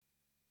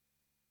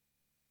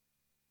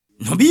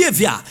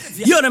Behavior.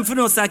 You them for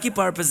no say keep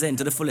represent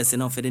to the fullest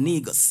enough for the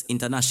Negus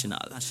International.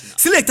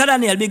 Selector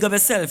Daniel, big of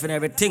yourself and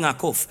everything a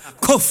cuff.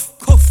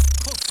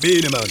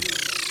 Beenie man.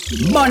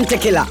 Monte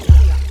Killer.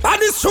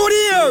 Body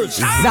Studios.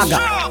 Zaga.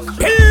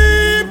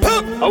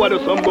 People. How are the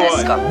some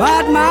boy?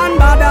 Bad man,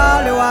 bad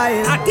all the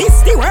while. At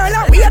this the world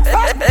I wait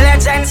for.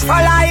 Legends for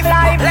life,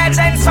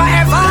 legends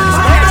forever.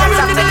 Legends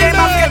of the game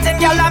of getting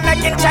y'all and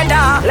making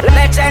cheddar.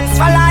 Legends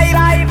for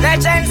life,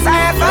 legends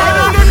forever.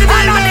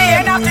 And at the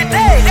end of the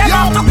day, they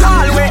have to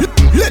call with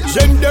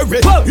legendary,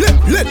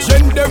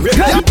 legendary,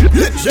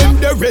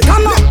 legendary,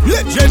 come on,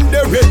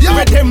 legendary.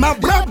 With them a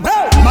black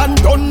man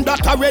done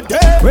that already.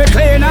 We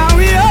clean and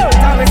we out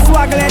and we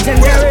swag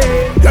legendary.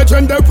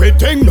 Legendary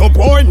thing, no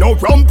boy, no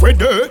rump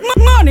with it.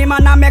 Money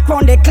man I make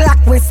on the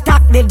clock, we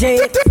stack the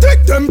day.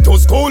 Take them to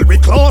school, we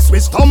class, we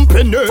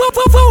stomping it.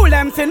 Fool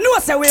them fi know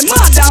say we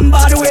mad and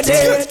bad with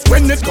it.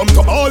 When it come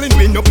to balling,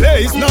 we no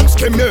place, not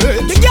skimming.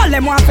 The girl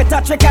them want fi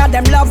touch because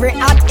them love we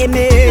hot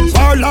image.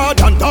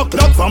 Warlord and Doc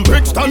Lock from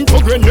Brixton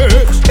to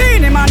Greenwich.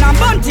 Beenie man and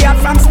Bunty out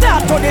from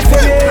start to the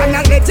finish. And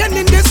a legend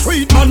in the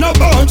street, man a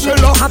bouncer.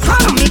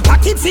 And me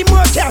pockets see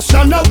more cash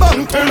than a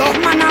bank teller.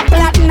 Man a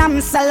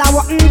platinum seller,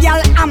 walking girl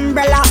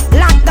umbrella.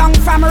 Locked down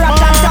from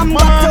Rotterdam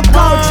up to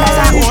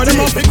Coachella. Oh, them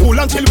must be cool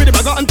and chill with the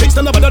bagger and things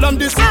that better than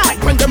this.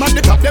 When them at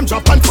the top, them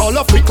drop and fall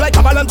off quick like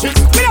avalanches.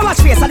 Me no watch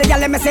face of the girl,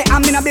 let me say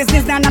I'm in a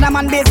business, now another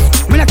man biz.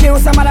 Me no care who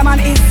some other man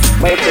is.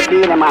 Wait to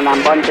be the man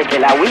and Bunty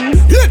Killer, we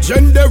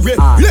legendary,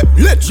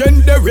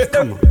 legendary,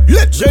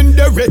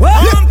 legendary,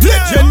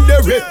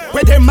 legendary.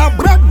 With them a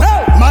black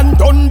belt, man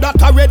done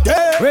that already.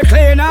 We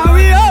clean and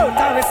we out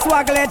and we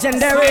swag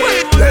legendary.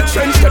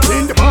 Legends get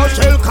in the bar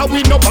shell, cause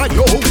we know by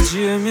you.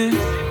 Jimmy,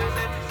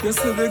 you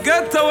see the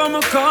ghetto where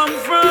I come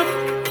from.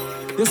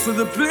 You see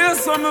the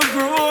place where I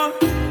grow.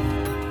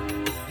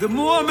 The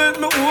moment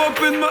me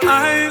open my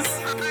eyes,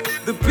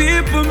 the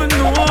people me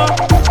know.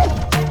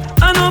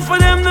 I know for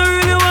them they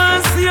really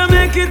want to see I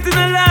make it in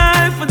a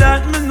life, for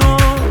that me know.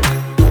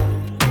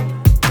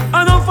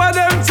 I know for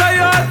them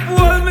tired,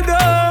 hold me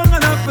down,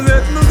 and I feel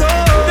let me go.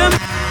 Them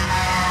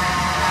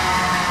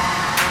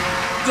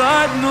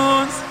God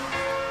knows.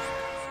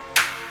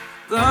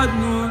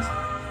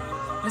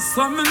 And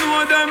some me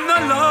know them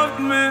not love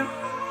me.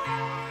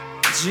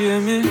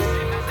 Jamie,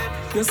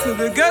 you see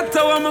the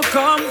ghetto where I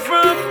come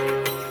from.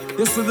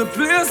 You see the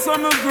place where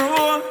I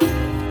grow.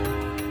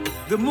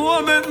 The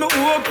moment me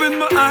open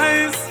my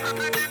eyes,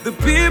 the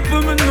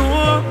people me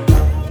know.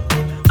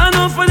 I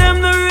know for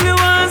them they really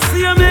want to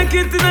see I make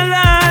it in a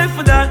life,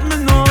 for that me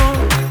know.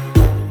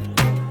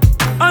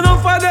 I know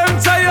for them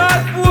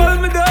tired, hold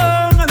me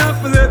down, and I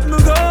feel let me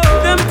go.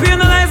 Them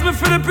penalize me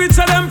for the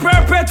picture, them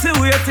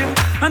perpetuating,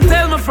 and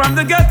tell me from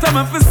the ghetto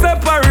me for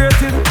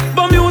separated.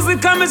 But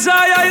music and me joy,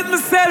 I hit me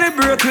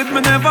celebrate with.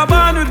 Me never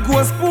born with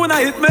ghost spoon,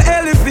 I hit me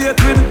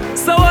elevate with.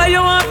 So why you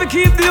want to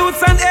keep the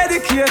youths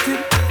uneducated?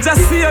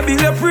 Just see a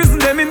bill of prison,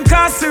 them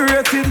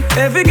incarcerated.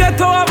 Every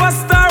ghetto have a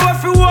star,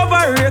 what you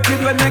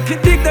overrated. When make you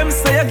dig them,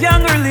 say you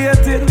gang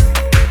related.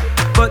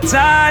 But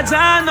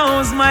Jaja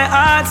knows my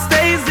heart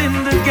stays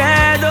in the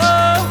ghetto.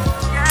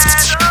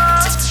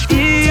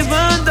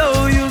 Even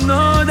though you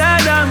know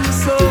that I'm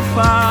so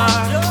far.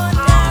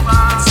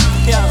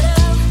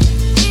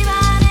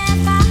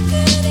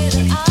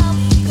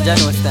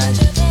 Jano style.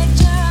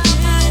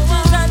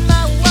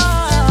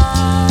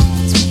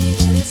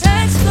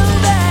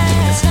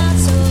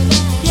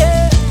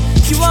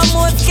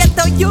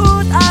 Ghetto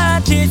youth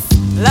artist,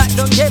 lock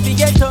down every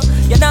ghetto,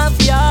 you not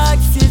fi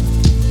access.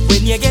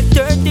 When you get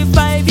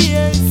 35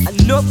 years,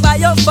 and look by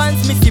your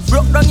fans, me see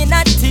broke down in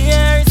a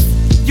tears.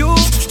 You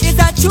is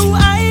a true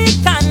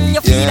icon,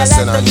 you feel like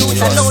the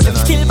youth, I know them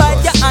still by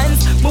your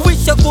hands. Me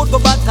wish you could go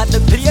back at the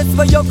place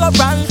where you go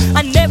wrong,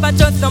 and never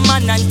trust a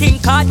man and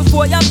think hard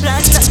before you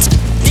plan.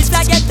 It's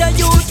like ghetto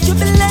youth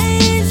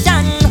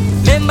jubilation.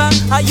 Remember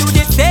how you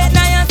did say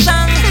now your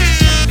song.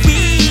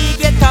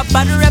 Get a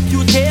bad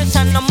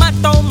reputation. No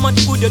matter how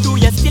much good you do,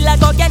 you still a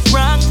go get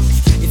wrong.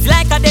 It's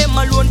like a them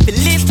alone fi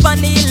live on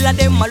the hill, a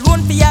them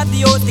alone fi have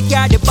the house, the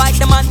car, the bike,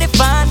 them and the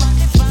van.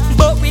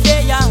 But we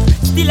there, yeah,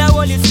 still a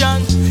hold it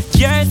strong.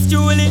 Yours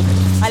truly,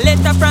 a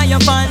letter from your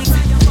fans.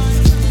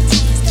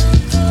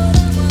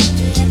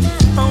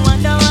 I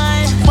wonder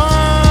why.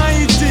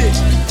 Mighty.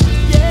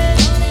 Yeah.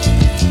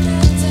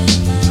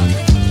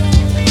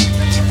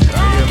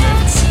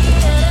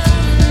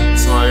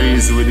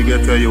 Easy with the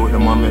ghetto youth, the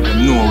moment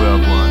them know where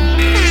I'm going.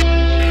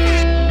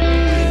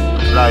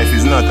 Life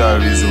is not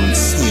always on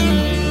swing.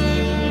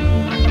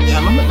 Yeah,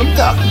 I'm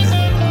talking.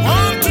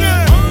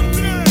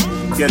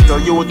 Ghetto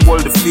youth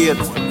hold the faith.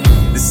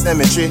 The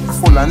cemetery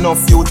full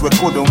enough youth we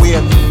couldn't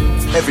wait.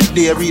 Every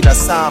day read the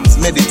Psalms,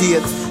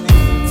 meditate.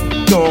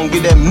 Don't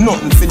give them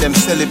nothing for them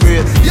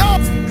celebrate.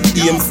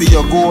 Aim for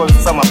your goal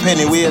from a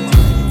penny weight.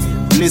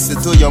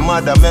 Listen to your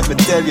mother, make me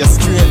tell you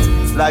straight.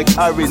 Like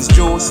orange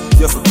juice,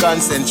 you have to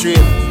concentrate.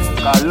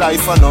 Cause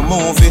life on a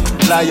movie,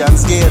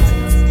 Lion's Gate.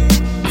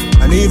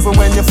 And even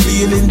when you're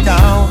feeling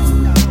down,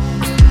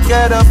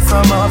 get up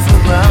from off the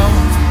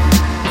ground.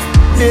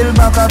 Build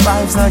back our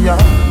vibes now, y'all.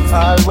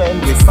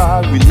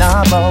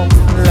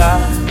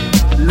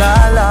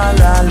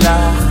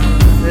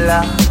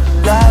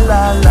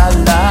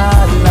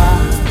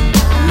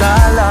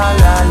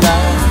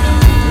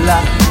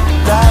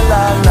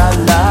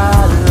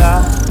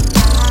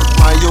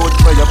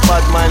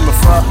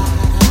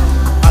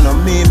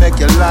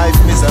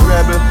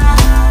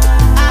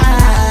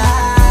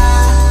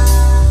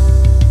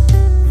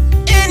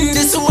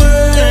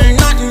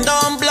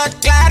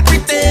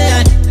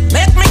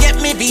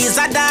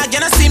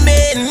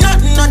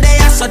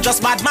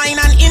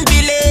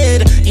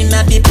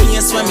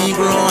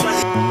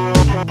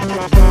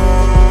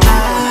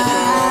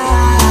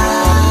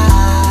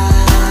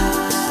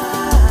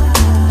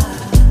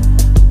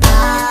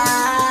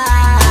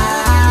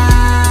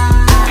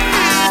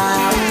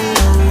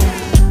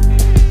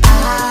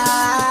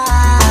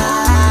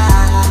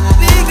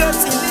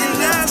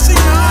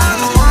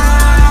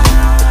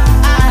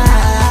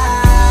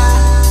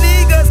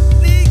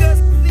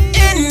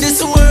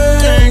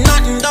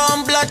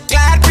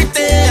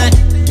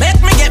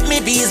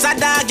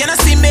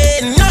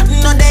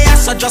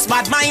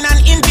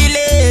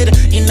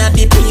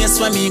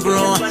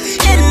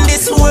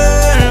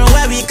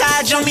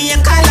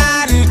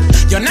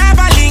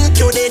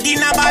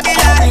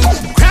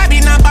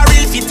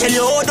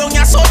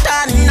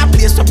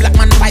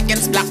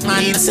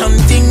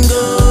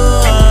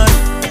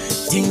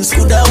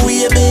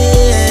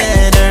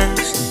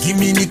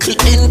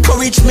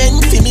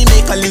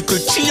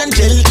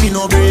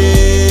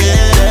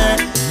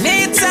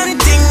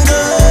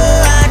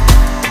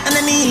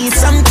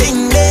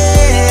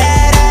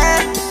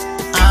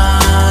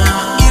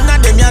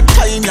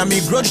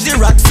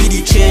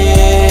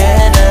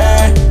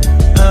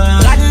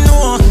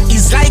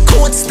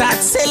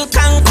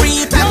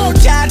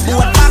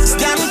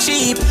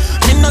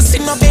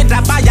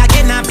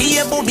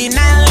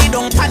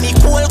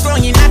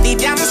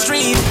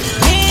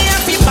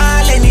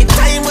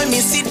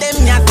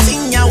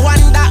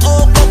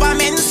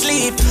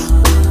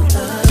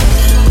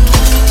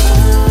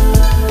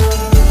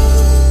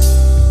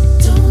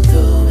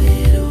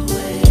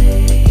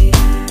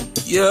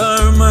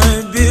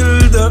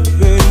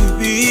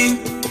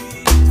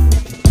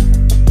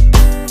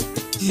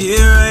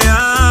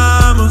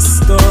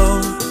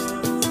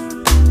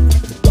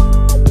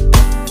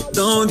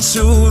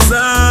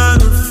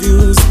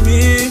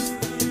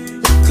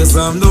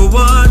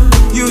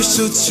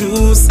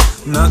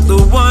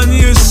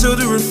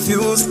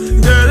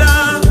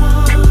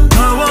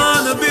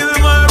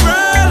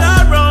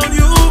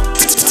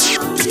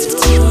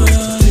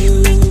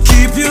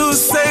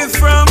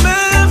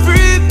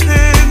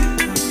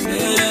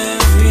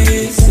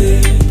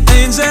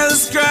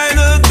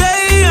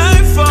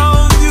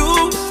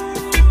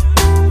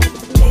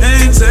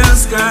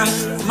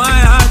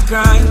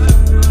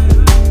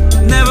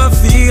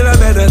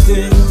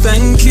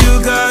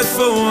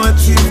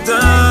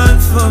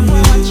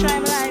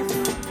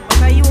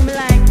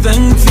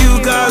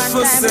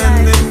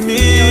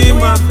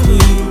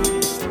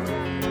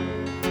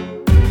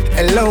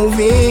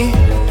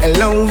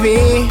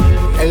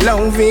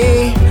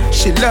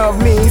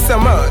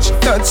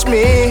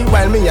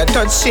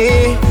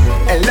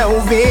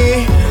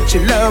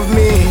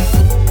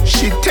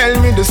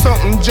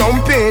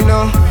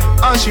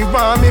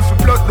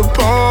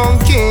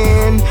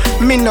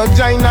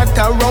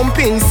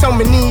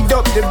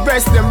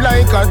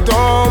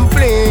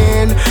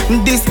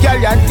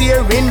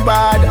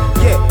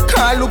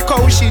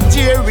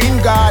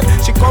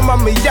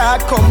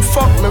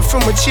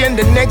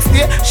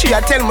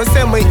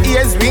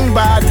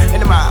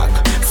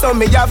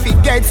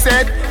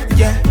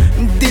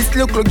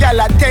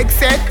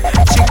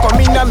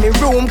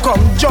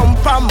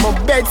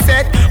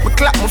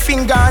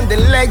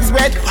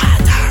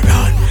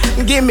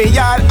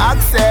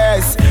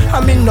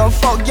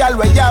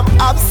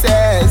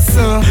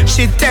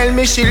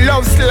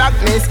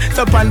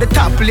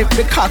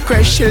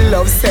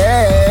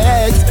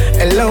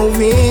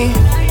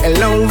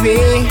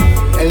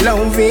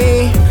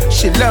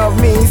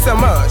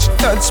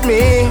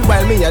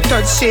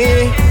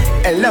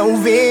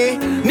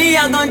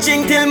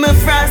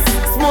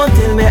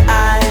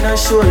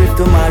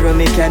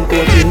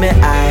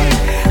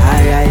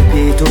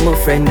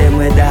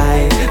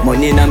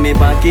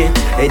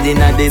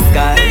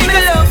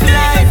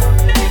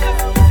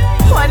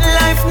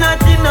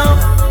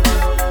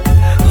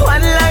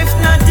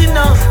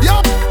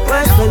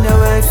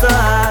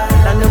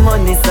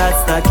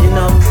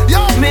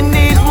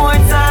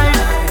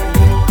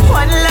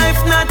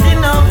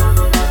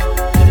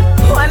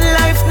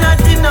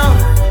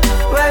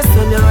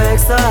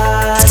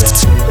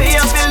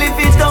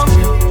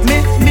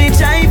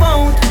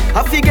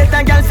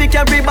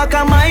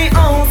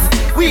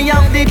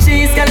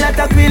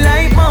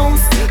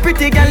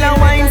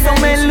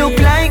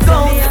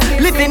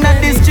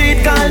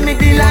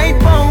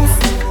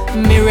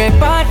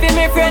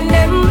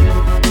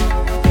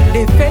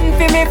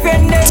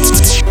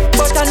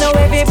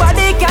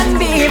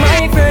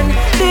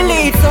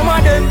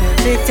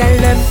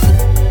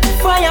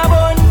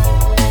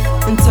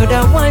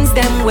 the ones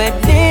them with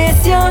this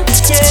you,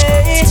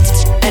 yeah.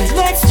 And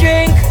let's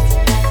drink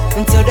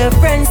to the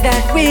friends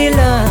that we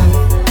love,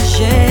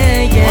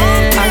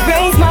 yeah. I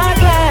raise my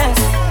glass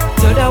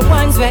to the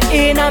ones we're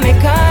in a me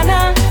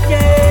corner,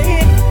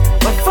 yeah.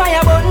 But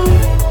fire button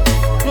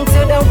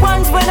to the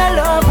ones when I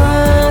love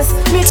us.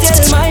 Me tell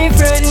my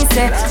friends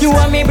say you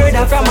are me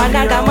brother from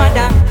another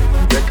mother.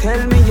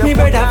 Me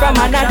brother from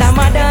another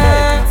mother.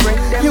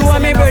 You are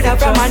me brother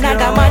from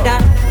another mother.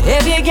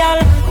 Every girl,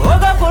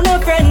 hug up on a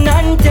friend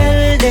and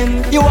tell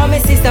them you are my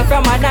sister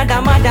from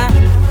another mother.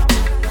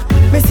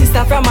 My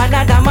sister from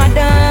another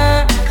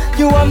mother.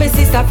 You are my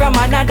sister from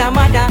another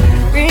mother.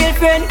 Real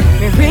friend,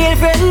 me real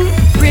friend,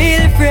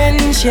 real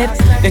friendship.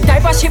 The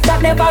type of ship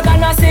that never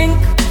gonna sink.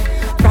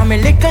 From a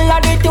little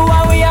laddie to a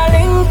we a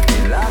link.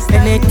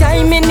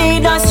 Anytime me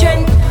need a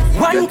strength,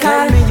 one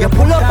call, you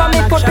pull up on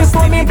me put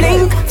before me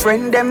blink.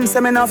 Friend them say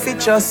me no fit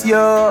trust you,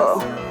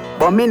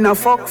 but me no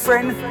fuck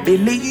friend.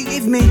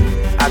 Believe me,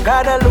 I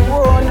got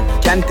alone.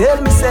 Can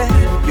tell me say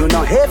you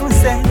no heaven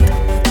sent.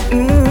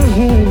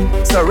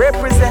 So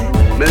represent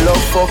me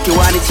love fuck you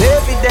and it's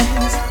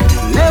evidence.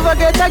 Never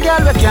get a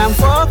girl we can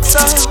fuck so.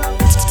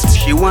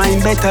 She wine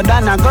better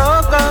than a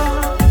go-go.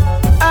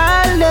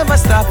 I'll never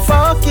stop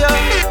fuck you.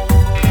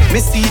 Me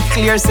see it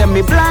clear, say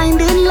me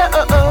blind in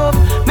love.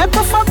 Me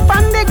put fuck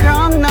on the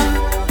ground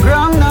now,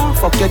 ground now.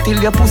 Fuck you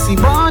till your pussy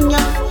burn ya,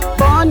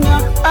 burn ya.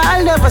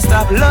 I'll never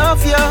stop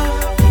love you.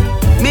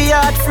 Me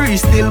heart free,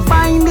 still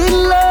bind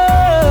in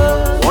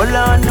love. Hold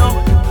on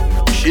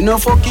now, she no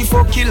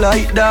fucky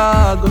like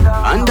dog.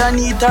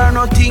 Underneath her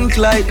no think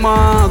like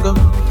mag.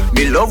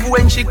 Me love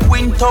when she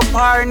quint up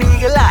her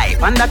nigga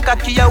life. And the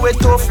cocky away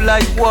tough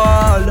like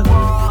wall.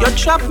 You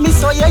trap me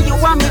so yeah you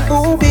want me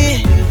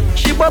booby.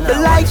 She bubble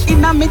like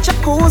in a me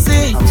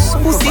jacuzzi.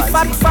 Pussy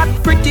fat,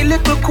 pretty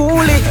little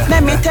coolie.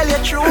 Let me tell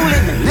you truly.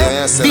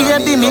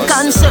 Baby, me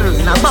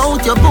concerned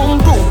about your boom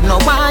boom. No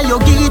why you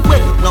get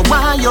wet, no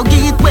why you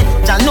get wet.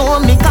 Ya know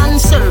me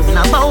concerned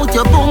about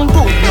your boom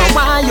boom. No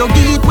why you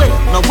get wet,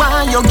 no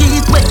why you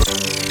get wet.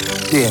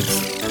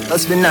 Babes,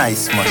 let's be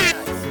nice, man.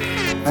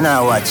 And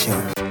I watch you.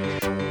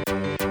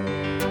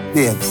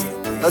 Babes,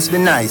 let's be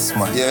nice,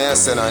 man.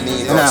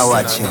 And I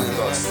watch you.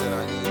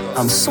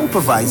 I'm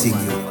supervising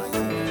you.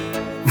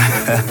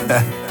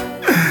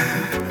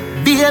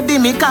 Baby,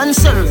 me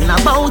concerned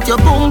about your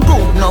boom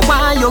boom. No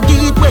why you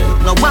get wet,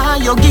 no why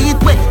you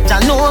get wet. Ya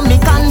know me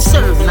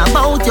concerned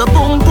about your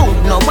boom boom.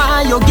 No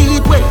why you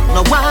get wet,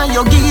 no why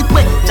you get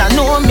wet. Ya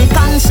know me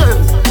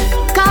concerned.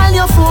 Call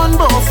your phone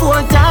both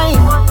 4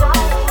 times.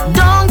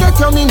 Don't get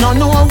you me no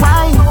know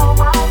why.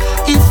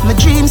 If my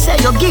dream say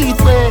you get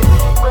wet,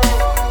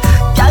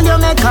 girl you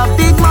make a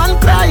big man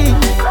cry.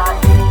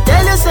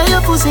 Tell you say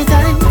your pussy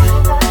tight.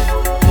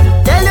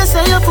 Tell you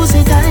say your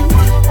pussy tight.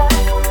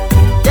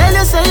 Tell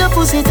you say your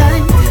pussy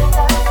tight.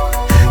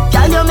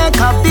 Girl you make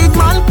a big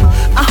man.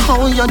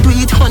 How you do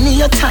it, honey,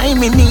 your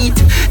time in it.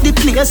 The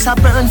place a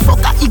burn,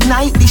 fuck I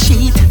ignite the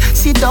sheet.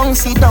 Sit down,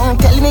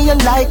 tell me you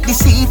like the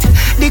seat.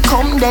 They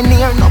come then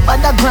here,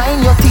 nobody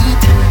grind your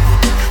teeth.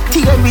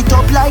 Tear it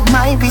up like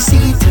my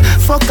receipt.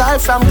 Fuck all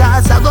from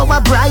Gaza, go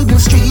a Bridal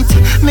Street.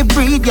 Me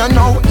breathe, you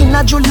know, in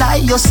a July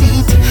you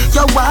see it.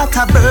 Your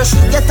water burst,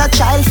 get a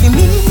child for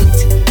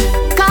meet.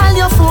 Call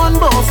your phone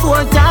both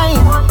 4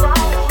 times.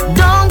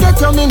 Don't get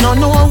you, me no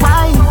know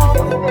why.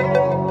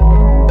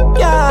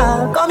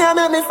 Yeah, come here,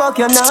 make me fuck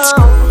you now.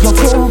 Your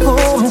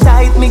boom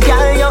tight, me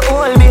girl, you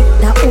hold me.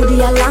 That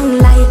hoodie a long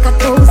like a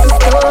thousand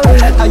story.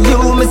 And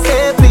you me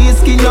say, please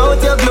skin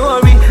out your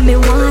glory. Me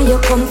want you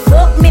come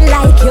fuck me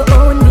like you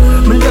own me.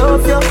 Me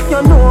love you,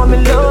 you know me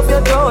love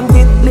you, don't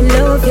it? Me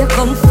love you,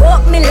 come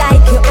fuck me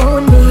like you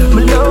own me.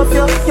 Me love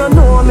you, you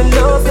know me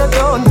love you,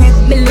 don't it?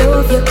 Me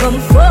love you, come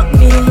fuck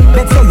me.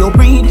 Make sure you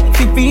breathe,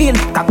 feel,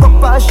 cock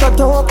up and shut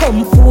up.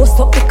 Come force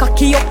up the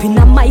cocky up in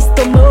my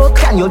stomach.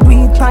 Can you do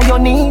it on your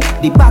knee?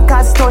 The back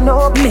has turned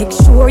up. Make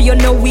sure you're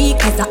no weak,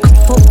 cause I hot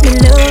fuck me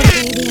love.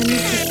 Baby, I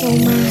miss you so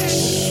much.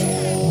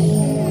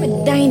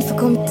 I'm dying for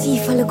come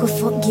teeth, I look a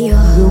fuck you.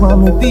 You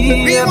want me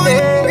baby?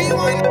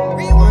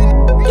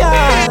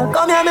 Yeah,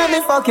 come here, make me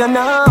fuck you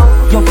now.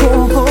 Your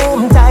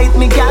boom tight,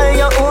 me girl,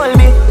 you hold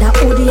me. That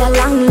hoodie a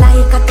long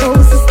like a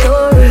thousand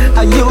story.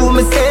 And you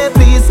me say,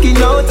 please skin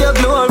out your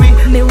glory.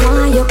 Me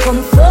want you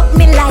come fuck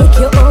me like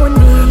you own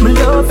me. Me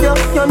love you,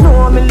 you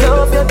know me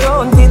love you,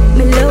 don't it?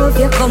 Me love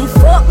you, come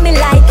fuck me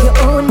like you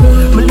own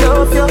me. Me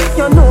love you,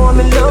 you know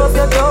me love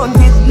you, don't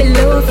it? Me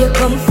love you,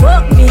 come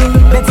fuck me.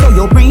 Make sure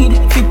you breathe,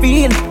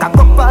 feel, cock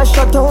up and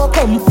shut up.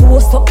 Come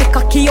force up the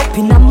cocky up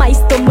in my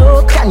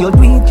stomach. Can you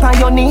do it on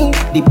your knee?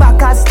 The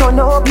back has turned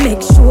up.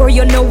 Make sure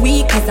you're no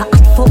weak, cause I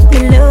hot fuck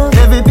me love.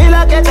 Every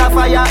pillar catch a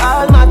fire,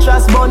 all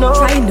mattress burn up.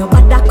 Try no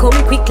bother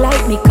come quick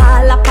like me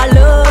call up a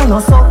love. I know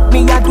so,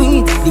 me a do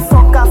it, the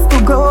fuck have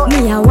to go.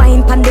 Me a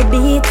wine pan the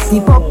beat,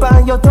 sip up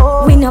on your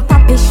toe. We no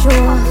papi show.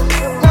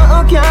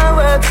 No can't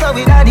work so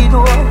we daddy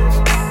do.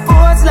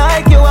 Pose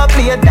like you a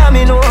play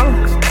domino.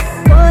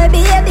 Boy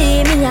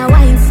baby, me a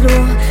wine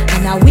slow,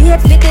 and I wait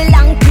for the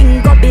long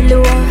thing go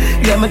below.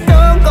 Yeah, me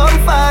don't come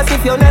fast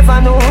if you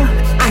never know.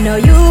 I know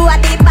you are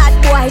the bad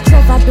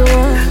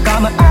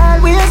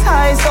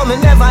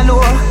me never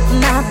know.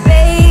 My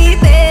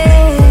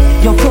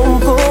baby, Your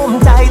boom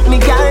tight, me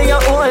girl, you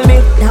hold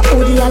me. that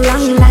hoodie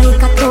along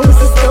like a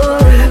cozy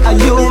story. And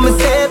you me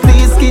say,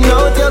 please skin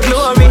out your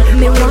glory.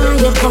 Me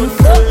want you come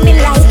fuck me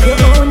like you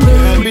own me.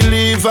 I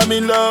believe I'm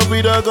in love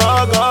with a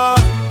gaga.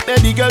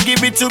 Baby girl,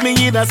 give it to me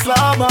in a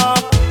slammer.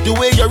 The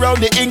way you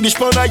round the English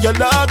pound of your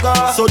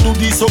lager. So do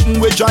this something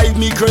will drive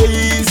me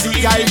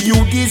crazy. Girl,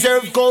 you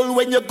deserve gold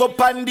when you go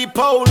on the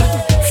pole.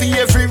 For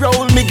every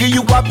roll, me give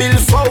you a bill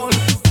foul.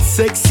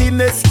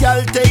 Sexiness,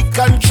 girl, take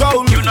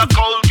control. You not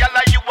cold, girl,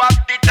 you have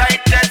the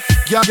tightest.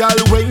 Girl,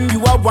 when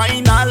you are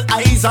wine, all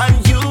eyes on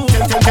you.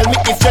 Tell me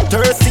if you're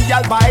thirsty,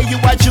 I'll buy you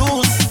a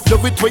juice.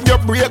 Love it when you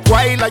break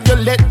wild and you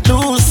let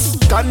loose.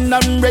 Stand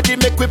and ready,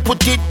 make we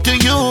put it to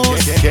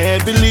use.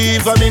 Can't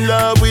believe I'm in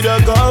love with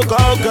a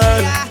go-go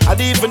girl.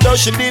 And even though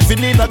she living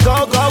in a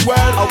go-go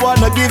world, I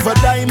wanna give her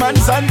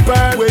diamonds and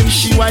pearls. When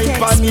she whine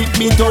pan it,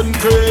 me turn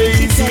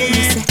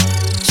crazy.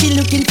 She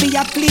looking for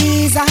your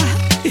pleaser.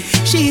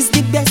 She's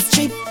the best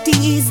strip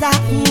teaser.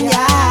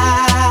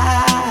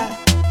 Yeah.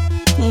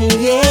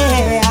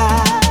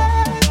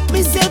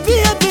 Me say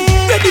baby,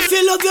 Ready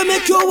for love you,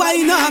 make your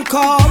wine and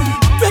come.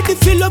 Ready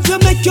for love you,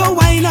 make your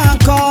wine and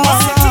come.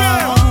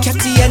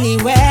 catch you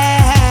anywhere.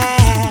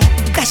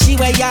 That she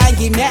where you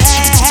give me.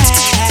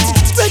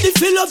 Ready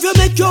for love you,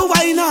 make your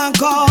wine and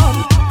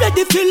come.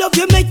 Ready for love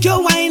you, make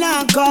your wine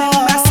and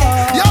come.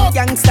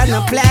 Youngster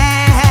no play.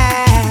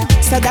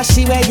 So that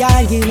she where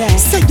you give me.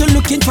 Say you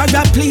looking for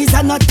a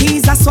pleaser, not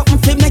teaser. Something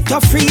to make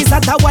you freezer.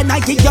 That wanna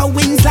give your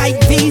wings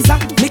like Visa.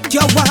 Make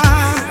your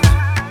walk.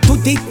 Do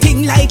the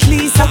thing like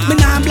Lisa. Me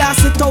nah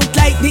blast it out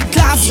like the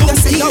class. You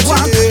see your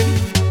walk.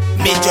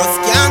 Me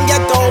just can't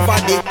get over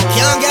the,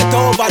 can't get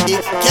over the,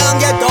 can't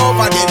get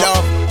over the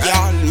love.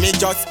 Girl, me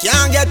just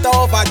can't get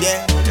over the.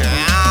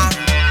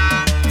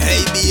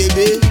 Hey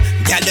baby,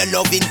 girl, the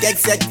loving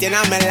takes set in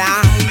my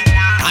life.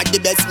 And the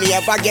best me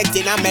ever get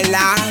in my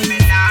life.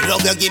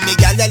 Love you give me,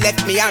 girl, you let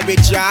me a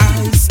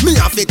rejoice. Me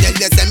have to tell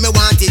you, say me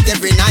want it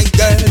every night,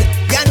 girl.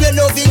 Girl, your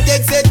loving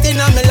takes set in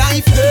my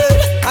life, girl.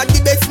 And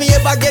the best me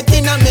ever get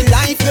in my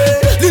life,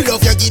 girl. The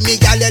love you give me,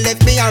 girl, you let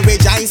me a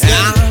rejoice,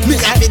 girl. Me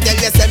have to tell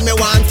you, say me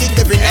want it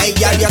every night. Hey,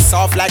 girl, you're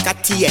soft like a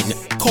TN,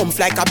 comf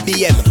like a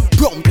BM,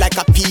 plump like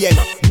a PM,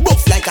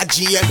 buff like a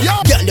GM.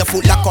 Girl, you're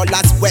full of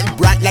colors, well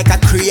bright like a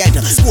crane.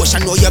 Squash, I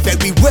know you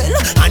very well,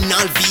 and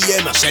all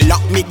VM. She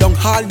lock me down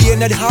all day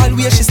in the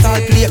hallway, she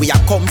start play. We a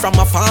come from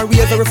a far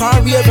way, very far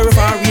away, very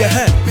far away.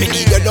 Hey. Me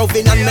need your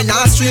loving and me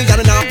not string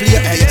and me not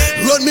play.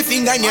 Hey. Run me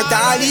finger in your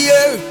tally,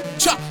 yeah.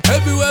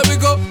 Everywhere we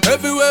go,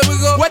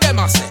 what them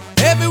I say?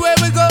 Everywhere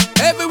we go,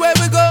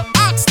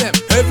 ask them.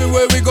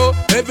 Everywhere we go,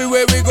 hey,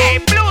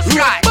 blue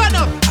sky. Burn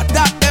up,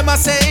 that them I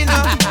say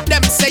now.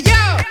 Them say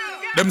yo,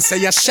 them say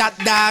you shot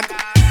dog.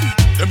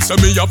 Them say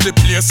me have the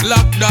place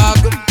locked dog.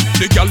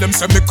 The girl them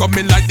say me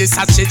coming like this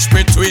sausage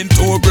between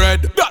two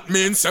bread. That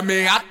means say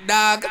me hot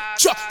dog.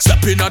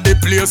 Step in at the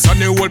place and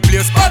the whole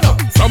place burn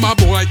up. From a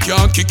boy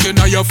can't kick in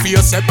your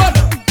face, say burn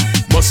up.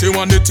 Must you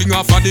want the thing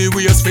off of the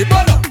waist fi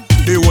burn up.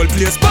 The whole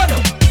place burn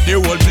up, the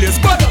whole place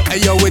burn up. Hey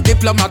yo, we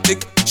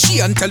diplomatic.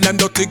 She and tell them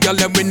dirty girl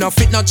them we no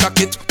fit no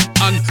jacket.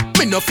 And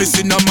me no fist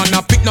in no man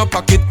no pick no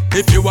pocket.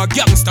 If you a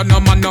gangster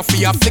no man no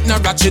fi a flick no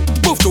ratchet.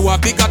 Move to a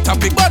bigger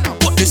topic, burn up.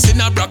 Put this in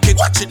a bracket.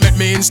 Watch it, make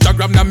me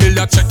Instagram na me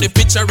check the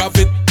picture of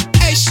it.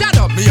 Hey, shut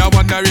up. Me I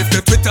wonder if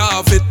the Twitter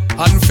of it.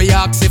 And for you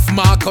ask if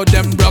Marco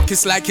them broke,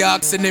 it's like you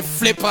asking if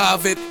Flipper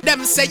of it.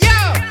 Them say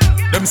yo,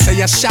 them say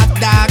you shot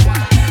dog.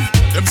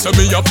 Them say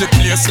me have the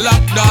place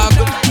locked dog.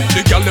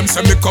 The girl them say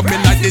me coming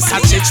like this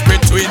sausage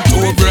between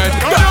two bread.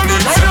 That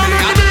means say me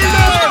hot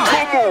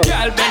dog.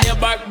 Girl, bend your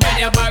back, bend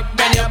your back,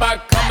 bend your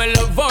back. Come and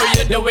love how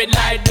you do it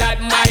like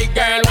that, my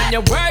girl. When you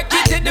work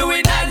it, you do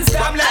it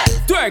non-stop.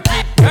 Twerk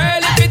it,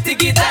 girl, if you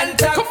take it and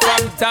talk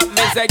from top.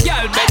 Me say,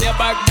 girl, bend your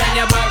back, bend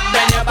your back,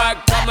 bend your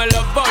back. Come and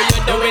love how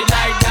you do it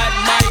like that,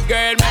 my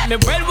girl. Make me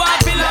well want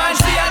to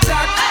launch the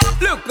attack.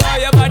 Look how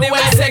your body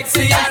well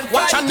sexy and fine.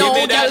 Watch out now,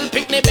 girl,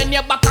 pick me, bend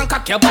your back and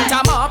cock your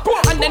bottom up.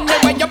 And then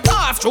when you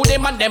pass through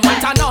them and them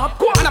turn up.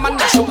 And I'm on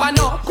the show man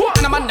up,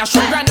 and I'm on the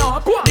show run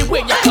up. The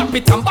way you clap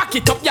it and back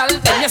it up, y'all,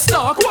 then you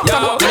stuck.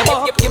 Yo,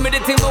 give me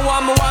the thing I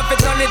want to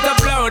turn it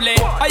up loudly.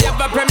 I have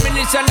a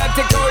premonition that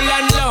take cold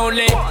and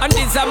lonely. And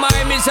this is my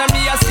mission,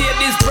 me I state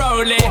this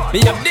proudly.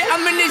 Me have the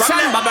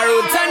ammunition, Baba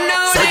Roots and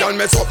now. So don't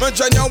mess up my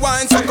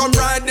genuine, so come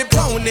ride the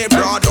pony.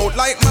 Broad out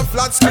like my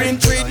flat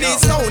screen 3D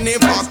Sony.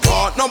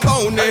 Passport no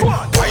bounty,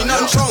 why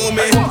not show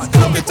me?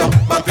 Back it up,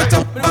 back it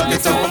up, back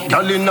it up.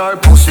 Girl in her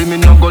pussy, me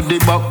no go the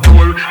back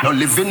door. No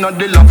living at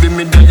the lobby,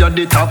 me dey at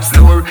the top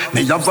floor.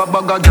 Me have a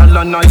bag of gal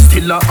and I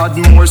still a add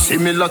more.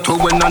 Similar to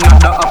when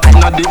another app in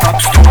the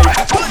app store.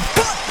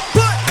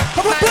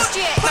 Man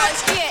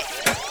straight.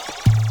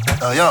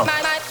 Yo.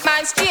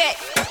 Man straight.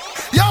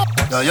 Yo.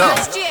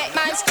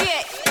 Man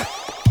straight.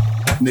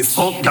 Me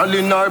fuck gal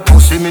in her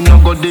pussy, me no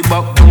go the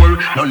back door.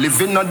 No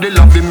living at the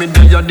lobby, me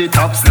dey at the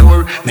top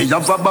floor. Me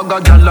have a bag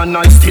of gal and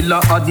I still a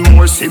add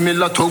more.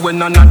 Similar to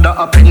when another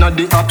up in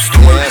the app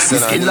store.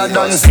 Me skiller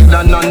than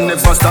Zidane and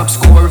never stop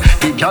score.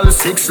 The gal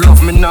 6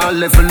 love me now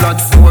level at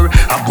 4.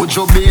 I put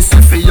your base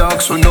if you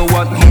ask, so know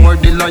what more.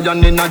 The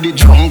lion in the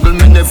jungle,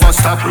 me never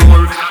stop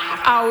roar.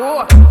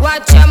 Oh,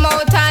 watch your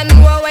mouth and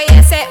know where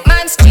you say.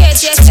 Man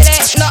straight yesterday,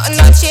 nothing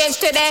no change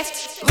today.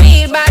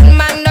 Real bad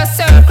man no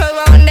circle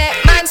round it.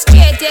 Man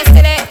straight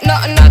yesterday,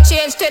 nothing no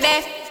change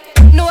today.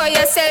 Know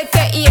yourself,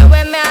 you hear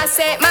when me I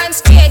say. Man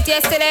straight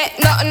yesterday,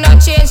 nothing no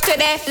change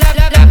today.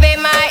 Love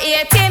him, I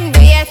hate him,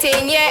 do your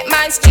thing, yeah.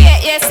 Man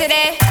straight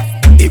yesterday.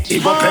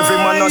 Give up every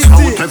man a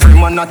South, every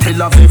man a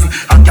Tel Aviv.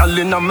 A gal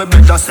inna me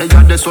bed a say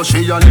ya that's so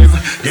she a live.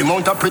 The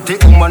amount of pretty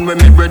woman when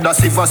me bread a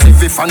sieve as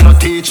if I no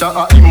teacher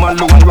a him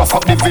alone rough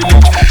up the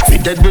village. Fi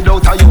dead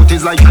without a youth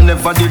is like I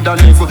never did a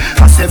live.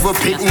 A several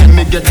picnic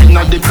me get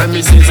inna the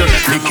premises.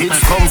 The kids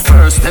come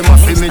first, them a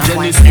fi me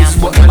genesis.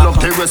 But me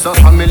love the rest of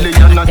family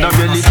and not the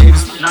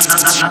relatives.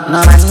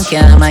 No man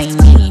can mind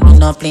me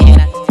no play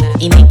that.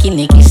 In the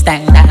nicky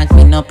stand that,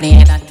 me no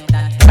play that.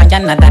 Try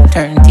another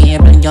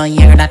turntable, you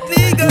hear that?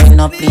 Me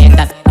no play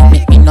that,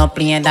 me no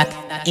play that.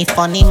 If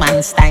funny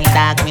man style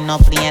dog, me no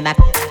play that.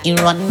 He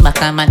run back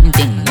a man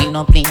thing, me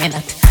no play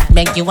that.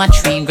 Beg you a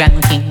 3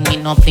 grand king, me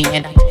no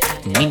play that.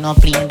 Me no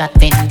play that,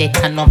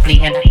 vendetta no play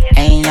that.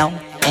 Hey yo,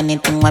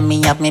 anything when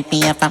me have me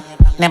pay for.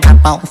 Never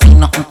bow for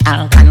nothing,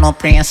 all can no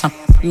praise.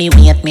 Me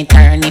wait, me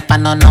turn if I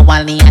don't know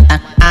what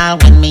later. All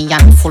when me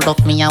young full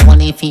of me a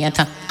holy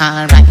theater.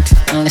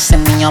 Alright,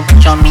 listen me up,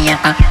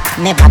 Jamaica.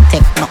 Never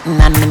take nothing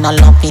and me no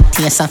love it,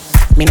 yes.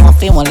 Me no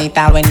feel it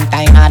all when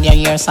time had your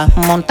years.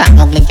 Mount a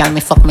ugly girl,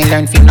 me fuck me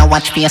learn fi no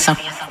watch face.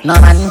 No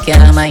man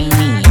can mind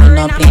me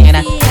no play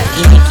that.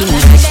 In the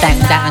killing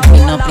stand that, me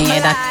no play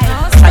that.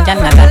 Try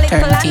another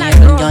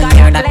turntable, you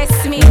hear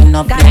that? Me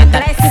no play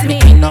that,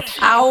 me no.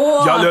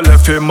 Y'all you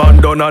left him man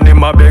down and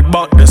him a beg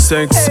back the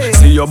sex.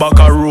 See you back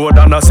a road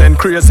and I send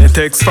crazy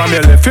texts. From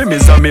you left him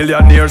is a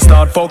millionaire,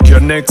 start fuck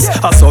your next.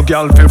 I saw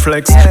girl fi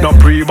flex, no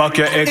pre back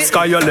your ex.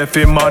 Cause you left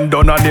him man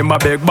down and him a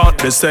beg back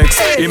the sex.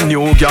 Him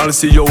new girl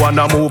see you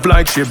wanna move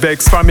like she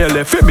vex. From you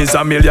left him is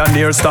a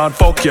millionaire, start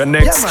fuck your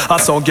next. I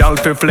saw girl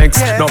fi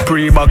flex, no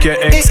pre back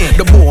your ex.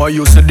 The boy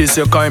used to this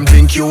you cause him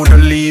think you to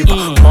leave.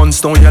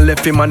 Months down you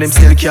left him and him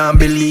still can't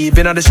believe.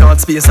 In the short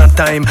space of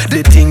time,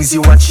 the things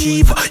you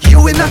achieve.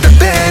 You in the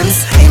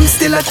Benz, him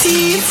still a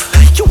thief.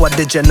 You are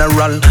the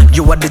general,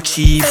 you are the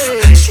chief.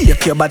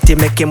 Shake your body,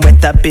 make him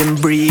wet up in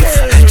brief.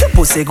 Your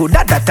pussy good,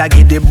 that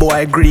give the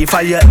boy grief.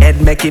 Or your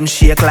head make him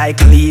shake like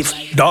leaf.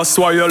 That's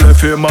why you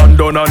left him man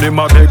down and him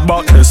a beg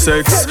back the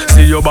sex.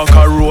 See you back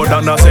a road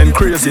and I send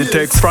crazy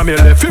texts. From you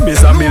left him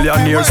is a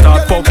millionaire,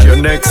 start fuck your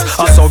next.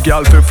 I saw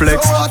girl fi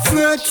flex. What's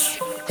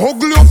next?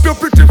 Ugly up your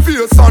pretty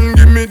face and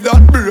give me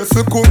that brace.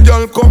 Come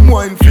girl, come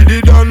wine for the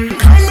done.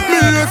 Me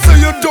say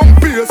you dumb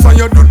pace and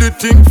you do the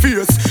thing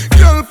fierce.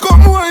 Girl,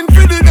 come wine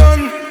for the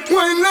done.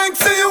 Wine like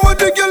say you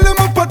want the girl them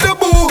up at the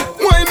bow.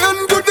 Wine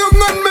and go down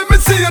and make me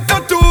see a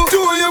tattoo.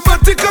 Do your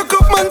body cock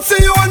up man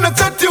say you wanna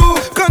tattoo.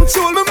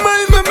 Control my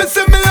mind make me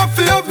say me have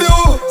to have you.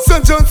 So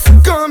just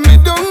calm me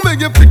down,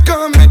 make you pick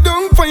calm me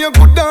down. For you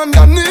good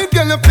underneath,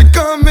 girl you pick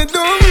calm me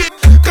down.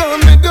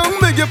 Calm me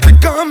down, make you pick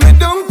calm me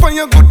down. For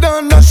you good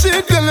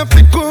underneath, girl you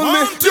pick on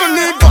me. You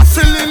need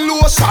Vaseline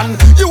lotion,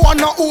 you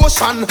want a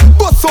ocean.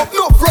 Bust up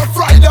no rough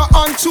rider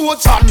and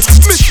chosen.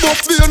 Miss no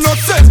feel no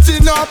sense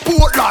in a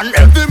Portland.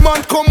 Every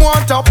man come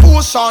want a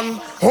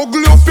potion.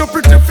 Ugly up your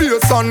pretty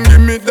face and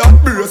give me that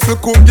brace.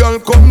 Come girl,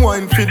 come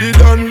wine for the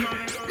done.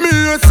 Me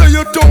say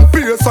you don't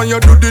pace and you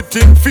do the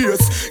thing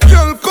fierce.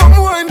 Girl, come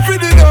wine for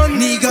the done.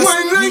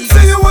 Wine like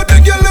say you want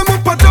the girl them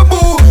up at a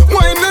bow.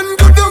 Wine and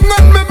go down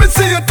and make me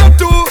see a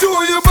tattoo. Do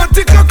your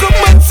body cock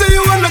up and say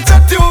you wanna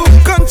chat you.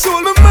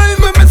 Control my mind,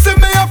 make me say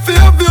me have to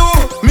have you.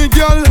 Me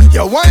girl,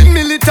 you wine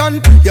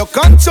militant, you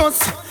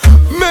conscious.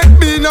 Make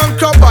me not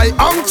cry by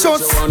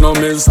anxious. No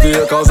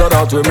mistake, cause of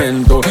that we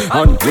meant to.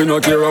 And we no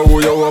care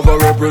who you ever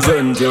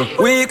represent you.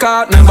 We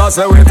can't never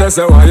say we tell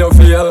say why you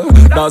feel.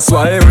 That's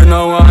why we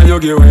know why you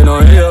give we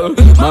no heal.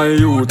 My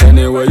youth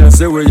anyway you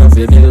say we you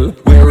feel.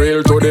 We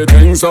real to the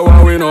things so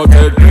why we no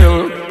take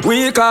pill.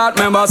 We can't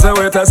never say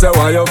we tell say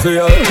why you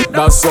feel.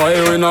 That's why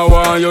we know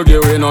why you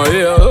give we no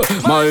heal.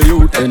 My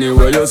youth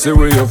anyway you say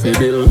we you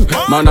feel.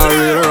 Man a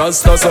real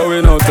rasta so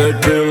we no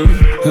take pill.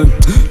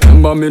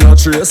 Remember me no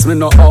trace, me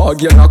no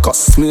argue, no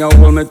cuss. Me a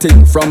hold me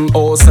thing from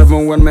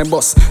 07 when me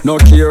bust. No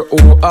care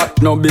who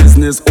at, no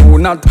business who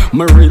not.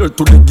 Me real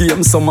to the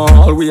game, so me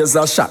always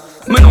a shot.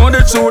 Me know the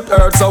truth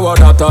hurts, so what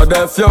that a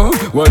deaf yo.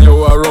 When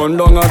you a run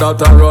down, a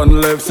that a run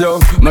left yo.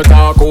 Me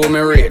talk who me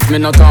rate, me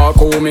no talk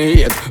who me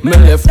hate. Me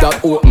left that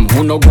open,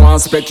 who no go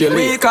and speculate.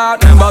 We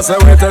can't never say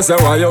we tell say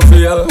why you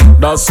feel.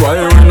 That's why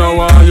we know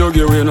why you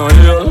give we no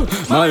heal.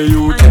 My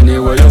youth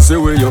anyway you see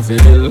where you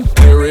feel.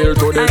 We real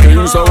to the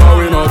thing, so why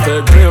we no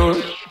take pill.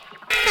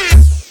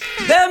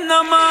 Them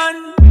no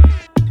man,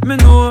 me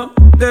know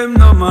them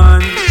no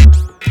man.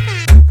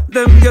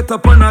 Them get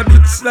up on a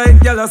bitch like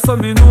gyal so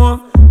me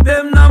know.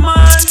 them no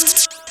man.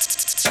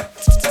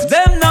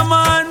 Them no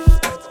man.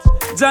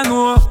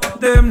 Jano,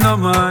 them no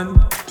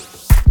man.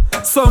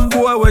 Some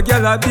boy we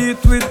gyal a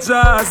beat with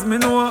jazz, me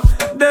know.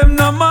 Them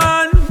no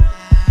man.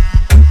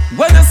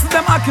 When you see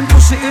them I can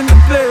push it in the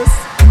place.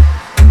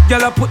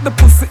 Gyal a put the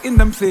pussy in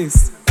them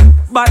face.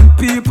 Bad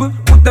people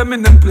put them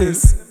in them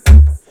place.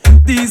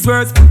 These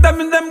words put them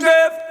in them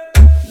grave.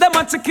 Them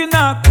a chicken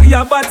up, we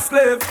a bad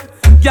slave.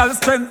 Gyal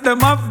strength them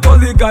have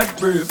gully God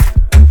brave.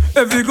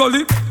 Every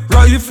gully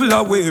rifle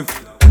a wave.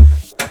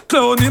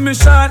 Clowny me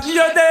shot in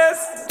your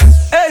days.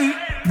 Hey,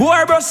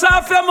 boy brush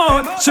off your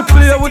mouth. She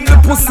play with the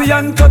pussy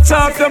and touch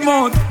off your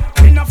mouth.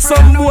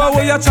 Some boy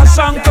where you trash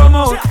and come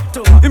out.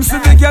 Him see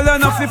the girl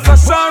enough if a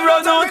son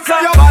run out.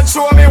 Say you bad,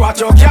 show me what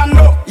you can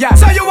do. Yeah.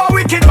 Say you a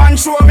wicked man,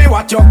 show me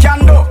what you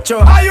can do.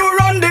 Sure. How you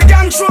run the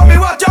gang, show me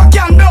what you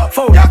can do.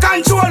 You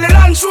control the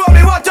land, show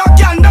me what you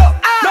can do.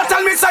 Don't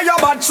tell me say you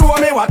bad, show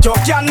me what you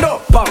can do.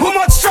 How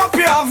much strap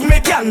you have, me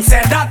can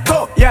say that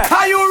too. Yeah.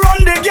 How you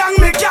run the gang,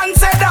 me can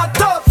say that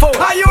too.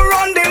 How you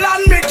run the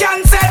land, me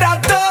can say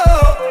that too.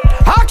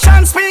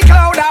 Action speak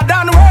louder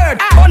than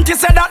word. Bunty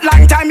said that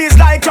long time is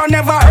like you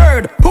never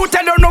heard. Who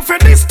tell you no for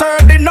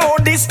disturb, they know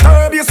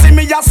disturb. You see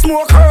me a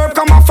smoke herb,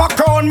 come a fuck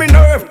round me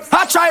nerve.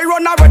 I try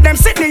run with them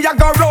Sydney, I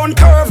go round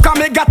curve. Come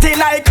me got it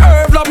like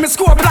herb, love me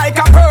scope like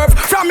a perv.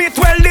 From it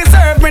well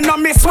deserved, me no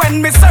miss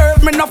when me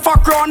serve. Me no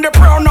fuck round the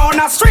pronoun,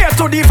 I straight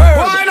to the verb.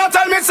 Why not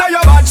tell me say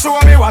you bad, show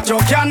me what you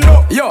can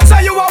do. Yo,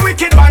 say you a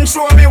wicked man,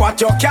 show me what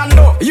you can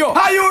do. Yo,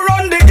 how you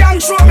run the gang,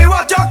 show me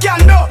what you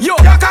can do. Yo,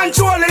 you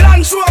control the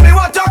land, show me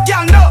what you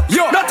can do.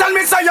 Yo, don't tell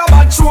me say you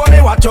bad, show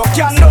me what you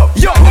can do.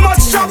 Yo, how much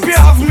strap you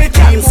have, me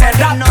can say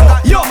that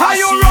too. Yo, how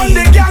you run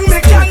the gang, me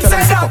can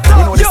say that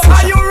too. Yo,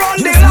 how you run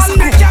the land,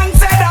 me can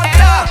say that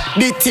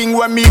too. The thing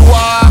when me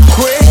walk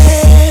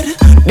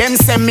with, them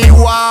say me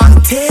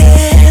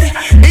wanted.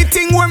 The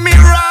thing when me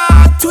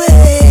rock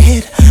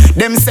with,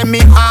 them say me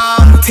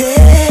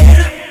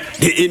haunted.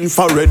 The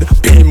infrared,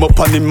 beam up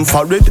on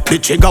infrared. The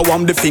trigger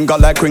warm the finger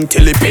like ring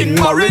till it been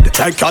married.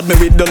 Try card me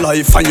with the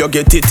life and you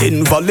get it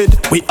invalid.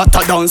 We at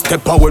a down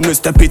stepper when we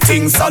step it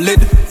in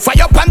solid.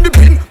 Fire up on the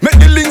pin, make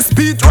the link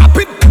speed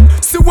rapid.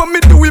 See what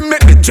me do, we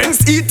make the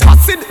drinks eat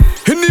acid.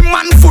 Any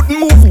man foot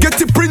move, get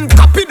it print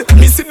copied.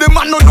 Me see them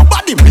man on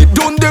nobody, me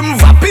done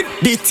them vapid.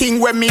 The thing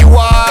when me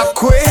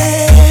walk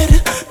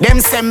with,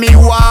 them say me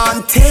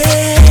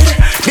wanted.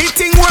 The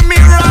thing when me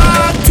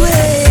rock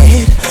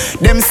with,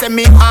 them say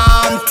me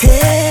haunted.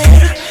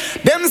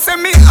 Them say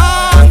me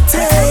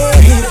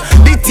haunted.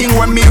 The thing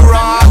when me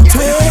rock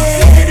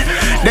with,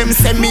 them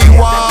say me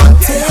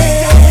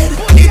wanted.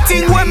 The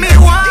thing when me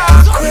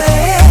walk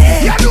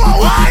with, you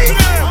know why?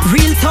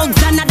 Real thugs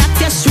and that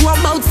you sure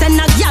about. And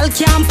a girl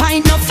can't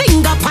find no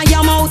finger by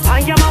your mouth.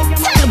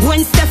 Tell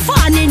Gwen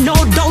Stefani no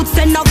doubt.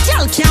 And no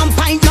girl can't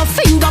find no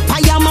finger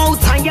by your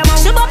mouth.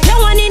 Shove up your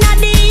one in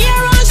the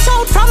air and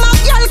shout. From a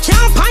girl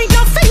can't find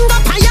no finger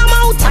by your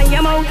mouth.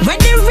 Where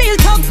the real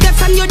thugs they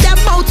from you the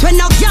bout. When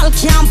no girl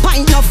can't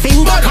find no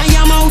finger by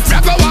your mouth.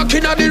 Never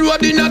walking on the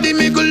road in the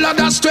middle of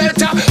the street.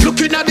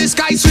 Looking at the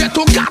sky straight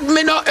to God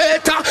me no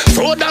hater.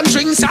 Food and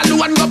drinks and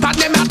one go pat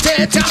them a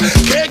theater.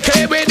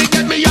 KK where they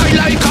get me high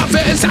like a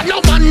face. And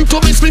no man to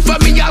me split for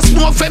me a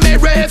smoke for me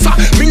rafer.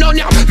 Me no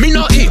nya, me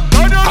no eat.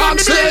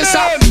 Ask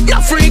laser. No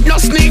freak, no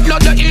sneak, no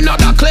dirty, no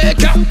the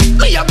click.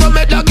 Me a go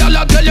make the girl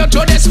a tell you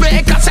to the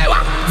speaker. Say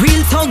what?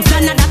 Real thugs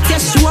and that you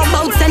sure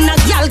about. And a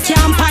girl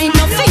can't find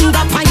no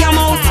finger by your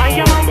mouth.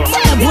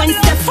 Tell Gwen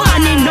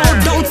Stefani no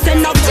doubt.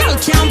 And no girl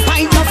can't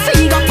find no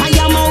finger by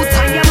your mouth.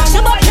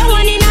 Shove up your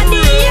one in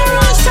the air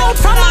and shout.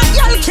 From a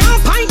girl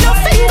can't find no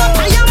finger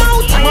by your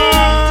mouth.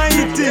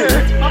 Mighty.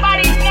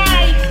 Nobody's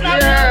nice.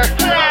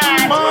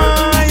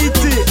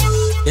 Mighty.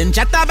 Them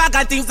chat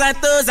about things like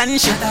toes and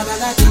shit.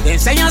 Them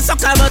say you suck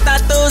about a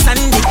toes and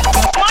dick.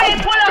 Money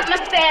full of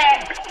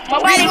mistake. My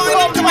body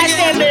broke to my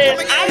table.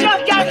 I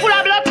just got full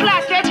of blood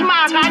clot, stretch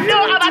mark. I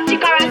don't have a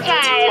ticker and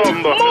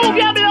child. Move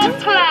your blood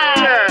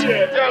clot.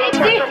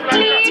 This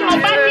clean, my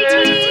body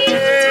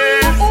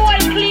clean. All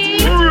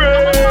clean.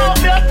 My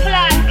blood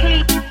clot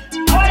clean.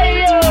 What are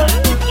you?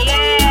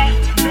 Yeah.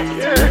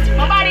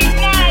 My body's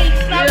nice.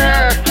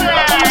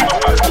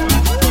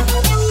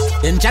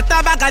 Them chat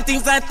about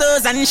things like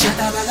toes and shit.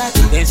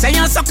 Them say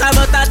you suck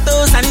about a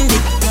toes and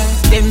dick.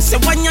 Them say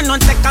when you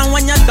not take and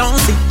when you don't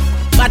see.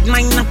 Bad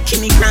mind not kill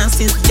me grand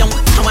since young.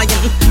 How are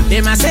you?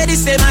 Them a say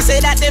this, them a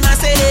say that, them a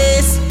say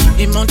this.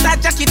 Them mount a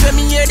jacket when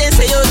me hear them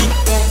say yo.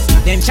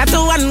 Them chat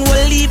to one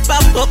will leap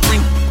up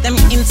buckling. Them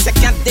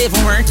insecure they've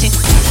working.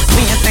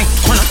 We a think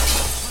one up,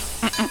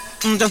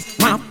 just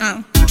one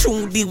up.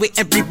 True the way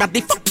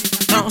everybody fuck.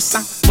 No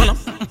sir, one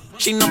up.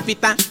 She no fit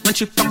when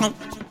she fuck up.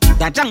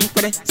 That junk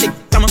with it, sick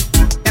come up.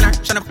 Then I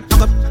shut up,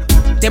 fuck up.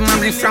 Them a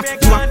riff raff,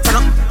 you a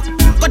front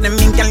up. Got them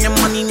in, girl, your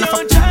money no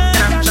fuck. Then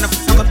I shut up,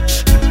 fuck up.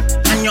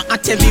 And you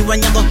at every when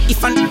you go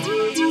if and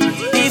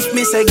if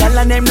me say gal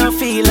and them no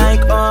feel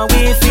like how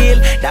we feel,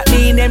 that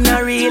mean them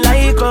no real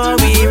like how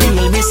we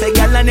real. Me say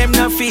gal and them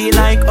no feel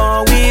like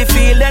how we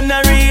feel, them no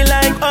real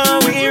like how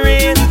we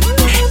real.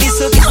 It's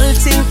a gal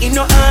thing in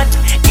no heart,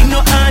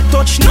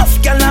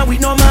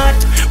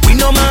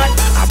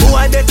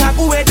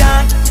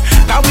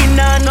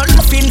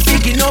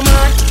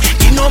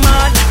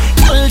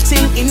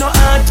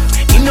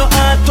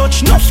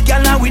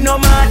 no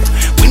mad,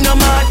 we no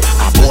mad.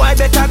 A boy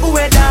better go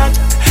with that.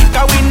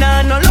 Cause we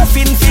nah no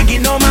loving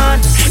figgy no man.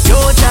 Yo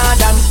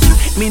Jordan,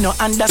 me no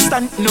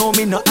understand, no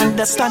me no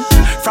understand.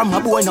 From a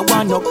boy no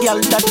want no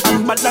girl that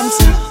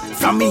unbalanced.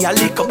 From me a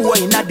lick a boy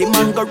inna the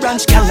mango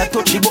ranch. Girl a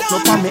touch it but no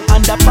for me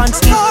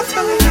underpants.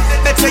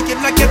 Better you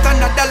not get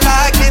another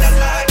like this.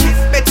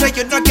 Better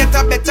you not get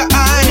a better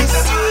honest.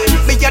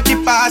 Me a the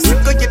boss, you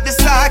go get the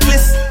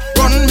cyclist.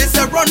 Run, me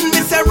say run,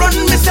 me say run,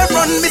 me say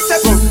run, me say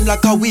run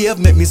like a wave,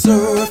 make me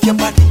surf your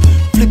body.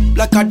 Flip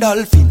like a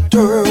dolphin,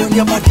 turn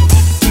your body.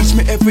 Teach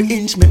me every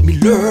inch, make me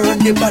learn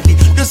the body.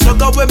 The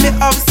sugar when me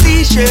have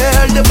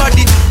seashell the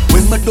body.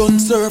 When me done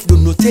surf, do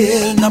no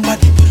tell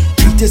nobody.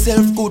 Treat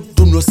yourself good,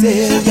 do no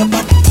sell your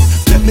body.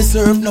 Let me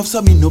serve enough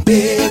so me no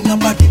beg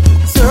nobody.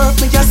 Serve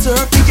me, ya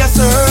serve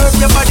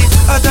your body.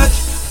 Attach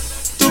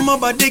to my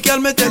body, girl,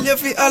 me tell you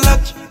fi a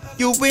lot.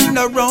 You win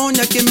the round,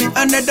 you give me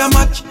another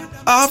match.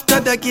 After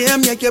the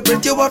game, yeah, you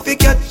break you off a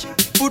catch.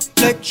 Foot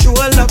like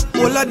shoulder,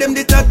 all of them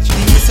detach.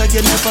 This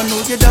you never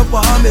know you that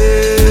want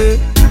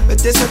me. But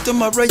they say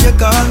tomorrow you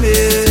call me.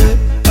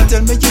 Or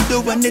tell me you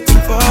do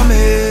anything for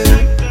me.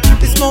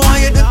 This more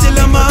you do till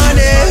the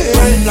morning.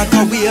 Run like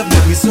a wave,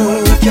 let me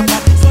serve your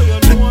body.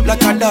 Flip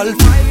like a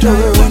dolphin,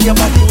 turn your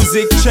body.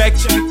 Music check,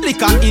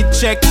 liquor eat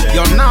check.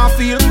 You now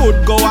feel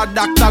good, go a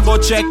doctor go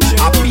check.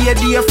 A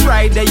payday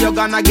Friday, you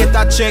gonna get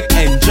a check.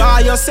 Enjoy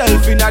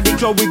yourself in the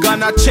club, we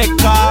gonna check.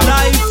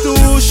 Life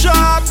too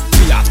short,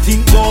 me a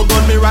think go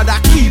gun, me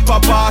rather keep a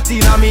party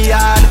in a me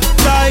yard.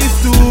 Life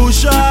too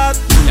short,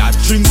 me a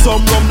drink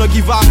some rum, no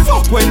give a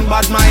fuck when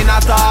bad mind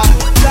attack.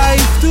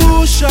 Life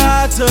too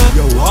short,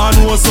 you wanna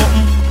know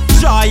something?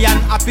 Joy and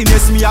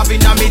happiness me have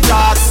in a me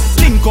thoughts.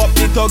 Link up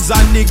the thugs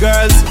and the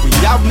girls. We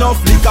have no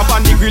flick up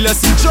on the grill,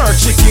 see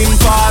church chicken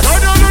parts.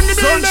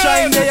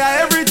 Sunshine, they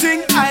are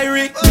everything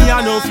Irie. Me a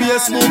no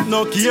Facebook,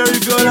 no care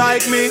if you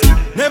like me.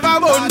 Never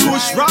bun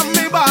push from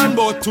me band,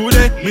 but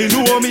today me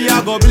know me a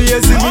go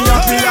blazing, me a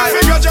feel like.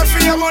 Me got your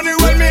free money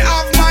when me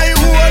have my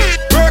own.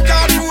 Work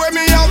hard for when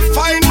me have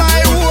find my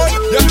own.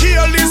 You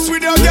kill this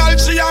with your girl,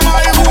 she a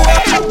my own.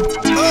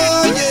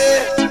 Oh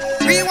yeah,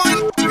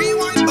 rewind.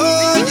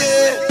 Oh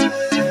yeah.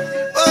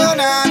 Oh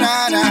na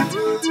na na.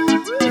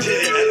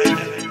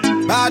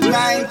 Bad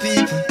mind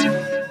people.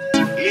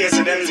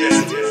 Lazy them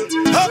lazy.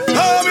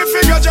 Oh me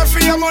figure you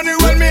for your money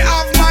when me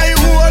have my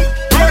own.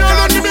 Work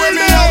hard when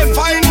me have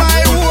find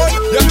my own.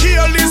 You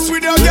kill this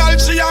with your girl,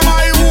 she a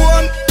my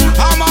own.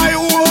 A my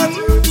own.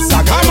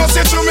 I must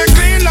say to me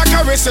clean like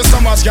a wrist. So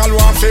much girl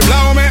want to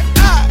blow me.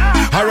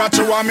 I rat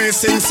you want me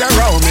sing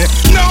around me.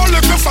 Now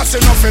look me fast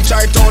enough to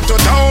try to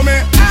tell me.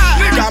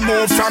 Nigga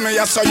move from me,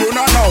 so you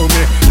don't know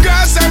me.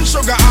 Girls and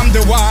sugar, I'm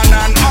the one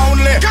and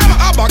only. Come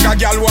a bag a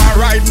girl want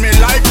ride me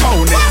like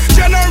pony.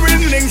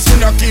 Genuine links, you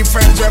know keep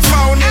friends with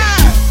phony.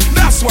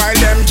 That's why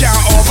them can't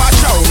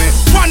overthrow me.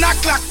 1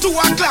 o'clock, 2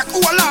 o'clock,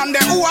 all on the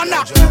who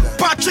knock.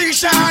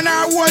 Patricia and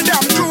her whole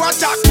damn crew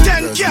attack.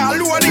 10 car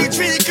load each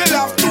vehicle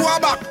up to a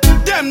back.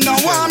 Them no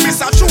want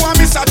miss a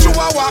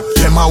chihuahua.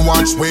 Them a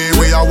watch way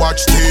I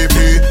watch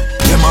TV.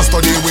 Them a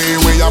study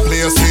way I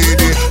play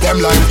CD.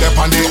 Them life them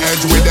on the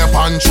edge with them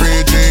on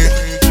 3G.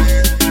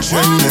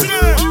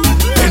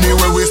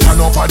 Anyway we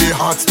stand up at the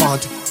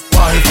hotspot.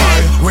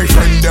 Wi-Fi, we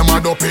friend them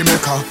a dopey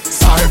maker.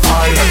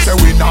 Sci-fi, them say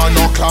we nah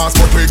no class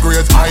but we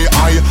grades high.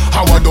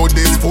 How I do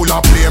this full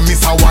of play,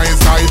 miss a wise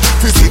guy.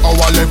 We see our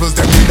levels,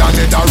 them need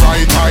another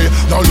right eye.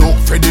 Now look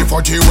for the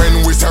fudgy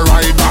when we say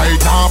right by.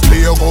 Now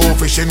play go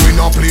fishing, we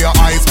no play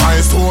ice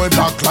spice. Soul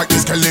black like the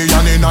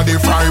skeleton in a the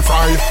fry.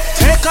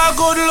 Take a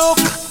good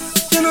look,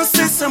 you know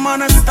system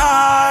on a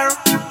star.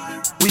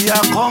 We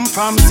are come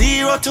from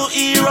zero to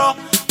hero,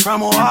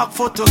 from walk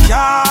foot to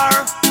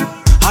car.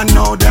 I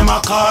know them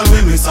a call we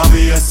miss a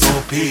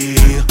VSOP.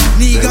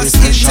 Niggas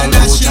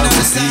international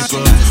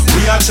people.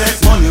 We a check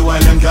money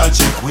while them girl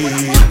check weed.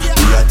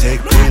 We a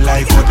take pay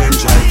life for them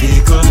drive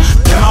vehicle.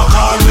 Them a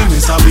call we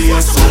miss a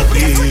VSOP.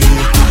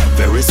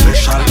 Very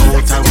special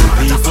outer with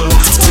people.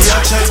 We a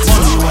check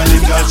money while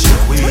them girl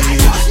check weed.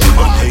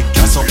 Them a take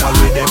gas up all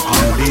with them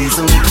on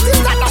diesel. This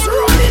that just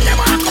running them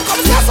a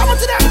come say something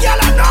to them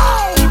girl and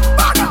now.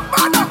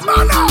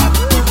 Man up.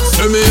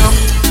 Send me up.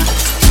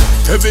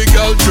 Every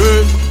girl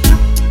train.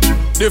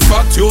 The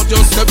fact you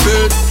just step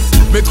in.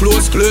 Me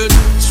clothes clean,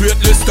 straight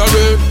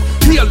Listerine.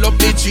 Heal up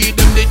the cheat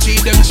them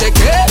check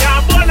it.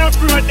 Yeah, born up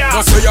brother.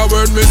 Now say your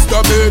word,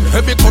 Mr. Bean.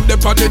 Every cup them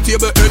on the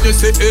table and you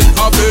say it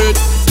habit.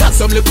 That's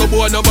some little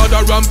boy no bother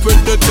ramp with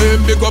the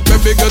team. Big up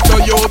every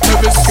ghetto youth,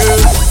 every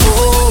skill.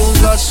 Oh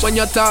gosh, when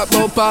you talk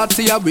about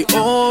party, yeah, we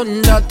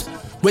own that.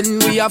 When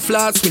we are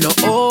flats, we no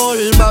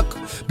hold back.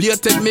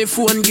 Blated me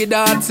phone, get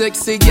that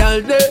sexy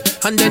girl there.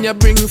 And then you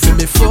bring for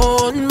me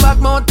phone back.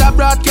 Mount a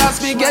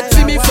broadcast, me get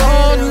for me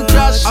phone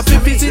crash. Happy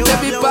visit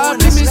every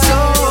party, me so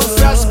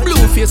crash.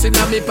 Blue face in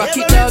me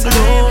pocket, dog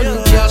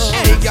loan cash.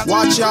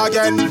 Watch you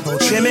again,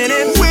 no trimming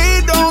in.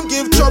 We don't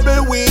give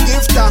trouble, we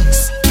give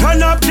thanks.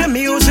 Turn up the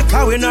music,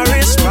 how we no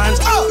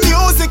response. Oh,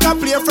 music I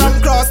play from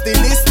across the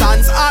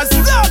distance. As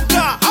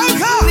Doctor,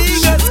 okay.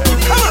 Niggas,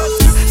 come on,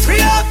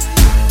 free up.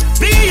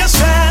 Be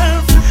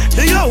yourself,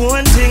 Do your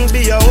own thing,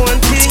 be your own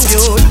king,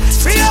 youth.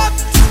 Free up,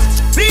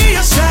 be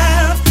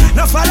yourself.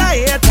 No follow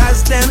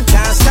haters, them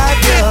can't stop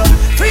you.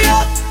 Free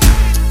up,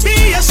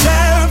 be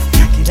yourself.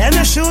 Give them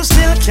your shoes,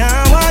 still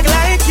can't walk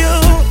like you.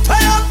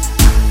 Free up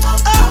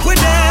with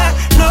that.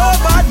 No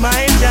bad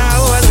mind can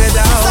hold me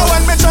down. So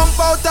when me jump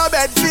out of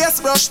bed, face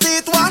brush,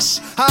 teeth wash,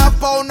 half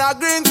pound of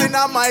greens in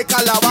a my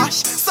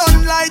calabash.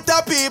 Sunlight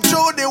a peep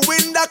through the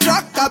window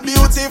crack. A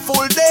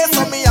beautiful day,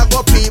 so me a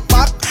go peep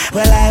back.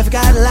 Well, I've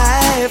got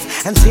life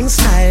and things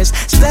nice.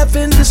 Step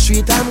in the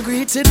street, I'm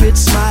greeted with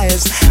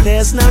smiles.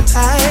 There's no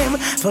time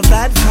for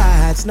bad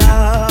vibes, no.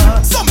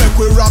 So make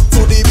we rock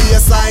to the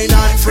bassline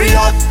and free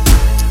up,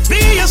 be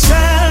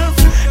yourself.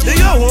 Do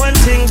your own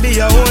thing, be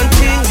your own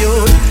king, you.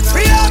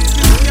 Free up,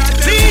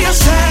 be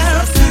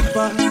yourself.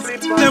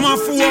 Them a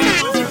fool.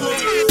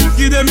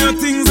 Give them your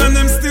things and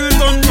them still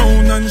turn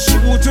round and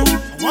shoot you.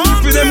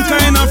 With them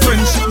kind of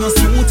friendship no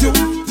suit you.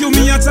 You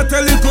me a chat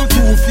a little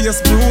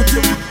two-faced brute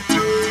you.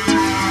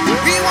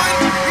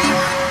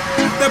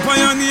 Step on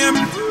your name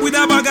with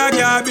a bag of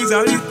garbage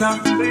a litter.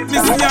 Me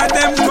see a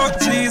them cut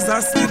cheese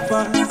a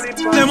slipper.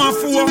 Them a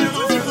fool.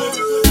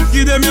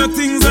 Give them your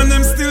things and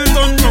them still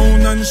turn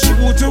round and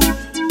shoot you.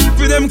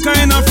 With them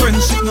kind of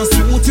friendship no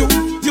suit you.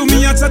 You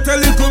me a chat a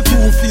little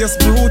two-faced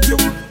brute you.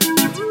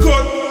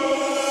 Good.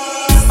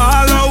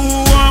 All of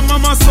who want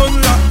mama son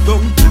locked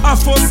down. A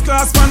first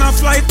class man a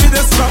flight with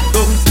a strap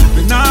down.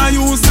 We nah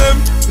use them,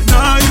 we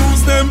nah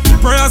use them.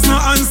 Prayers no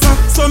answer,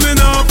 so me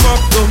nah pop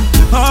down.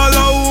 All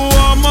of who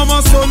want mama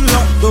son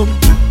locked down.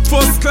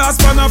 First class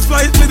man a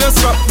flight with a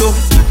strap down.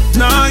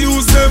 Nah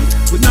use them,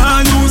 we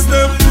nah use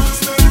them.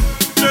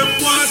 Them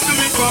want to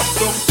me pop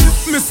down.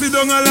 Me sit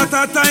down a lot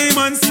of time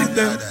and see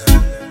them.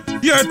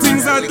 Your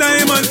things are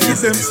diamond for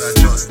them.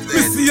 Me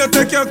see you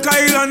take your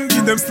Kyle and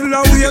give them. Still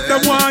a wait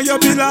them want you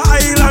build a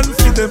island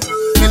for them.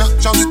 Me not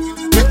trust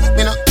people.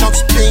 Me not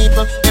trust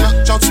people. Me not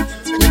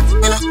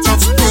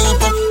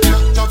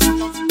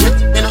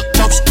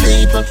trust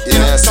people.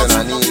 Yes, and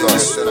I need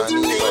us.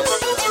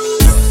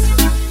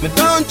 Me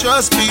don't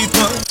trust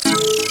people.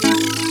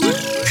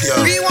 Yo,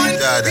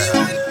 Dada.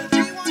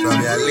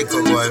 From your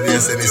little boy, me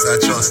say me say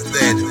trust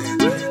dead.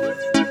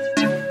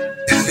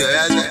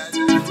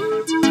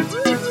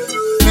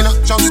 Me not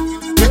trust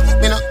people.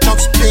 Me not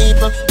trust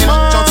people. Me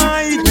not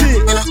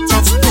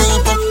trust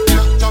people.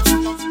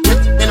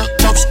 Me not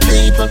trust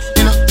people.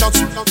 Me not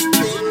trust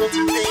people.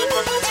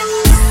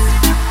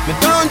 Me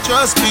don't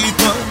trust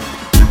people.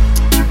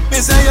 Me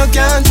say you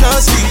can't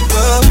trust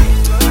people.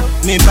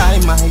 Me buy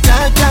my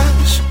dad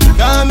cash.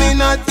 Cause me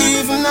not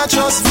even a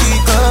trust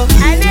people.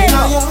 Me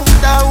know you,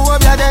 that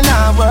hope you then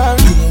not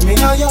worry. Me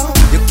know you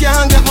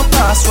can't get my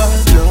password.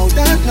 No,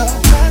 that no.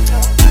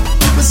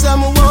 Me say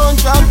me won't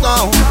drop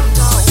down.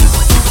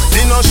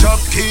 Me no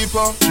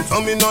shopkeeper,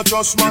 so me no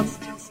trust man.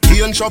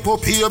 He ain't shop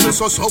up here,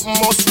 so something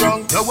must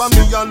wrong. You want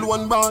me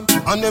alone born,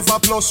 I never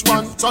plus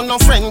one. So no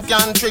friend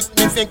can trick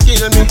me, fi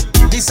kill me.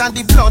 This and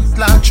the blood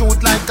clot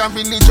truth like a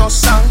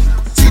religious song.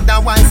 See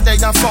the wife there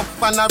a fuck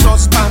and a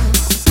rust band.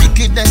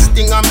 Wickedest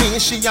thing of me,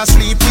 she a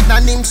sleep with a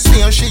nymph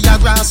smear. She a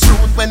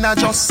grassroot when I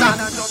just sang.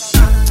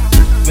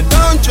 Me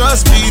don't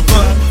trust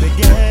people.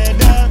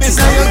 Me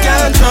say you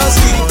can't trust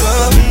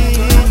people.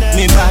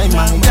 Me buy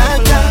my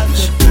dad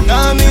cash.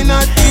 Cause me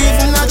not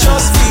even a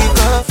trust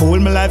people. Fool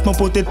my life, me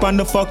put it on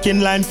the fucking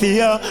line for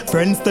you.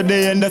 Friends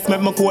today and that's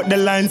make me quote the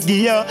lines for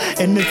you.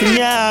 Anything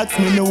you ask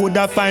me, no would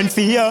I find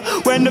for you.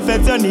 When the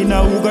feds on in,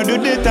 who gon' do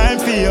the time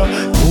for you?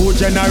 Two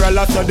general,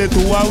 I saw the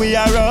two how we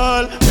are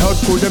roll. Not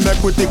could them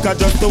make we think I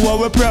just do what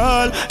we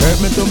prowl. Hurt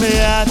me to my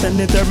heart and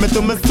it hurt me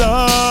to my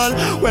soul.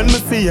 When me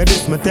see you,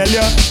 this me tell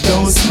you,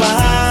 don't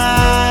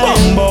smile.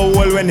 Bumbo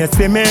hole when you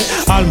see me.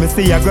 All me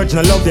see a grudge,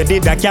 no love you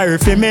did that carry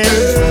for me.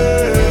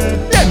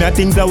 Them your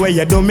things the way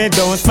you do me.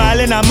 Don't smile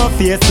in my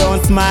face,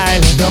 don't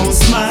smile. Don't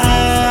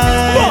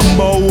smile.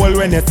 Bumbo hole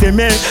when you see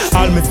me.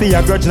 All me see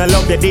a grudge, no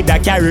love you did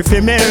that carry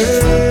for me.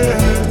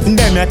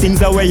 Them your things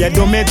the way you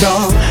do me.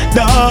 Don't.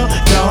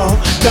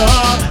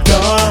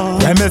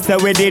 When me say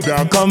we did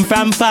come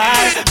from far.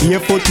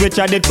 Barefoot which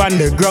I did pan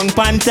the ground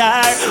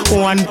pantar.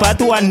 One pot,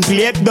 one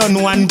plate,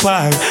 done one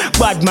par.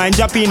 Bad mind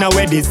Japina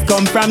where this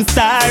come from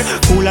star.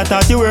 Fool I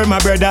thought you were my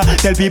brother.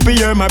 Tell people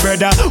you're my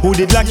brother. Who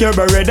did like your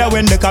brother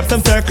when the cops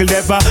them circle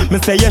ever. Me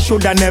say you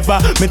shoulda never.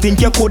 Me think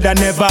you coulda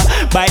never.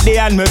 By the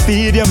hand me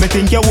feed you. Me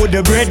think you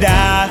woulda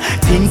brother.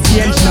 Things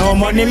change now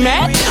money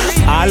man.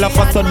 All of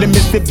a sudden me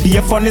see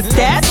beef on the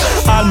stairs.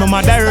 All my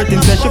mother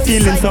hurting so she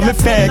feeling some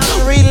effect.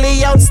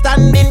 Really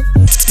outstanding.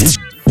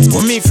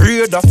 Who me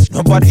afraid of?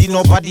 Nobody.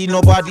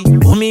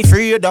 Who me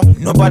afraid of?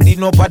 Nobody.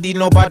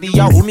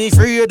 Yeah, who me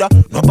afraid of?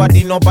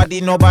 Nobody.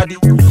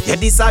 Yeah,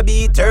 this a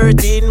be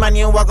 13, man,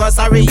 you walk us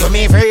sorry. You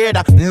me afraid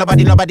of?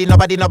 Nobody. You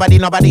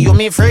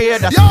me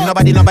afraid of?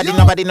 Nobody.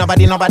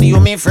 You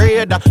me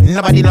afraid of?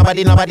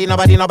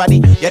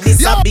 Nobody. Yeah,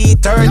 this a be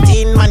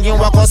 13, man, you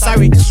walk us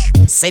sorry.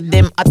 Said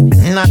them at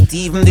not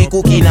even the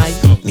cookie night.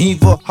 Me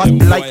for hot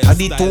like a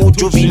the two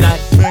juvenile.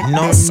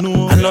 No,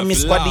 I know me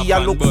squaddy, I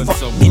look for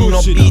me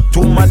no be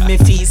too man. when me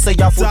feel say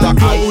you put a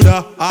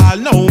louder. All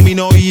know me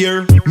no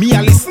hear. Me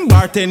a listen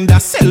bartender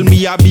sell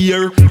me a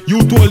beer.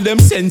 You told them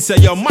sense say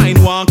your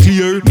mind want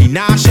clear. Me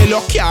nah shell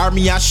your car,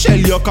 me a shell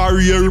your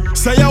career.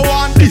 Say you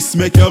want this,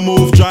 make your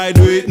move, try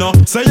do it now.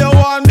 Say you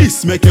want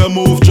this, make your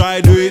move,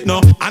 try do it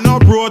now. I know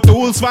Pro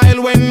Tools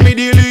file when me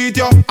delete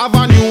you. Have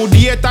a new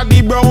date at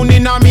the brown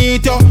in a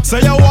meet you.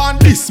 Say you want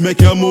this,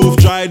 make your move,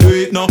 try do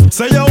it now.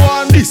 Say you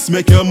want this,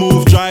 make your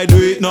move, try do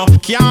it now.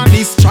 Can't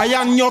this try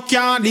and you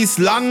can't this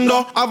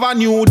lando. Have a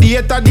new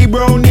date at the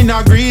brown in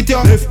a greet you.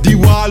 If the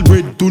wall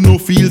red do no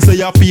feel say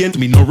you paint.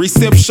 Me no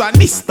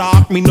receptionist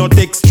talk, me no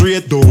take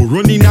straight. Don't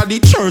run in at the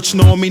church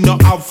now, me no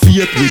have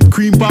faith. With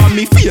cream on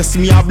me face,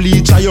 me have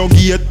bleach at your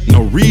gate.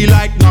 No real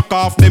like knock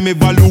off, them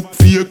ever look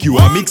fake. You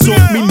a mix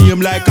up me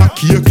name like a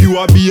cake, you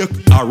a bake.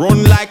 I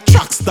run like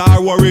track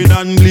star Warren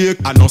and Blake.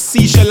 I no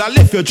seashell I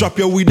left you drop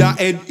you with a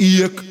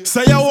headache.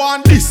 Say you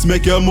want this,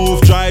 make your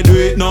move, try do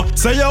it now.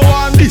 Say you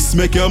want this,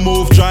 make your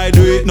move, try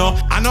do it now.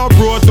 I know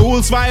Pro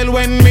Tools file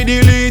when me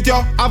delete you.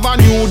 Have a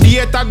new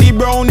date at the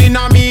brown in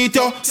a meet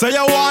you. Say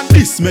you want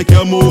this, make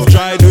your move,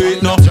 try do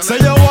it now. Say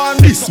you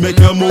want this, make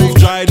your move,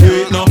 try do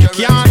it now.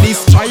 Can't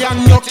this try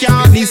and you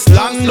can't this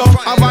land up.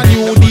 Have a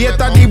new date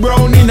at the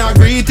brown in a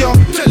greet you.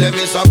 Tell them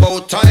it's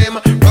about time.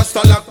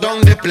 Rasta lock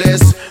down the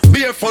place.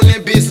 Be a funny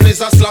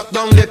business, I slack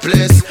down the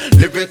place.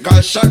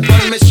 Lyrical shot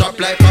when me shop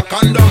like a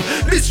condom.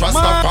 This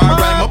Rastafari,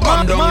 I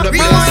bomb down the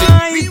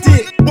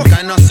place. What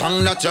kind of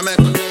song that you make?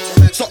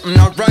 Something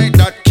not right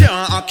that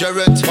can't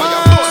accurate.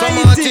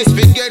 Some artists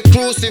will get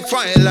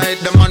crucified like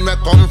the man we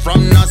come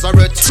from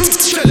Nazareth.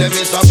 Tell them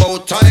it's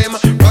about time.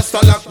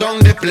 Rasta lock down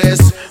the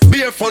place.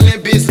 Be a funny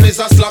business,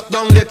 I slack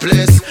down the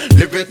place.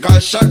 Lyrical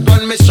shot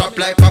when me shop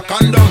like a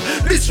condom.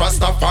 This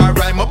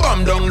Rastafari, I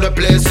bomb down the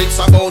place. It's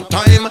about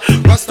time.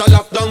 Rasta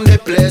lock down the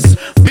place.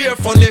 Be a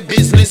funny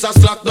business, I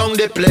slack down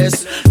the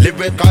place.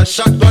 Lyrical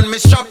shot when me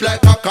shop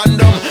like a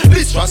condom.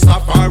 This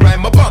Rastafari,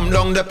 I bomb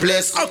down the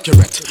place.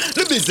 Accurate.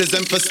 The business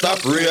them for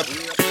stop rape.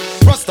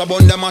 Rasta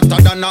bun them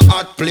hotter than a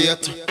hot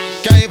plate.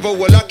 Can't even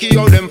well lucky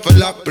how them for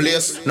lock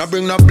place. Now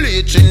bring no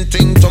bleaching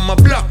thing to my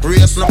black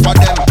race. No for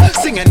them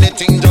sing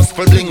anything just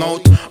for bling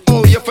out.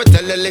 Oh you for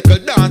tell a little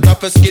dancer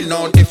for skill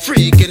now. The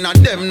freaking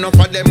of them no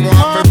for them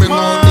want to bring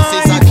out. This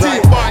is a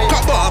drive-by.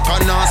 Come back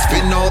and now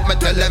spin out. Me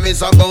tell them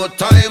it's about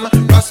time.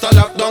 Rasta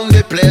lock down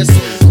the place.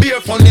 Be a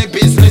funny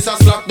business I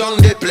slap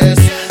down the place.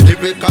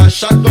 Lyrical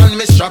shotgun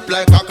me strap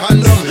like a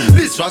condom.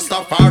 This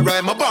Rastafari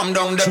I bomb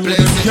down the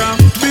place.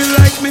 Can't be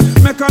like me,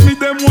 make a me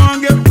them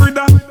want get rid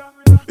of.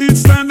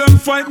 Each time them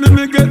fight me,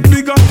 me get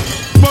bigger.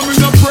 But me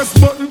no press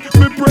button,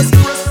 me press.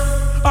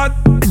 Hot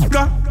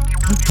ga.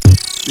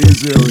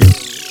 Easy way.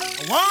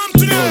 One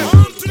today.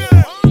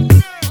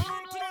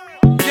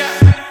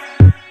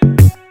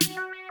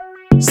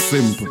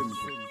 Simple.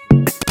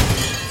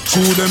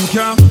 True them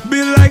can't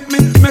be like me,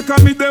 make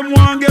a me them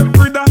want get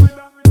rid of.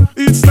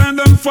 Each time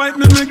them fight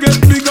me, me get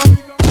bigger.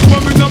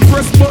 But me no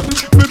press button,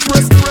 me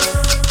press.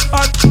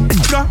 Hot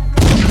ga.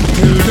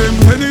 Tell them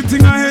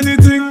anything or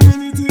anything.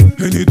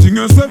 Anything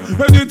I say,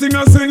 anything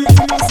I sing.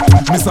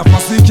 Mr.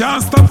 Passy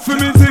can't stop for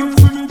me thing.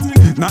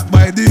 Not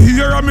by the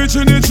ear of me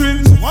chinny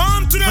chin.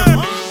 One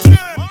today.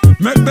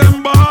 Make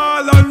them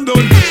ball and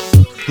done.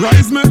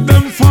 Rise, make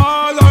them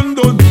fall and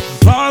done.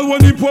 All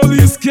when the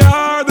police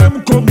car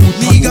them come out.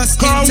 Niggas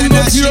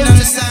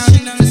international sound.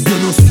 You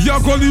know see a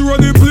gully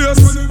run the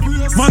place.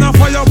 Man a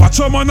fire, watch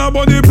a man a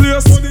body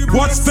place.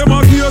 Watch them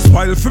a gears,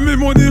 pile for me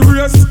money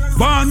race.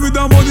 Born with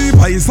a money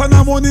pies and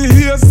a money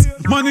haze.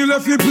 Money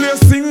left the place,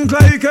 sink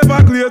like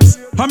Everglades.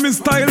 And me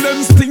style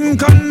them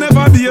stink and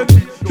never date.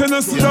 You know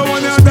see the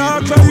one you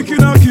dark like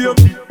in a cave.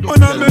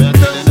 Man a make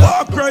them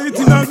walk right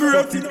in a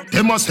grave.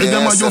 Them a say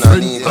them a your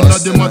friend, and a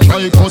them a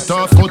try cut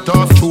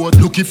off throat.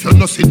 Look if you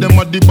no see them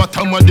at the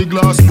bottom of the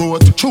glass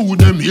boat. Chew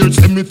them here,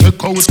 say me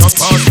take out a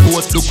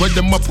passport. Look where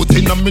them a put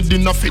in a me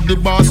dinner for the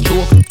bar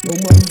stroke. No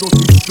mind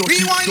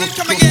Rewind it,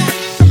 come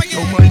again.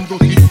 no mind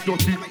dirty.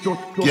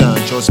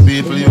 Can't trust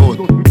people, you.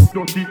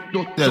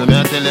 Tell me,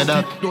 I tell you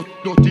that.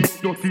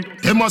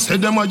 Them a say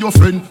them a your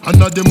friend,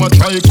 and a them a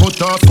try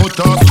cut off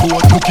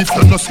throat. Look if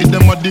you no see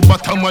them at the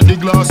bottom of the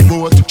glass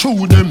boat.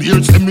 Chew them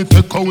here, say me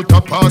take out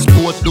a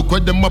passport. Look where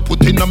them a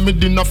put in a me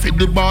dinner for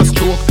the bar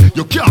stroke.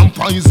 You can't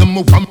poison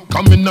me from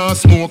coming and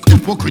smoke.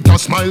 Hypocrite a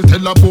smile,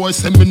 tell a boy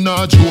say me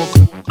nah joke.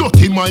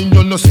 Dirty mind,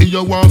 you no see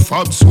you want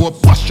fab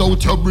soap. Wash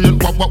out your brain,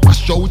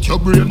 wash out your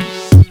brain.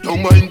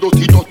 Don't mind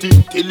dirty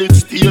till it's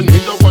stain. Me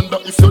da wonder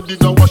if you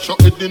did a wash your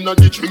head inna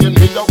the train.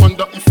 Me da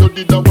wonder if you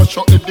did a wash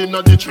your head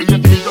inna the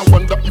train. Me da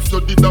wonder if you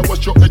did a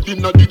wash your head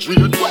inna the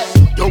train.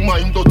 Don't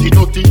mind dirty,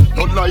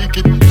 don't like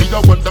it. Me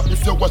da wonder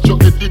if you wash your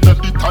head inna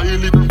the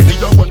toilet. Me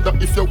da wonder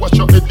if you wash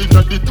your head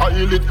inna the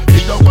toilet. Me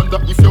da wonder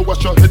if you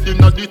wash your head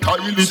inna the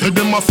toilet. Say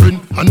them a friend,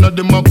 and a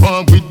them a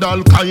bond with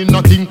all kind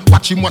of thing.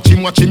 Watch him,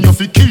 you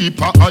fi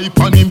keep a eye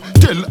on him.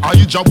 Tell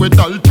Ija where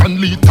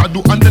Dalton later do,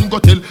 and then go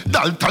tell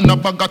Dalton a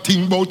bag of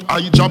thing bout out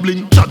eye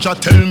jabbling. Jaja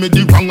tell me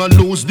the wrong and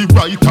lose the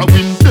right I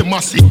win. Them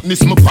a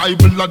sickness, my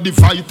Bible a the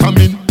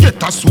vitamin.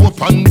 Get a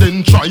soap and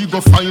then try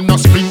go find a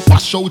spring.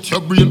 Wash out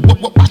your brain,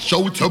 wash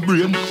out your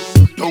brain.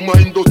 Don't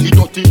mind dirty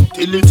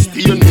till it's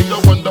stain. Me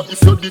I wonder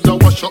if you did a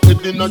wash your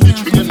head in a the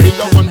train. Me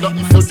I wonder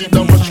if you did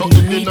a wash your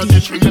head in a the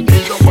train. Me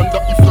I wonder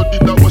if you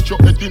did a wash your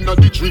head in a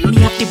the train.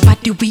 Me have the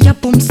body we a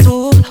boom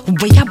so,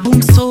 we a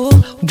boom so,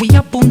 we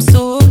a boom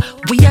so,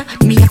 we a.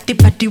 Me have the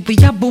body we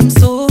a boom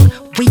so,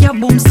 we a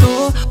boom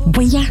so,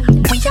 we a.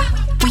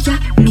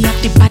 Me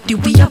have the body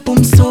we a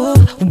boom so,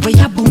 we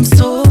a boom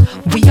so,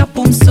 we a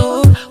boom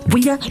so,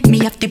 we a. Me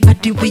have the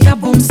body we a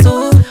boom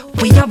so,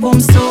 we a boom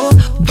so,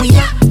 we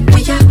a.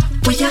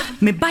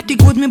 Me body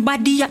good, me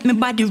body hot, me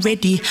body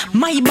ready.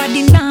 My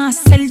body nah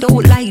sell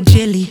out like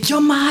jelly. You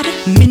mad?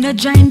 Me no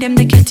join them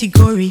the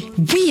category.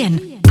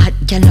 When hot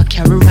gal no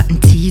carry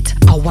rotten teeth.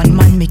 A one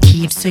man me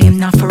keep, so him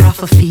not for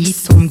off a feet.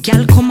 Some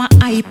gal come a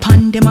hype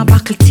and them a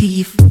buckle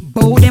teeth.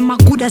 Bow them a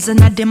good as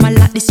another them a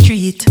lot the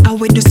street. I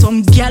with do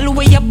some gal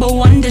way a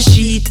bow on the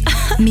sheet.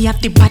 Me have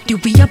the body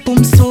we a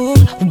boom so,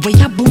 we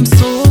a boom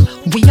so,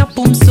 we a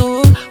boom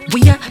so,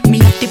 we a. Me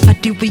have the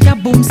body we a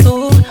boom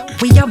so,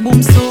 we a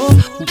boom so,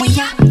 we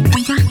a.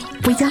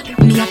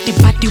 Me have the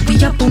body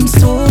we a boom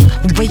so,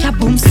 we a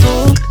boom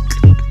so.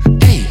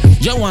 Hey,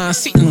 you want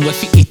sitting with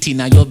fi eat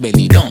inna your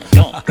belly down.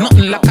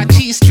 Nothing like a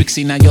cheese tricks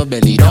inna your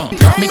belly down.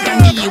 Me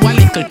can give you a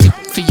little tip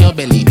for your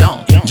belly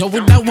down. You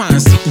woulda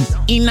want sitting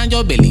inna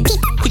your belly,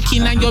 quick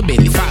inna your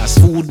belly. Fast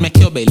food make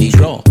your belly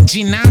grow.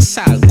 Gin and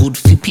salt good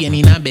fi pain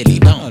inna belly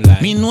down.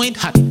 Me know it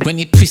hot when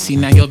it twist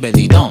inna your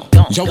belly down.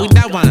 You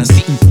woulda want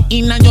sitting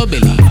inna your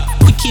belly,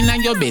 quick inna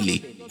your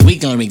belly.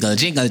 Wiggle, wiggle,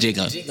 jiggle,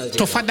 jiggle.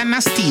 Tougher than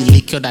a steel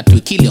lick you that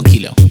will kill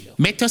you.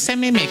 Better say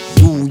me make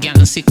you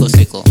gang sickle.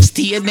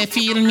 Stay there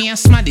feel me a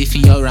smaddy for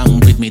you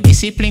around with me.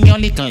 Discipline your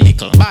little.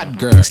 Bad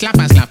girl,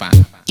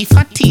 slapper. If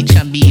a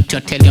teacher beat you,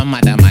 tell your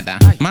mother.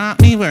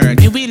 Mark me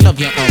word, you will love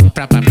you up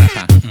proper.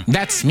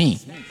 That's me.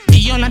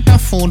 Give you lot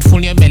of food,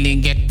 full your belly,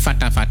 get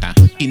fatter.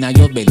 Inna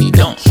your belly,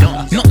 don't.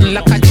 Nothing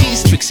like a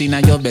cheese tricks inna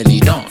your belly,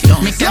 don't.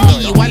 Me can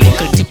give you a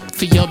little tip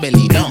for your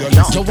belly, don't.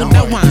 You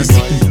woulda want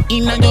sitting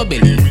inna your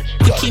belly,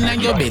 quick inna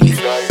your belly.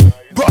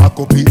 Park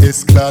up the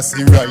S-Class,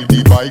 he ride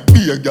the bike.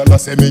 Be a gal a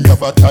say me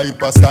have a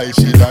type of style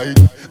she like.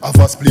 Have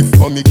a spliff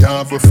for me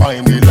can't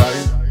find the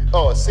light.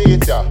 Oh, see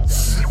it ya.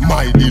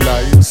 My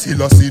delight.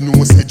 Still a see no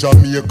say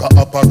Jamaica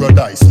a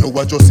paradise. You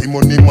a just see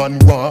money man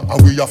want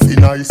and we a fi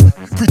nice.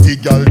 Pretty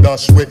gal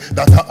dash way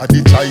that a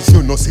the choice.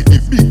 You know see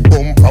the big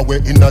bumper way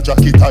in a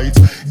jacket tight.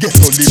 Get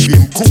so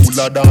living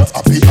cooler than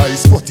happy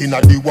ice. But in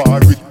a the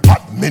war it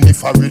hot many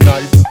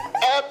Fahrenheit.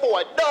 Hey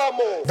boy,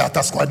 Damo. That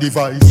a squad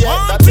device.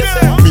 Yeah, that's it.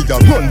 Me da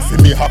run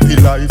for me happy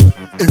life.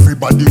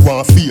 Everybody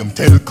want fame,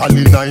 tell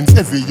Cali Nines.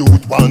 Every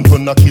youth want to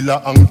a killer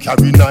and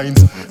carry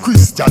nines.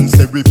 Christians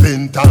say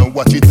repent and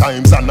watch it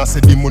times. And I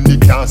say the money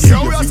can't see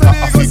every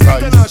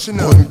Africans.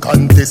 Gun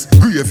contest,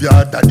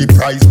 graveyard at the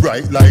price.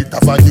 Bright light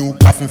of a new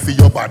coffin for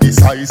your body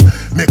size.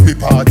 Make me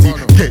party,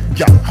 get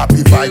gal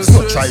happy vibes.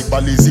 No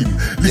tribalism,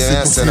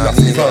 listen to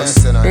Philosophy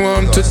verse.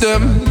 One to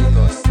them,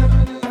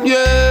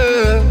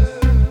 yeah.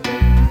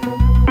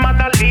 Man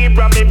a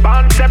Libra, me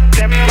born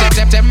September.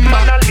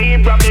 Man a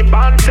Libra, me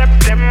born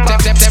September.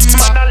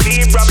 Man a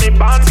Libra, me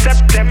born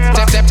September.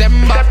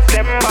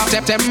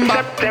 September.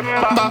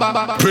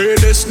 Pray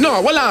this,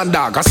 no, well on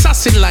dog,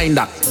 assassin line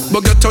that.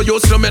 But get to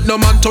use to make no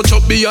man touch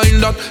up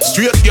behind that.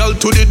 Straight girl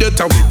to the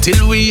data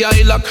till we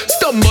eye lock.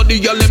 Somebody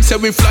girl them say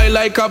we fly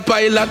like a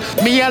pilot.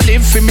 Me a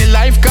live for me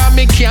life, cause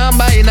me can't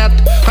buy that.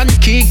 And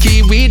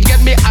Kiki weed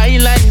get me high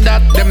like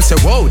that. Them say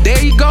whoa, there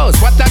he goes,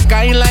 what a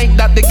guy like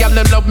that. The girl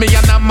them love me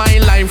and I'm my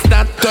life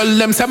that. Tell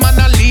them say man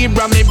a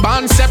Libra, me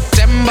born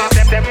September.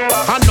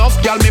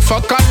 Enough girl me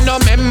fuck and no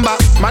member.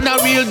 Man a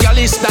real girl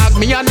is dog,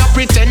 me a no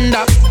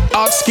pretender.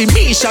 Ask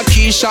Misha,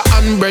 Keisha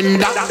and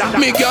Brenda.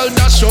 Me girl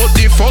that show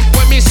the fuck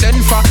when me send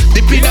for.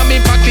 Dip in a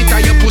me pocket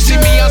and your pussy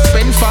me a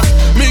spend for.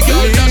 Me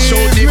girl that show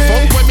the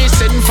fuck when me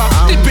send for.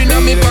 Dip in a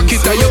me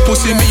pocket and your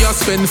pussy me a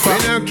spend for. We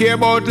don't care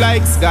about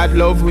likes, God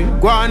love we.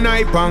 Go on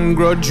hype and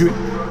grudge we.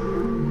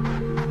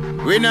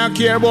 We don't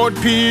care about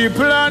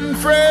people and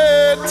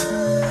fret.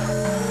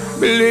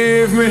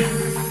 Believe me.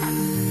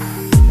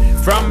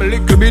 From a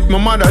little bit my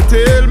mother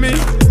tell me,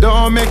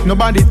 don't make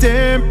nobody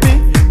tempt me.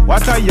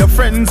 What are your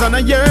friends and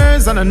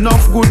yours and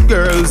enough good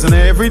girls and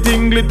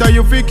everything glitter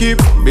you fi keep.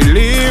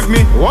 Believe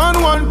me, one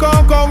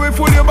conquer we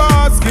full your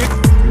basket.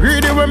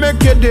 Greedy will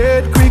make you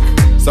dead quick.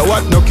 So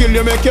what no kill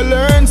you make you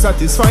learn.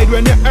 Satisfied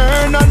when you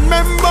earn and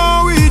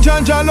remember we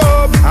Janja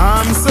love.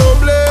 I'm so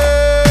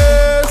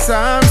blessed,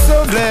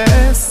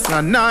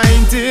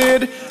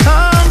 anointed.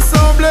 I'm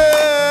so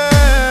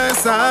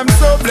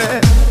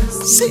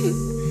blessed. See.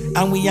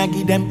 And we a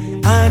give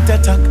them heart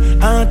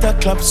attack,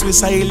 claps, we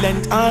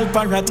silent, all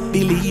parrot,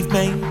 believe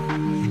me,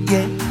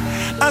 yeah.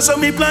 And so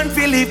me plan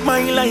to live my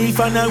life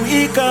and a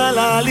we call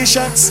all the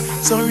shots.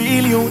 So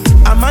real youth,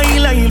 and my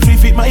life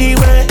if it my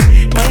way.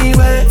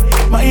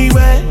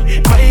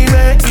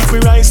 If we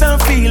rise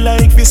and feel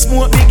like we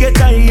smoke, we get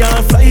high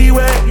and fly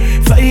away.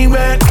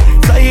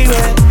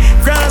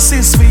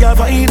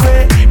 fight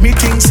way. Me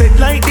things set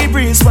like the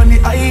breeze on the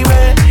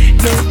highway.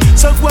 Yeah.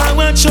 So go and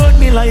watch out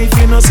me life,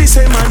 you know, see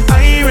say man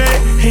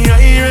irate,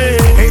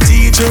 hey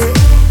DJ.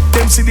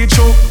 Them see the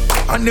choke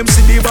and them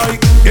see the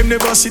bike. Them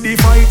never see the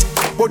fight,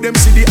 but them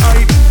see the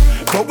hype.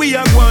 But we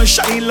are going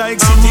shine like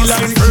city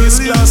light.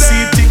 First class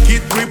seat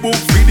ticket, we book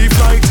for the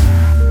flight.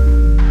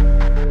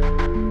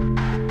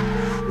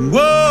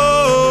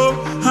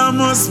 Whoa, I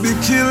must be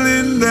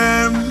killing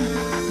them.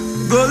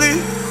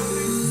 Gully,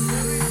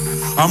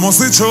 I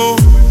must be true.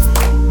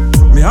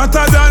 Me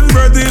hotter than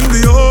bread in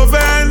the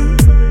oven.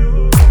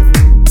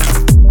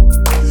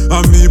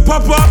 And me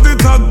pop up the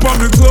tag for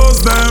me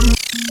close them.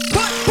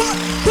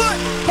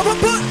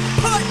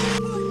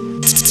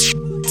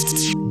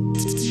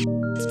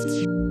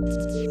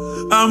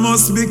 I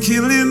must be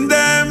killing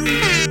them.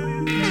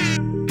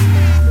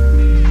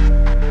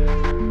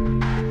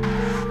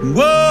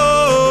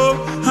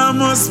 Whoa, I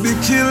must be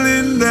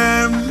killing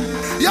them.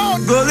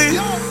 Gully,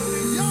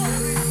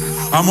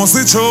 I must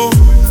be true.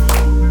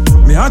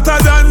 Me hotter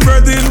than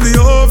bread in the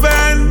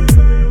oven.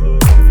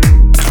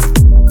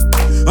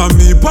 And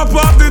me pop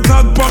up the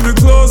tag for me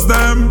close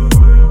them.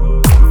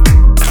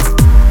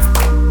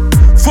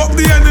 Fuck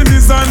the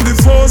enemies and the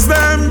foes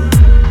them.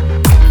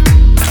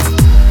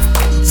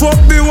 Fuck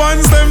the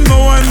ones them no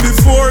one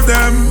before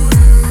them.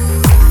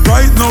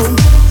 Right now,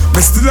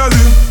 me still a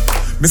live,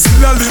 me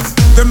still a live.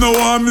 Them no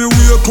want me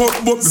wake up,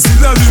 but me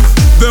still a live.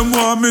 Them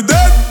want me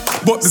dead,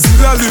 but me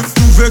still a live.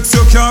 You vex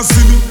you can't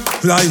see me,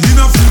 fly in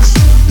a fish.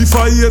 If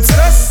I hate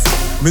stress,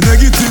 me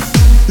negative.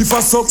 If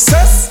I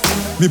success,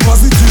 me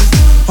positive.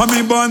 And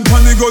me born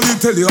pan the gully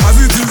tell you as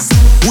it is.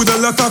 With a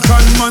lot of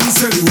con man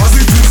tell you as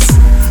it is.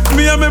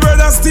 Me and my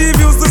brother Steve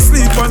used to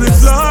sleep on the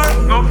floor.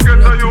 No get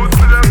a youth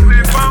to them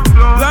sleep on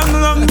floor.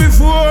 Long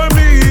before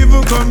me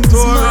even come to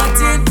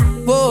Martin,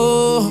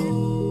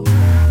 whoa,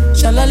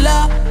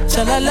 shalala,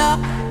 shalala.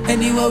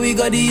 Anywhere we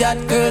got the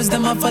hot girls,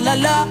 them a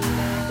falala,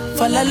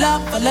 falala,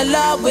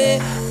 falala way.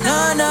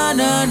 Na na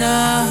na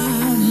na.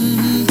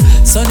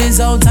 Sun is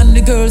out and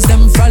the girls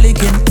them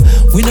frolicking.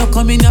 We not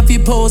coming up, you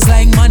pose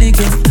like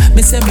mannequin.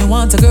 Me say me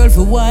want a girl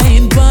for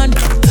wine pan.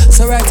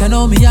 So right I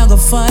know me I go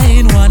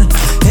find one.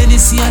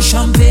 Hennessy and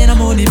champagne,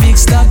 I'm only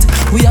mixed that.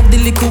 We have the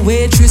little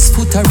waitress,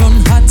 foot a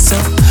run hot so.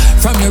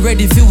 From you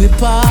ready for we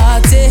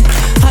party.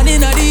 And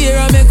in the air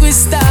I make we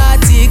start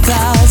it.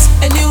 Cause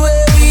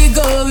anywhere we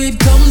go it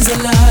comes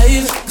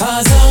alive.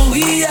 Cause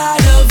we are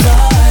the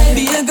vibe.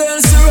 Me and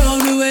girls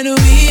surround me when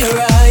we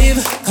arrive.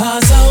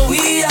 Cause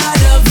we are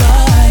the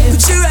vibe.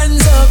 Put your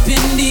hands up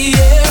in the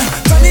air.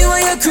 From me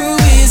when your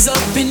crew is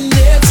up in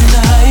there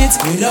tonight.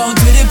 We don't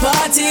do the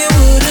party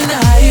wouldn't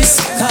nice.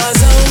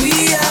 Cause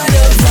we are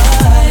the vibe.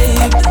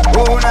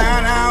 Oh na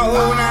na,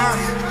 oh na,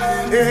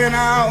 eh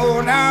na,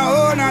 oh na,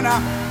 oh na na,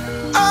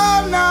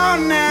 oh no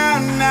na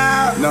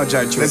na. No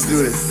judge, let's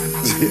do this.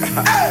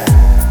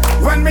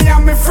 When me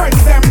and my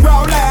friends them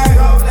rolling,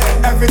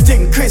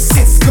 everything Chris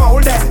is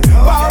golden.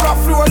 Bar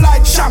of flow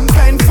like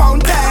champagne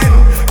fountain.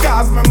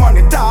 Cause my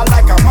money tall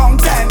like a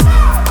mountain.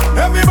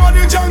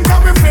 Everybody jump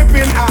and we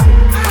flipping out.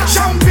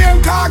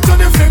 Champagne car to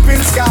the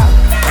flipping sky.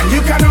 And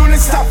you can only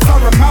stop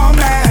for a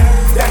moment,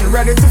 then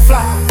ready to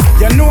fly.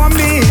 You know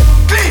me,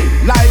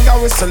 clean like a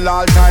whistle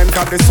all time.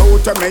 Cause the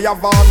suit when me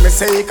have on me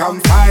say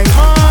I'm fine.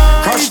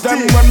 Crush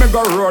them when me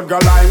go road go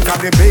line.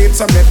 Cause the beats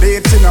and me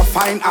beats in a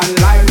fine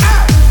and line.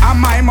 And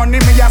my money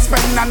me a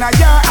spend on a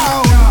year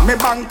out. Me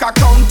bank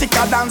account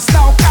thicker than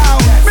snow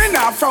count. Me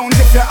not frown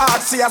if your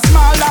heart see a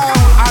small out.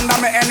 And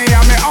I'm any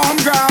on me home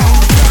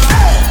ground.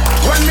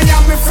 When me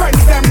and my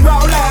friends them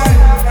rolling,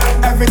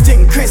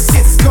 everything Chris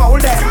is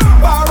golden.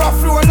 Bar of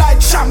flow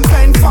like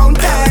champagne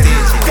fountain.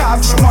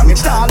 Cause my money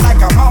tall like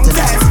a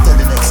mountain.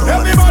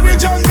 Everybody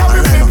jump and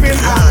we flipping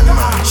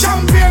out.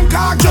 Champagne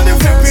car to the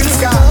flipping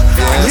sky.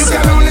 You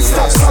can only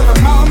stop for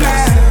the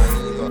moment.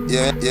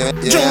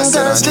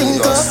 Drinkers,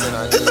 drink up.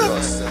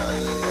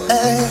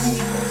 Hey,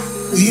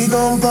 we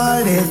gon'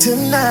 party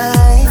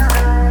tonight.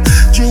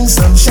 Drink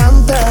some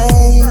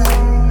champagne,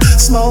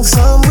 smoke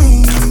some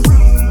weed.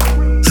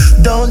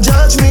 Don't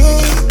judge me,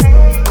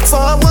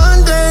 for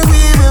one day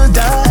we will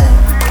die.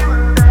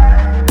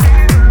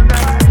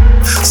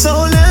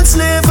 So let's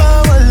live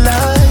our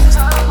lives.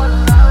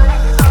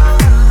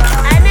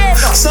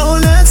 So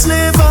let's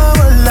live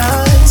our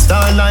lives.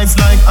 Star life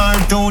like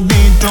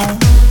R2D2.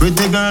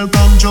 Pretty girl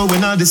come through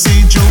when I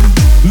see you.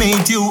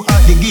 Meet you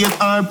at the gate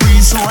or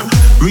pre-soul.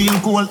 Real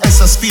cool as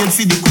a spade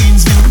for the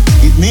Queen's view.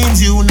 It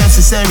means you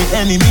necessary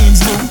any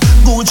means move.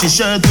 Gucci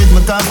shirt with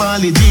my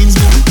Cavalli jeans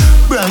move.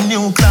 Brand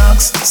new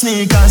clocks,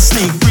 sneakers,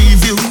 sneak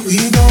preview.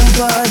 We gon'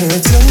 party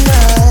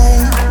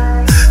tonight.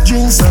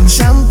 Drink some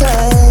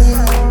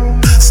champagne,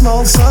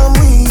 smoke some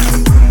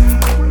weed.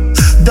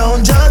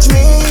 Don't judge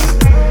me,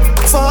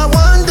 for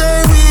one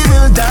day we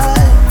will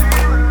die.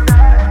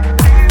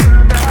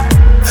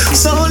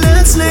 So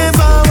let's live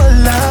our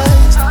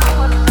lives.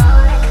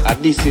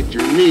 At this it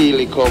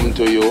really come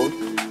to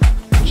you,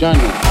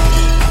 Johnny.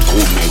 Who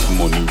make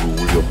money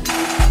rule you?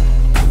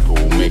 Who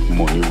make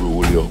money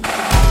rule you?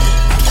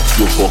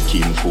 You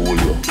fucking fool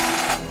you.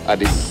 At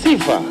the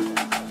cipher,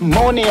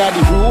 Money are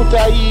the root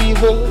of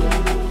evil.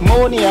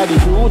 Money are the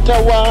root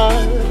of war.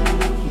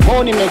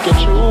 Money make a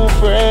true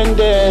friend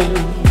then.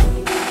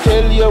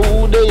 Tell you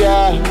who they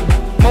are.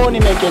 Money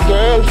make your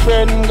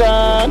girlfriend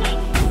gone.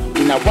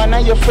 In a one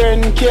of your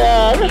friend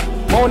car.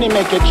 Money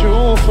make a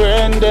true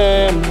friend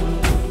them.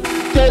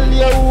 Tell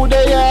you who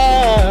they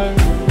are.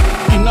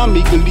 In a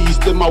Middle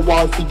East, them a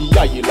war for the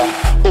island.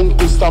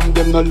 Uncle Sam,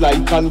 them no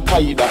like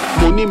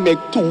Al-Qaeda. Money make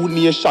two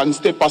nations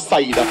step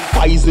aside.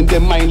 Poison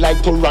them mind like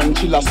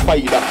tarantula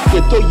spider.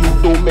 Get to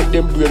you, don't make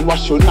them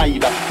brainwash you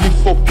neither.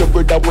 Lift up your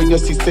brother when your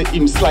sister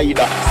him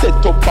slider.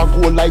 Set up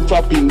a goal like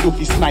dropping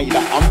Duffy Snyder.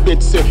 And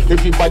bet say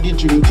everybody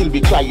drink till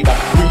we Clyder.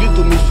 Real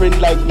to me friend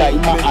like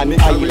Daima and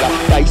Isla.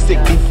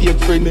 Dissect the fake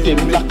friend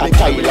them like a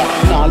Tyler.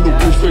 Now look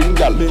me friend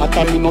gal,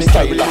 hotter me no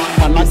styler.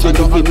 Man a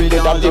genuine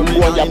leather, them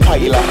boy a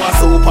piler.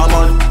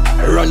 Superman,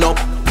 run up,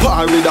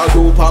 par with a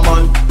group of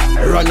man.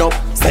 Run up,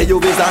 say you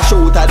is a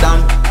shooter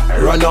than.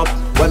 Run up,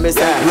 when me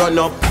say run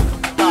up.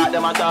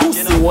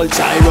 Pussy whole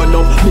child run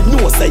up. Me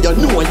know say you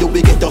know you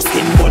be get your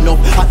skin burn up.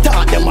 I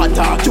talk them a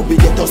talk, you be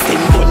get your skin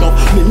burn up.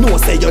 Me know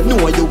say you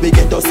know you be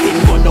get your skin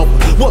burn up.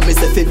 What me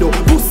say fi do?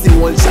 Pussy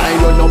whole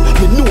child run up.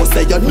 Me know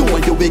say you know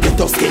you be get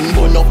your skin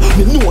burn up.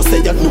 Me know say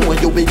you know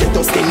you be get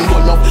your skin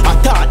burn up. I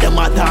talk them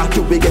a talk,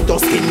 you be get your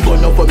skin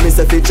burn up. What me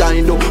say fi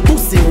join do?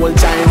 Pussy whole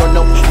child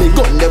run up. Me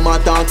gun them a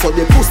talk so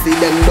the pussy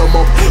them dumb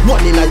up.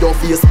 One inna your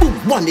face, boom,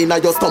 one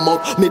inna your stomach.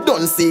 Me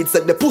done see it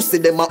said the pussy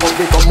them a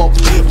hungry come up.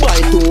 Buy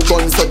 2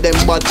 guns so them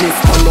badges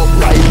turn up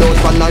right out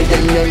for 9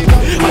 yen.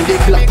 And the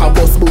clock a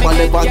bus boom and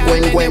never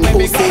gwen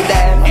pussy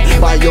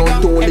them. Buy your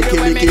 2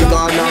 licky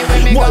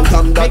Ghana.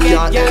 Welcome that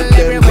can't help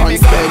them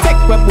respect.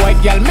 Take my boy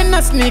girl, me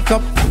not sneak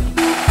up.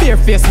 Bare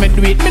face me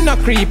do it, me not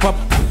creep up.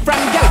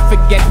 From girl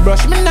forget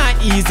brush, me not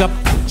ease up.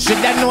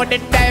 Shoulda know the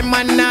time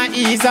and not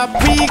ease up.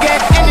 We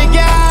get any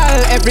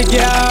girl, every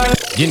girl.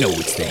 You know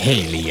it's the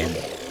alien,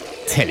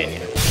 telling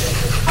you.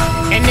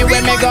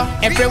 Anywhere me go,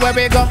 everywhere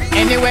we go,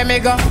 anywhere me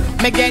go,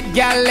 me get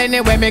gal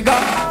anywhere me go.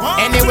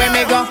 Anywhere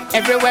me go,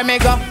 everywhere me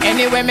go,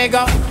 anywhere me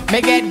go,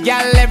 me get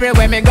gal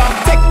everywhere me go.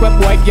 Take my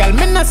boy gal,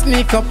 me not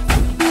sneak up.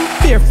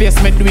 Bare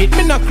face me do it,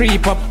 me not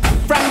creep up.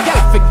 From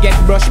gal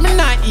forget brush, me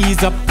not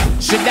ease up.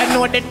 Shoulda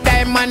know the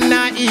time and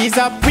not ease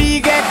up. We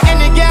get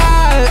any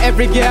gal,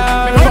 every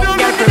girl. Fuck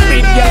girl for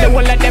free girl, the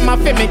whole of them a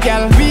fi me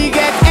gal. We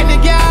get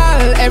any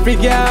gal, every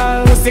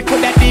girl. Pussy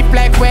coulda deep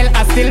like well,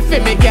 I still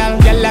fi me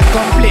gal. Girl a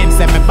complain,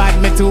 say me bad,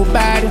 me too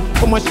bad.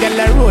 How much girl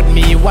a road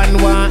me one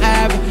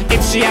have?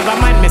 If she have a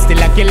man, me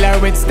still a kill her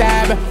with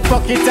stab.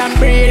 Fuck it and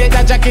breathe it,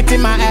 a jacket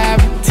in my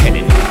ab.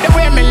 Telling you, the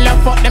way me love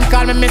fuck them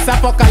call me Mr.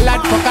 Fuck a lot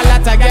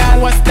of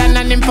girl. What's that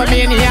an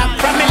infomaniac?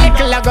 From me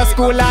little I go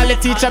school, all the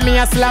teacher me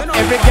a slap.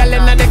 Every girl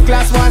in the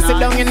class want sit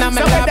down in a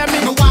me lap.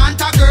 Me want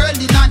a girl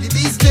in the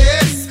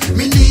business.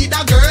 Me need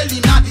a girl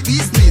in the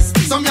business.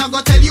 So me a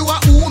go tell you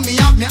who me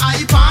have me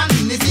icon.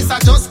 If it's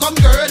a just come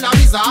girl, I'm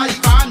his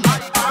icon.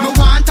 Me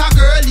want a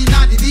girl in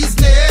the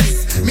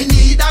business. Me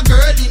need a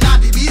girl in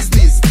the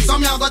business. So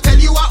me a go tell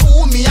you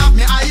who me have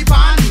me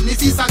icon.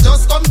 If it's a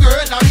just come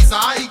girl, I'm his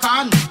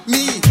icon.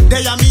 Me,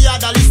 they a me a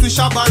the list to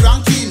Shabba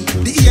ranking.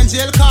 The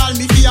angel call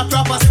me for a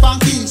proper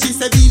spanking. She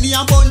say Beanie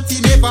and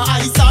Bunty never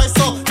ice her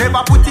so.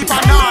 Never put it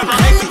on her,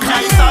 make it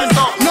nice her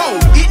so. No,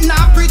 it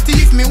not pretty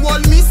if me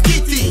hold Miss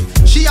Kitty.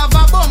 She have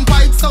a bump,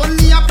 it's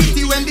only a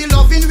pity. When the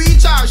loving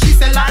reach her, she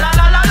say la la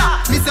la la la.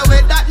 Me say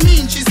what that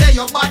mean? She say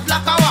you bad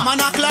like a wa. Man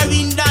a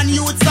Clarendon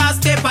youth start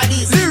step at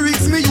this.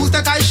 Lyrics me use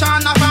take I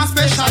shine up a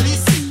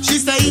specialist.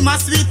 She say him a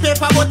sweet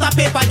paper but a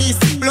paper this.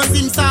 Plus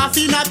him soft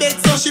in a bed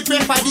so she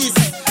pray for this.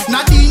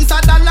 Nadine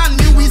Sutherland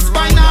me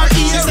whisper in her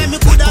ear. She say me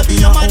coulda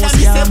be your mother,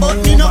 me say but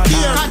me no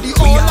care. Cause the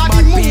whole of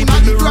the moon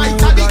and the bright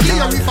of the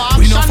year. If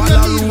action you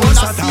need,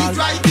 wanna see it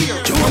right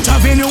here. George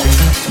Avenue,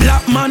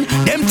 black man,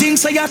 them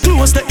things say you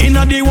close the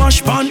inner the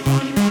wash pan.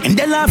 In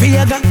De La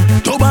Vega,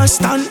 to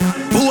Boston,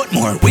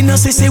 Portmore, we no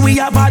say we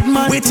a bad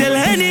man. We tell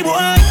any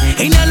boy,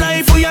 in your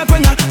life we a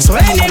quenga. So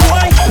any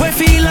boy, we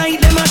feel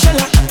like them a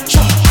shella.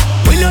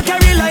 We no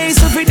carry lies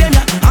for them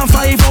and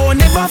 5-0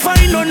 never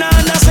find no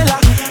nana seller.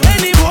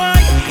 Any boy,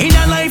 in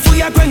your life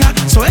we a quenga.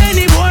 So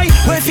any boy,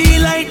 we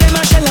feel like them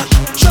a shella.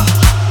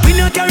 We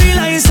no carry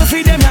lies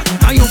for them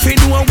and you feel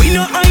no we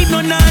no hide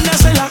no nana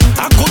seller.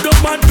 I could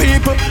up bad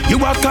people, you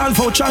a call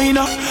for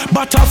China,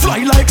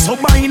 butterfly like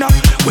Sabina.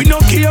 We no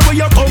care where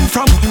you come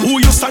from, who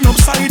you stand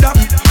upside up.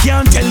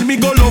 Can't tell me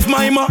go love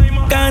my ma,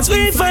 cause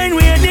we find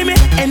way me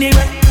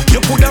anyway. You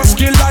could have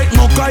skill like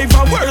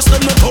MacGyver, worse than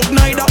the top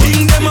neither.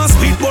 King them a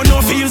spit but no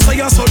feel say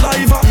you're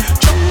saliva.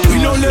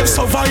 We no live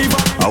survivor.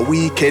 A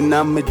weekend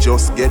and me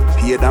just get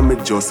paid and me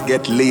just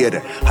get laid.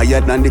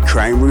 Higher than the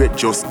crime rate,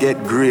 just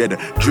get grade.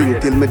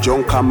 Drink till me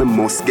drunk and me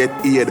must get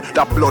aid.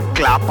 The blood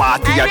clot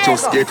party I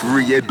just get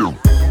raid.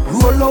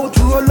 Roll out,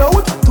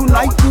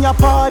 tonight me a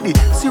party.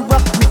 See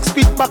rock mix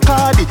with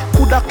Bacardi.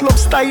 Coulda club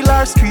style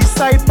or street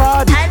side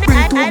party.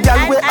 Bring two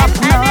gal we up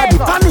naughty.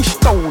 Punish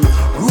town.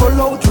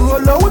 Roll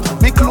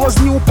out, me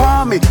clothes new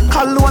palm me.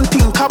 Cologne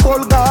think a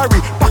Bulgari.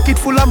 Pocket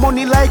full of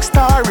money like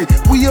Starry.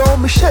 We owe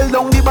Michelle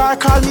down the bar,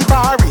 call me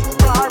Barry.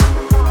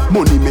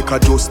 Money make a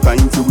just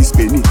time for we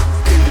spend it.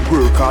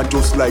 Work hard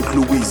just like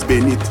Louis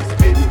Bennett.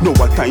 No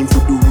a time for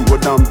do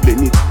road and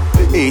blend it.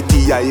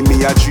 ATI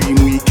me a dream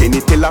weekend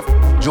it tell a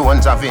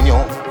Jones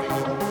Avenue,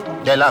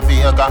 De La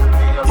Vega,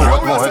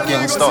 Portmore,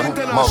 Kingston,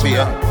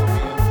 Mobile,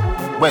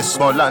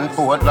 Westmoreland,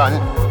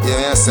 Portland.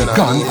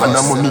 Gone on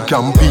a money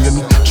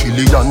campaign. $1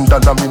 trillion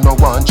me no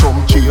want chump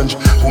change.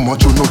 How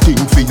much you no think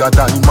for your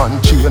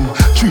diamond chain?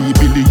 3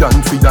 billion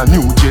for your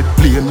new jet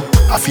plane.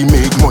 I fi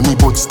make money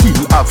but still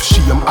have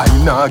shame. I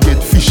nah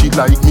get fishy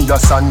like me a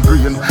sand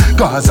grain.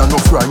 Cause I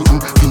no frightened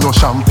fi no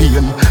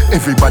champagne.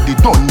 Everybody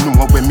don't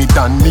know when me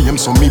done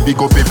name. So me big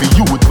up every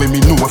youth when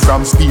me know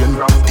from Spain.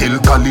 Tell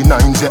Cali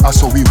Nines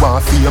so we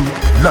want fame.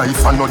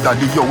 Life another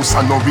the house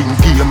and no ring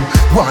game.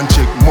 Want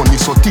check money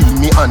so till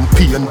me and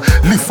pain.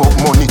 Lift up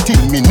money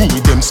till me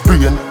need them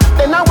sprain.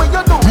 Then how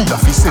you do? Me a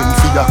fi send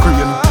for your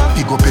crane.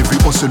 Pick up every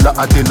hustler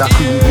a De La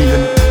Cream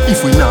lane.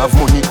 If we not have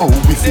money, how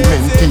we fi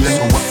maintain?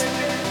 So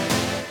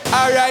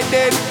alright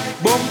then,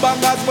 boom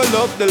bangers, me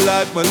love the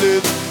life me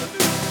live.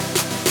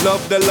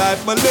 Love the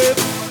life me live.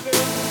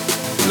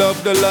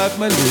 Love the life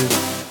me live.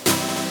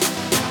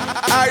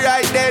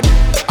 Alright then,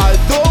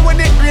 although when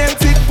it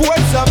rains it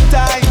pours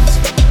sometimes.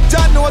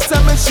 John knows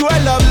I'm sure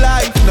love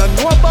life. No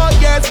know about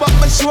girls but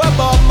me sure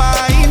about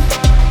mine.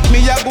 Me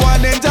a go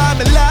and enjoy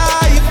my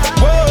life.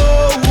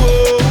 Whoa,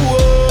 whoa,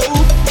 whoa.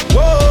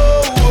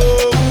 Whoa,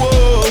 whoa,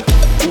 whoa.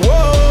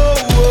 Whoa,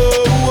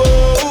 whoa,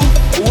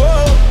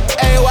 whoa.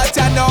 Hey, what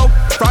you know?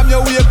 From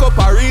your wake up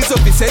a reason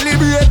to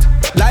celebrate.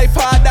 Life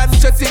hard and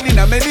stressing in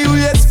a many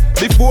ways.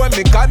 Before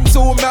me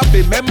consume, I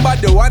remember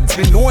the ones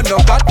me know no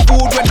got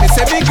food when me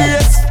say me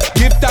grace.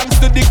 Give thanks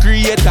to the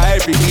creator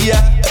every day.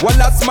 One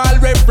a small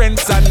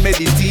reference and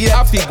meditate.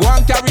 I feel go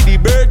and carry the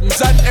burdens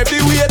and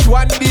every weight.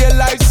 One day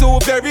life so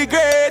very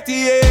great,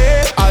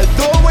 yeah.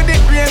 Although when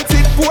it rains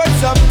it pours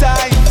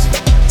sometimes.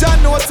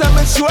 John knows I'm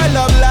sure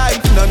love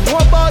life. No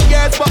know about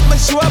girls but me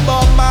sure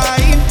about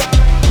mine.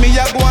 Me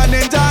a go and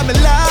enjoy my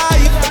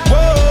life.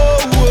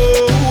 Whoa,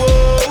 whoa,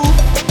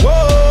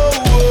 whoa.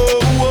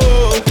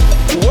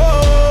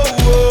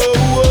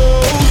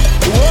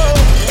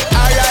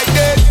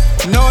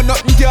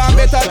 Nothing can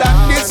better than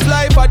this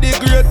life. Are the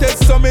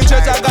greatest, so me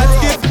treasure God's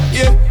gift.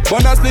 Yeah,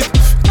 bonus slip,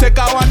 take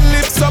a one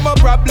lift. Some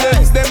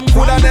problems them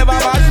coulda never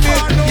had me.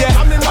 Yeah,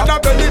 I'm a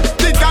belly.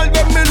 The girl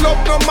them me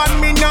love, no man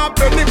me not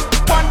penny.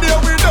 One day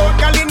without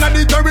girl inna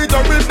the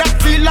territory that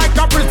feel like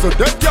a prison.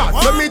 That yard,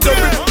 let me do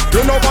it.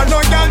 You know what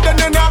no girl then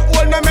they not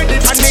hold no medit.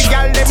 And the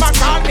girl them a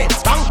call me.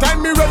 Long time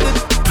me ready.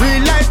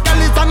 Real life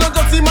girl is not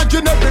just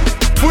imaginary.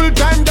 Full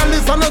time girl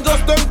is not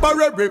just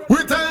temporary.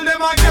 We tell them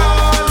a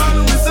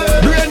girl, we say.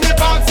 Brain the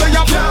box say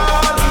ya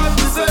girl,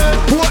 we say.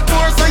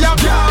 Portmore say ya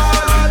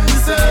girl, we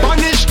say.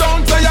 Spanish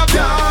Town say ya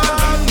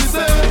girl, we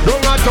say.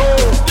 Don't a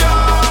toe,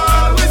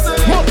 girl, we say.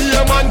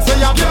 Mobile man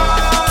say ya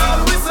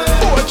girl, we say.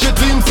 Poetry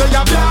team say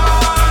ya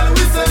girl,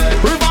 we say.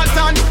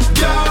 Riverton,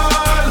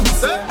 girl, we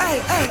say. Hey,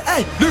 hey,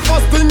 hey. The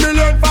first thing me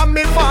learn from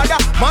me father.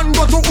 Man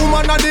go to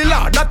woman and the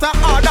Lord, that a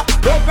order.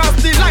 Don't cross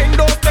the line,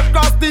 don't step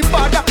cross the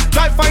border.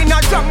 Try find a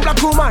young black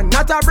woman,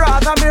 not a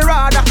brother, me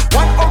rather.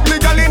 One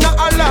ugly girl in a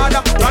ladder.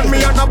 And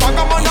me and a bag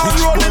of man and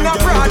roll in a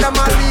brother.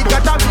 My league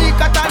at a peak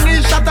at a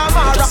niche at a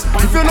mother.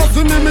 If you not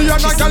see me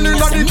and a girl in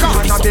the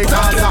corner, they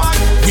Gaza.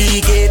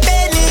 We get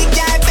any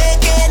girl,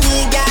 take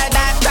any girl,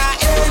 that's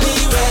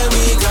anywhere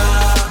we go.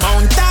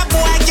 Mount a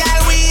boy, girl,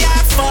 we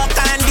are fuck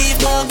and the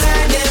fuck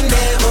girl, them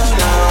never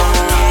know.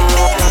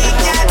 Any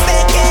girl,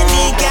 take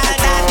any girl,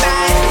 that's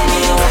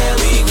anywhere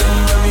we go.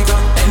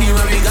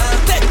 Anywhere we go,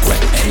 take way.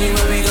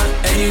 Anywhere we go,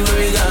 anywhere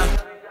we go.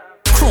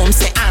 Chrome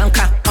say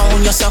anchor,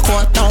 on your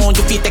circle, down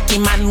you fit take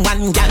him man,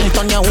 one girl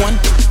on your own.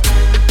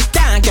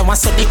 Thank you, want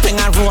so the thing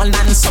a roll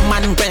and some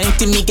man ready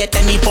to me get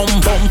any bum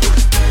bum.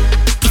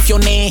 If you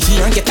nay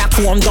here, get a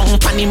comb down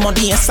pan the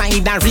muddy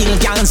inside a real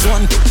girl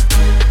zone.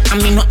 I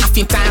mean no have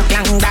to talk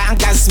long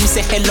dog as me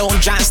say hello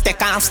just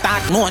take off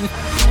start moan.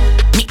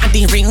 Me a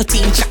the real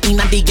teacher in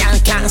a the girl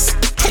class.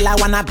 Tell her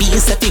wanna be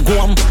say fi go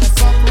home.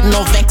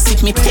 No vex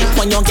if me take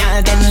on your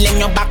girl then lay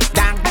your back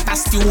down that a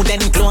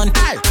student clone.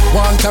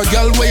 Want a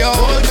girl with your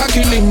old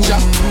cocky ninja.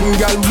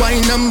 Girl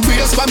wine and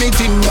brace for me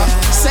timber.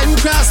 Send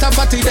cross a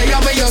fatty day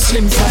where you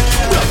slim fat.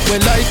 Rock we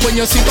like when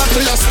you see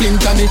buckle or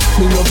splinter me.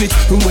 Me love it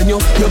when you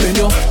bend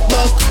your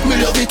back. Me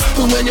love it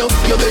when you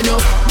bend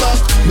your back.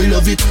 Me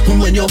love it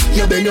when you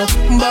bend your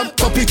back.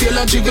 Pop it tail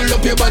and jiggle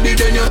up your body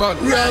then you rock.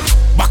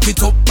 Back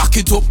it up, back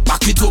it up,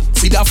 back it up.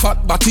 See that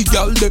fat body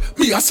girl there,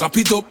 me a slap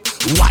it up.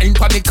 Wine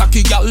pa the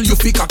cocky girl, you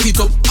fi cock it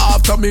up.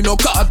 After me no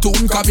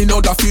cartoon, cause me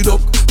no da feed up.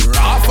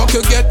 Raw fuck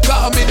you get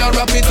calm, me no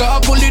wrap it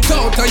up. Pull it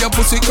out, and your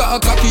pussy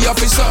cocky a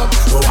fi suck.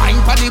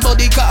 Wine pa the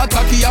body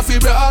cocky a fi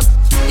rock.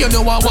 You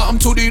know I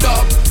want to the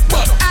dog,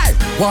 but I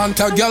want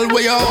a girl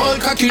with your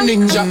old cocky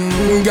ninja.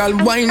 Girl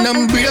wine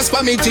and brace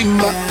for me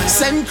timber.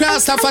 Send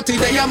cross a fatty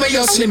day where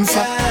you slim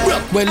fat.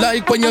 Rock we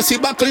like when you see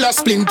buckle or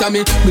splinter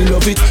me. Me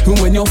love it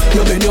when you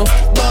bend your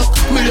back.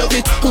 Me love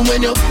it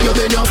when you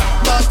bend your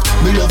back.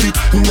 Me love it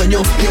when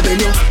you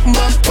bend your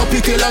back up,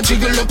 you kill and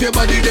jiggle up your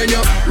body, then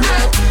you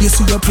You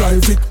see the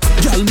private,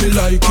 girl me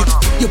like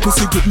it. Your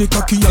pussy grip me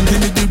cocky and give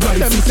me the right.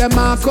 Them say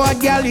Marco a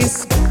girl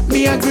is,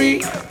 me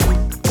agree,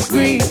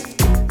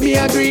 me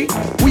agree.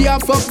 We a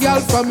fuck girl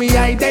from me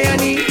eye day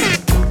and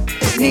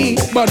knee,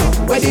 but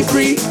where the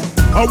free.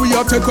 How we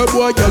a take a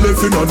boy, girl, if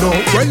you don't know.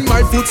 When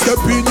my foot step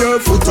in your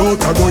foot out,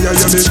 I go, yeah,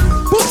 me.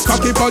 Put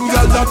cocky pan,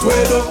 girl, that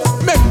way, though.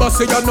 Remember,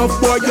 say enough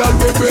boy, girl,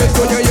 we break,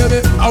 go, yeah,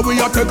 me. How we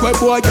a take a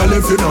boy, girl,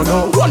 if you don't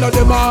know. One of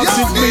them ask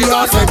if me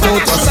a take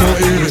out, that's so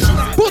easy.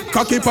 Put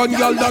cocky pan,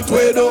 girl, that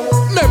way, though.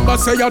 Remember,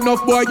 say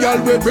enough boy,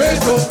 girl, we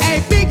break, go. Hey,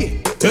 Biggie.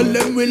 Tell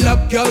them we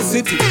love girl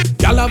city.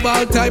 Girl have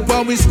all type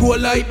and we score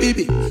like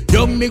baby.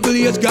 Young middle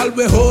age girl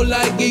we hold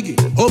like Giggy.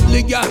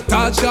 Ugly girl,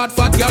 tall, short,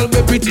 fat girl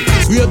we pretty.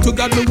 Swear to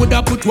God me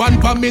woulda put one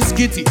for Miss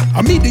Kitty.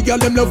 I meet the girl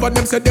them love and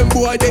them say them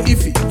boy they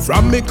iffy.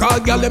 From me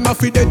call girl them a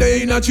fit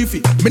they in a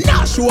jiffy. Me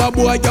nah show a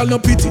boy girl no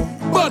pity.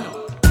 But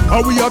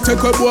how we a take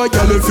a boy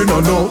girl if you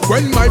don't know.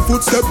 When my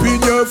foot step in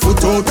your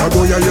foot out I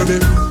go yeah me.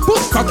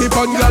 Put cocky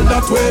pan girl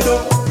that way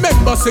though.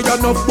 Remember say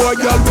enough boy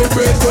girl we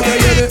break go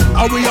yeah me.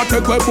 How we a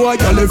take a boy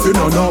girl if you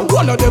don't know.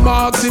 One of them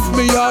asks if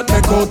me a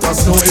take out a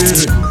snow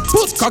easy.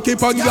 Put cocky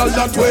pan girl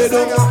that way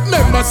though.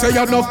 Remember say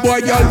enough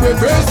boy girl we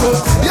break go.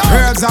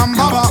 Birds and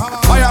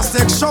baba, fire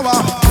stick shower.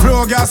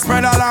 Flow gas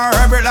spread all and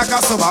herb it like a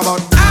soba.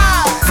 But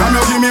from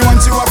you give me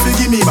once you have to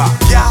give me back.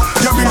 Yeah,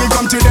 you bring me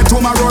come to the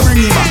tomorrow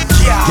bring me back.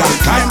 Yeah, girl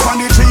climb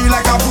on the tree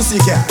like a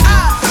pussycat.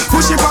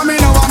 Push it for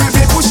me now and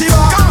me push it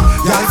back.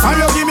 Girl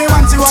from you give me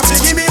once you have to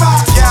give me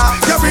back. Yeah,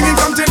 you bring me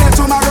come to the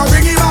tomorrow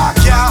bring it back.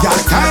 Yeah, girl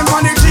climb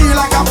on the tree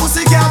like a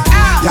pussycat.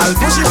 Girl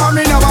push it for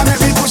me now and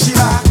me push it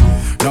back.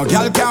 No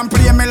girl can't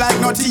play me like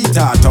no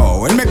tita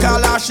toe. When me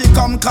call her, she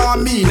come call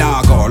me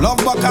now go.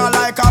 Love buck her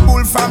like a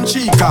bull from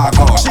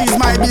Chicago. She's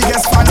my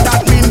biggest fan,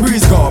 that mean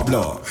breeze go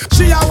blow.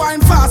 She a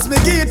wine fast, me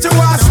give it to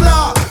her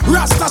slow.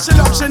 Rasta she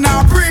love, she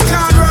now break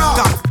and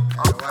rock.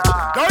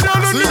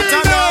 Sweet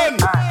and then,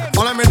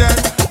 follow me then.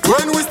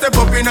 When we step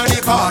up in the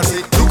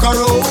party, look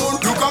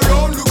around, look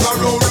around, look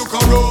around, look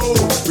around.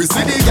 We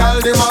see the girl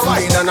dem a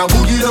wine and a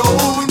boogie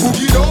down,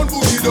 boogie down,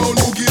 boogie down,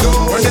 boogie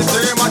down. When they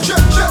say my check,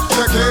 check,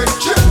 check in,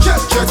 check,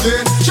 check, check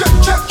in, check,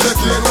 check,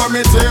 check in. What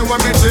me say,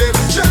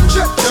 check,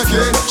 check, check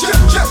in, check,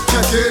 check,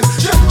 check in,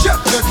 check, check,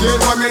 check in.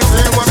 What me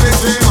say,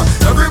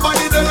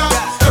 everybody there,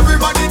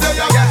 everybody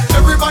there,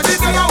 everybody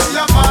there. We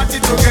a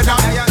party together.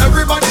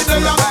 Everybody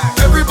there,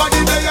 everybody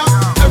there,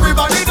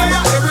 everybody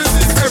there.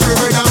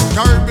 Everywhere.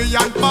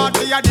 Caribbean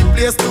party a the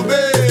place to be.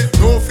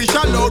 No fish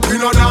allowed, we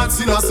no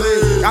dancing a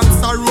say.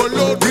 Gangsta roll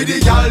out with the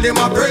y'all dem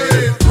a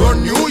pray.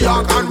 Run New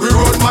York and we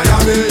run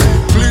Miami.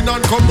 Clean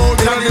and come out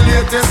in the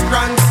latest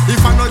brands.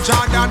 If I no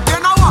Jordan,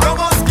 then I want no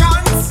more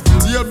scans.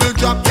 Table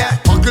drop,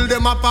 buckle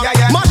them up,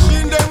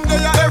 machine them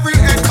there. Every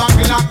head back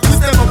lock. We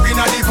step up in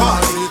the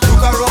party.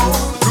 Look around,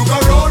 look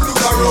around, look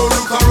around,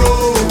 look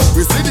around.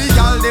 We see the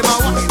y'all dem a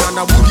wine and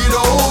a boogie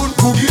down,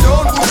 boogie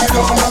down, boogie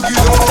down, boogie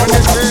down. When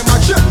they say my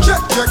check,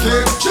 check, check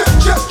in, check,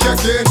 check,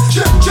 check in,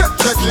 check, check,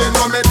 check in.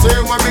 What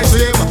me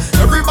say,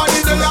 everybody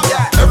there,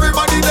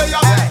 everybody there,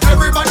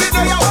 everybody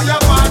there. We a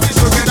party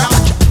together.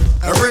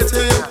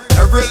 Everything,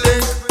 every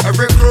link,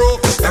 every crew,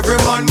 every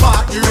man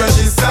back you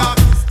register.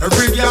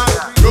 Every girl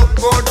look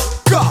good,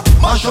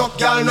 mash up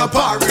girl no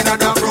par in a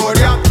damn road,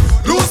 yeah.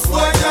 Loose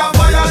boy can't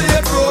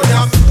violate road,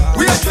 yeah.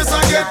 We just a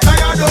get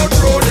tired out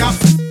road, yeah.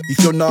 If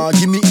you not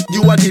give me,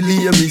 you a the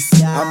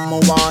lamest. I'm a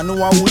one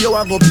who you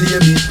a go play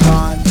me,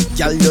 man.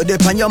 Girl, you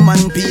dep on your man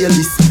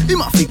playlist.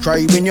 Him a fi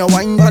cry when you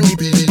wine on the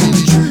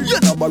playlist. You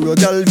no borrow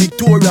girl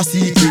Victoria's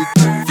Secret.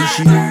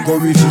 Fishy, go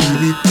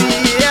reveal it.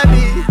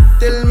 Baby,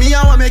 tell me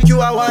how I make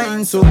you a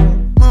wine so.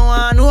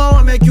 I know how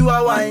I make you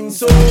a wine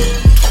so.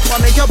 I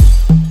make you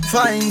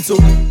fine so.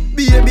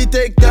 Baby,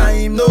 take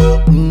time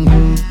no.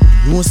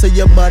 No say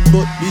you bad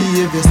but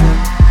behave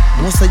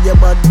yourself. No say you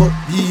bad but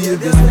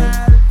behave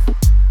yourself.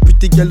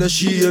 Pretty girl, you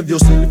shave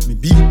yourself. Me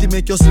beat to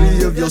make you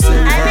slave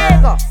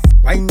yourself.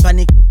 Wine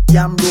panic,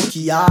 yam broke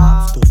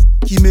off. Tough,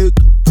 he make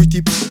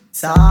pretty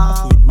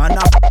soft. When man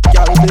up,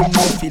 girl, them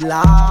no feel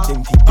laugh.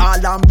 Them fi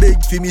ball and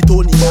beg fi me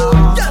Tony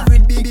off. Girl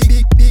with big,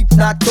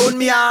 that turn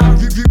me on.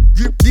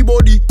 Grip the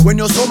body when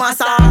you summer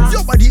sauce.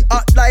 Your body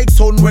hot like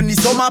sun when the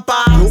summer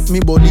pass. Look me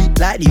body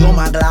like the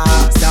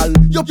hourglass. Girl,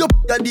 you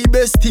got the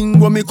best thing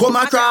when me come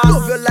across.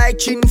 Love you like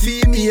chin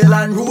female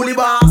and ruly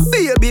boss.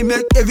 Baby,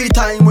 make every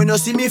time when you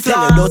see me fly.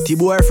 Tell your dirty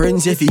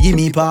boyfriends if you give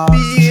me pass.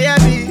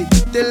 Baby,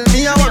 tell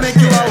me how I make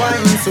you a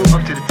wine so.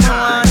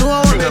 I know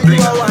how I make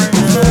you a wine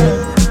so.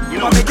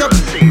 I make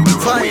you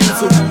fine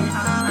so.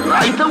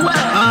 Right away.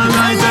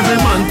 Alright, every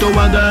man to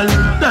a girl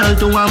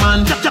to a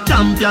man.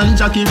 Champion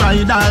Jackie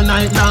ride all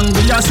night long.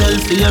 Be yourself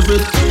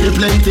favorite. We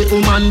plenty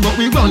woman, but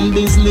we run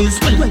business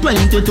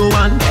 20 to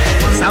 1.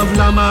 South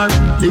Lamar,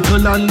 Little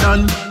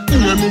London.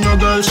 Hear me no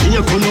girl, she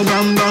a no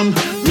bam bam.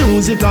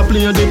 Music a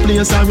play, the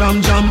place a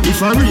ram jam.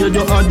 If a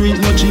radio a do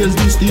it, no change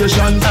the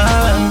station.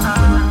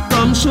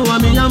 Come show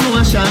me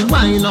emotion.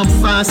 Wind up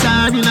fast,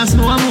 hard in a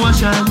slow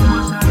motion.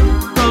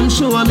 Come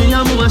show me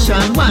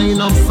emotion, wine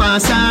up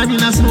fast, hard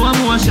in a slow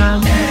motion.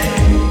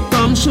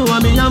 Come show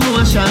me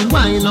emotion,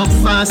 wine up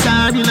fast,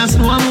 hard in a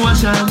slow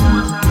motion.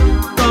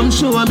 Come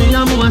show me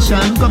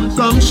emotion,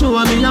 come show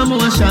me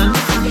emotion.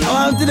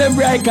 I want to them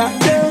breaker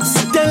girls,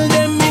 tell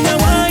them me no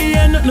why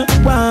and no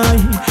why.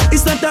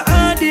 It's not a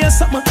hard day,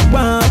 something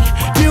why.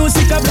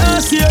 Music a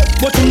blast here,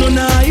 but you know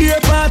nah hear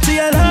party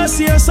a last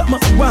year,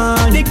 something why.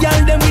 The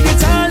girl them with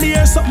it all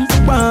here,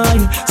 something why.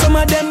 Some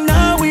of them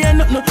now we ain't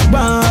no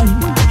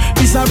why.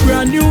 It's a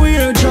brand new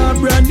year,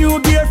 job, brand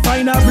new gear,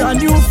 find a brand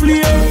new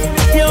flair.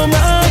 Yo, my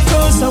heart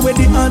goes away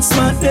the hot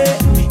spot there.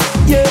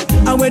 Yeah,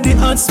 I wear the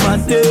hot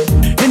spot there.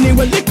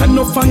 Anyway, they can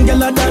no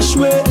fangala dash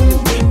way.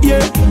 Yeah,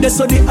 that's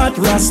how the hot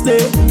ras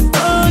there.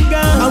 Oh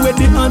God, I wear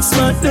the hot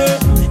spot there.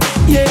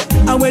 Yeah,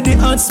 I wear the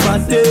hot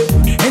spot there.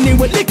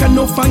 Anyway, they can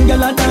no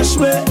fangala dash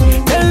way.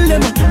 Tell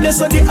them, that's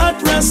how the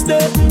hot ras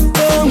there.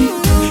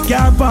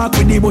 Car park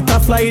with the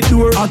butterfly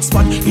door. Hot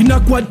spot in a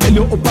quad, tell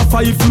you up a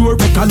 5 floor.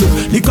 Make a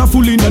look, liquor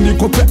full in and the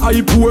cup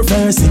I pour.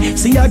 Fancy,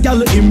 see a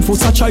gal info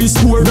such a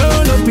score.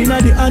 Roll up in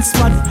a the hot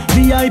spot,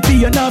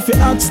 VIP and half a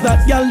ask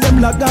that gal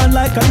them log on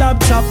like a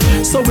laptop.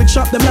 So we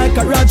chop them like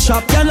a rat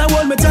shop. Gal I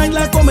hold me tight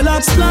like how me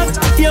lock splat.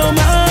 Yo,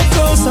 my heart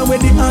goes away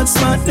the hot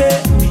spot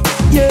there.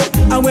 Yeah,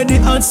 I wear the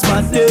hot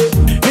spot there.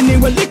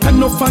 Anyway, they can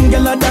no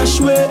fangala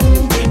dash way.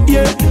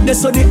 Yeah,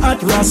 that's how the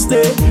hot ras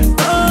there.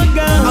 Oh God,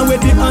 I wear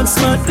the hot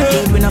spot there.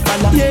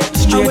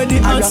 Yeah, I wear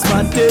the hot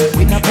spot there.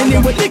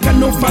 Anyway, they can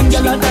no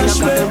fangala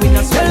dash way.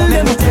 Tell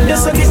them,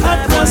 that's how the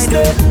hot ras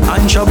there.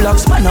 Ancho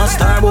blocks, man a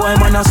star boy,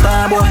 man a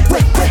star boy.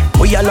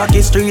 We a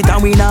lucky street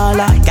and we not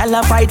lie.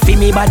 Gala fight for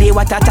me body,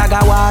 what a tag a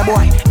war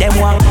boy. Them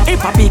want hip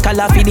hop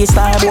color for the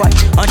star boy.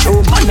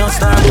 Ancho man a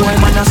star boy,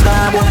 man a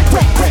star boy.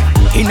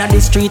 Inna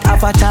the street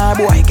avatar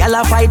boy.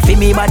 Gala fight for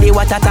me body,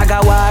 what a tag a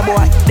war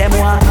boy. Them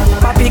want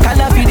papi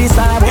color for the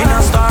star boy. In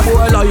a star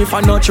boy life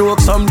and no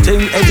choke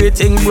something.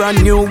 Everything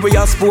brand new, we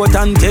a sport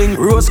and thing.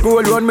 Rose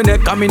gold run me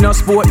neck, I'm in a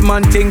sport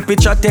man thing.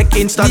 Picture take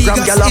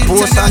Instagram, gala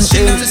post and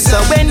thing. So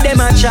when them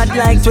a chat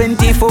like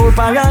 24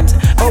 karat,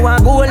 our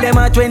goal them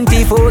a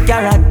 24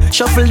 karat.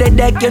 Shuffle the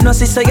deck, you know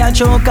see say a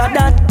choke at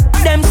that.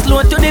 Them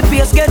slow to the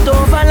pace, get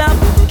overlap.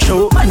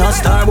 Show man a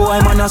star boy,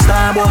 man a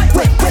star boy.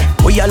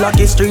 We a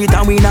lucky street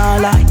and we not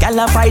lie.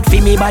 Gala fight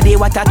for me body,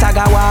 what a tag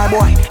a war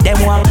boy.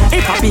 Them want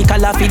hip hop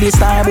color for the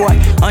star boy.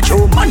 And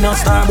show man a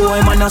star boy,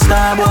 man a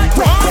star boy.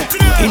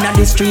 Inna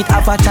the street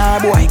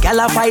avatar boy.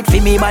 Gala fight for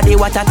me body,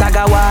 what a tag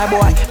a war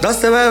boy.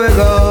 That's the way we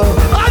go.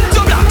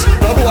 Unto that.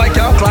 No boy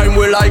can climb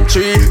we like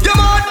tree. Yeah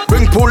man.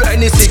 Bring pull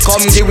anything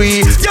come the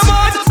way. Yeah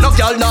man. No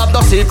girl not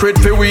the secret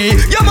for we.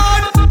 Yeah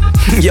man.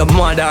 Your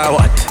mother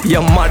what?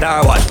 Your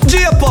mother what?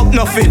 J-pop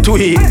no fit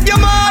we. Yeah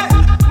man.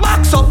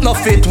 Box up no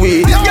fit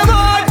we. Yeah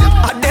man.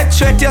 A death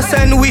threat you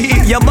send we.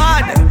 Yeah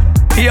man.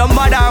 Your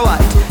mother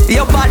what?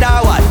 Your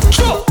mother what?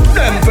 Sure.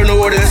 Them for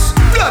know this.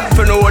 Them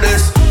for know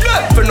this.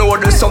 Them for know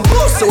this. Some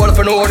pussy want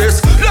for know this.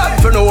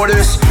 Them for know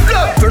this.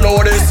 Them for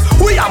know this.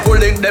 We are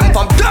pulling them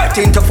from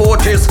 13 to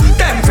 40s.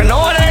 Them for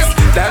know this.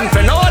 Them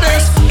for know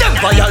this. Them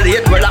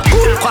violate well a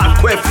cool quad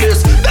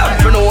quiffless. Them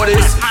for know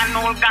this. Man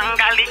old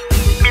gangali.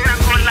 Me not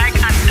go like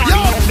Anthony.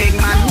 Big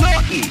man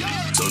nothing.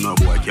 So no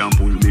boy can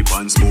pull me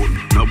pants out.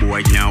 No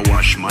boy can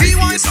wash my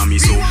face and me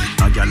soap.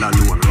 A gal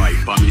alone right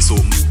for me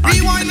soap.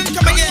 Rewind and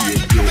come again.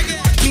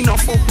 Me no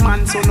fuck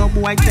man, so no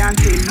boy can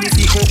tell me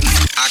the hope.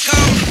 I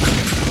come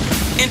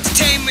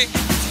entertainment.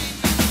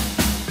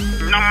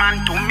 No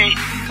man to me,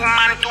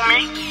 woman to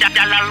me. Ya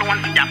gal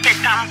alone, ya pet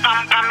and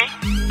pam pam me.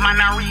 Man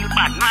a real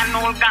bad man,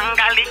 old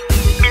gangali.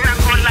 Me not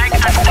go like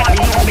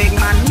Anthony. Big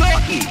man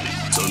nothing.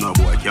 So no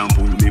boy can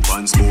pull me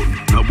pants out.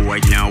 No boy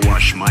can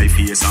wash my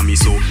face and me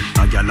soap.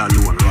 A gal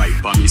alone right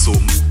for me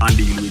soap. And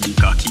deal with the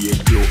cocky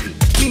head gloating.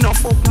 Me no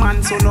fuck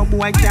man, so no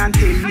boy can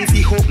tell me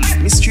fi hope.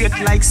 Me straight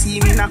like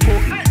see me na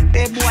cotton.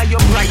 Hey boy, you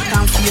bright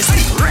and face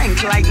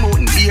rank like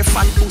mountain. Be a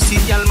fat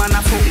pussy, girl man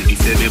a phone. If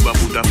they never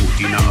put a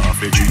foot in a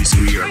half a tree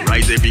square,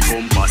 rise every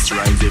compass,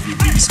 rise every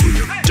big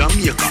square.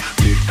 Jamaica,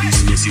 make this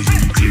message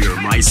be clear.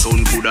 My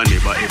son coulda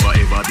never ever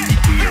ever be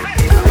queer.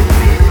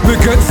 We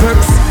get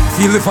sex,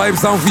 feel the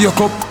vibes and wake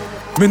up.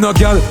 Me no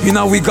girl, in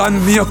a wig and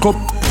makeup.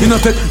 You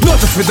know take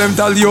nothing for them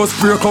tell you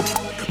break up.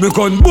 Me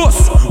gun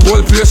bust,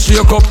 whole place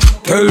shake up.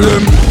 Tell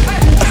them,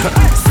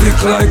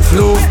 stick like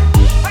flow,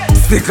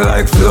 stick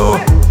like flow.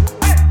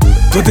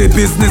 To the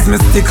business me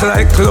stick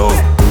like claw,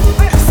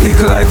 stick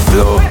like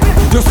flow.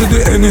 Just to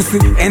the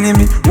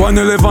enemy,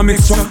 111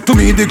 mixture. To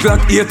me the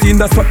Glock 18,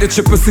 that's what the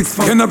 666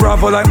 for. You know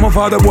bravo like my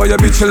father, boy, I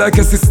bitch you like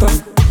a sister.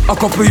 A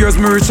couple years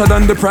me richer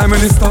than the Prime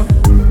Minister.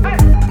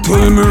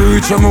 Till me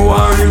reach, I'm a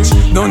want reach.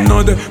 Don't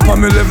know the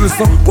family level,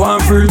 so go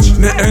and preach.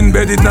 Me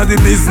embedded na the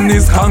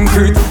business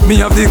concrete. Me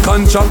have the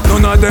contract,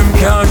 none of them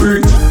can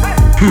reach.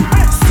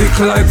 Stick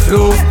like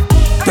flow.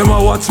 Them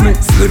a watch me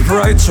slip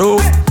right through.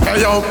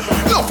 Hey yo,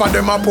 enough of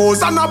them a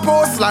pose and a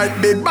post like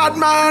big bad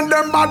man.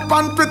 Them bad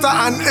pan Twitter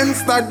and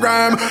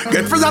Instagram.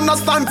 Get free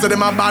understand to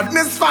them a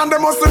badness fan.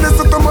 Them must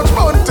listen too much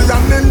Bounty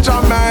and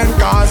Ninja Man.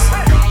 Cause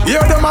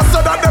Hear them a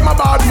say that them a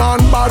bad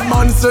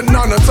man sitting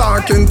on a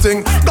talking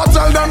thing. Go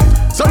tell them,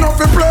 so no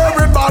fi play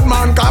with bad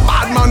man, cause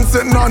bad man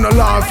sitting on a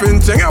laughing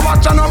thing. You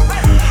watchin' them?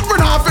 We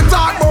not fi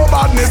talk about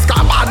badness,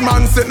 cause bad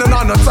man sitting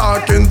on a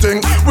talking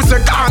thing. We say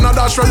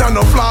Canada, Australia,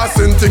 no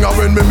flossing thing. And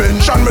when me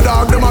mention me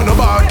dog, them on a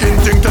barking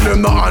thing. Tell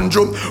them no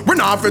Andrew, we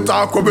not fi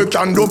talk what we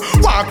can do.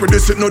 Walk with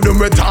this, it no do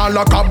me tall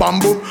like a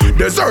bamboo.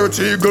 Desert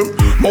eagle,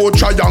 mouth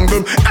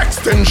triangle,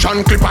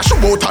 extension clip, I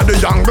shoot out of the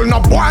angle. No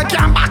boy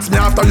can't box me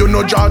after you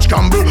no George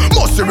Campbell.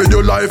 Must with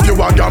your life,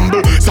 you a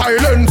gamble.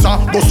 Silencer,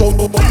 bust out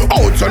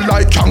you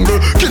like angle.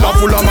 Killer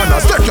full of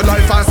manners, take your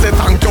life and say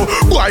thank you.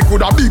 Boy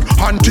could a big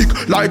antique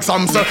like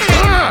Samson.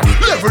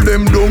 Level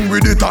them down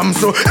with the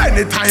Tamso.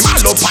 Anytime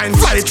Alpine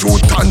fly through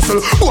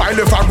cancel. Boy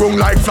left a ground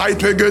like flight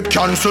we get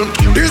cancelled.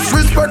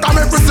 Disrespect I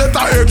make we set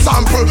a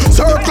example.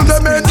 Circle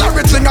them in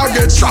everything I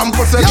get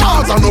trampled. Say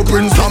Charles and no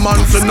Prince of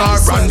Manson or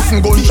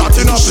Branson. Gunshot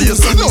in a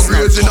face, no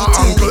grace in a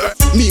ankle.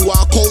 Me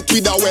walk out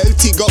with a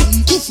wealthy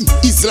gun.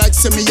 It's like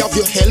say me have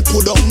your help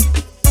put on.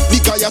 The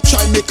guy a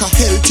try make a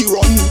healthy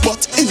run,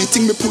 but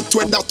anything me put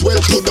when that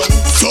well put on.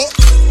 So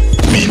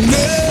me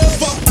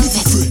never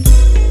afraid.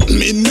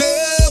 Me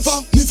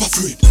never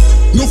afraid.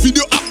 No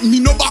video at me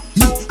no back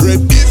me.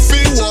 Ready for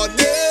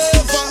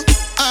whatever.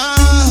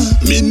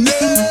 Me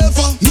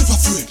never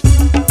afraid.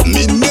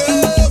 Me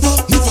never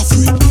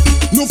afraid.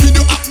 No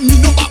video at me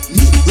no back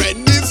me.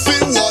 Ready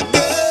for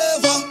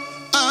whatever.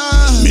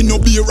 Me no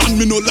be around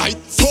me no light.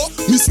 Fuck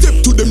me step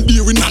to them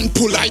daring and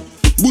polite.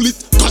 Bullet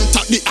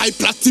contact the eye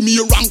plastic me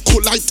around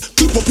colite.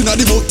 Clip up in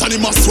the mouth and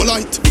him a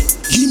swalite.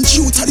 Him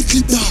shoot at the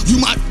clip now. You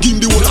might give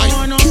him the whole life.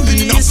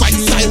 Killing in a fight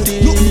style.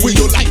 Nothing where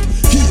you like.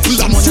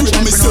 I'm afraid of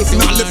myself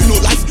now living no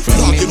life.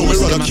 Dog, you know me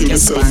rather kill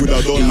myself with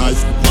a dull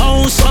knife.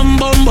 Oh, some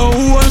bumbo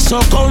who are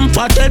so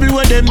comfortable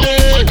with them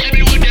day.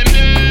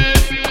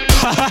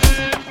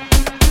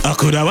 I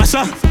coulda was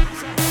a.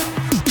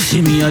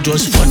 See me a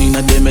just funny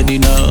na dem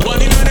Medina.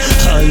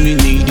 All me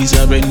need is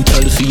a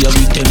rental fee a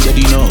weekend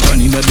daddy now.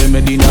 Funny na dem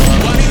Medina.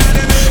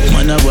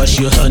 Man a wash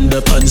your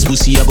underpants,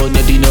 pussy a go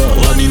daddy now.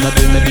 One in a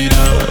dem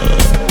Medina.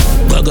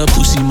 Bag a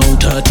pussy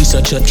mouth artist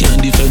a chat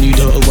can't defend it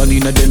now. One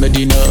in a dem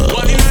Medina.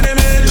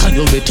 And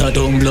you better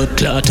don't blood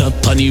clot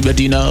up panny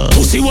ready now.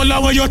 Pussy walla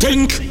what you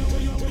think?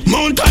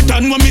 Mount a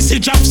done when me see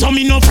drop so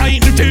me no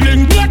frightened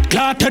feeling. Blood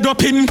clotted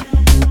up in.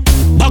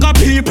 Bag of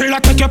people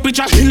that take your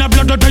picture in a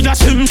blood or you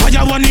swim.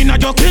 Fire one in a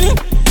joking.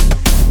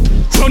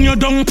 Run your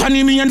dung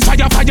panny me and fire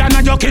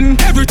na joking.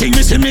 Everything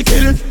me see me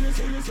kill.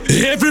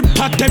 Every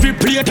pot, every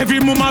plate, every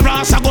mama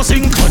ras I go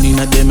sink. One in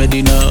a dem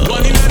Medina.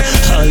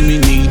 All me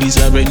need is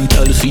a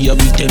rental fee a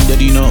weekend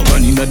daddy now.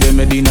 One in a dem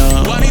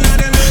Medina.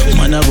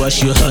 Man a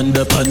wash your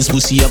underpants,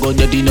 pussy a go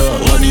daddy now.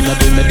 One in a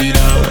dem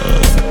Medina.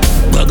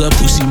 Bag a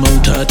pussy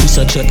mouth artist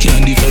a chat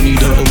can't defend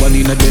it now. One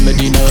in a dem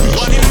Medina.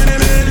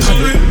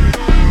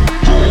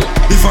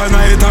 If a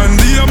night and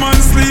day a man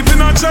sleep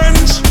in a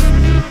trench,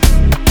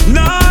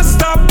 nah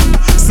stop.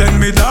 Send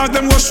me dog,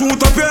 them go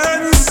shoot up your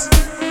ends.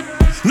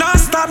 Nah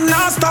stop. Then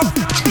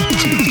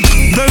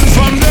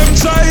from them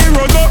try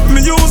run up,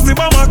 me use the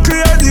bomber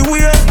clear the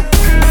way.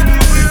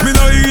 Me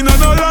no in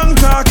no long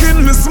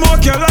talking, me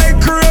smoke you like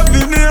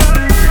craving here.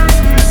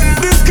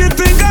 This kid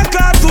think a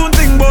cartoon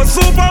thing, but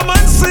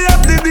Superman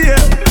save the day. A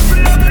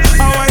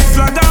white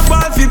flag and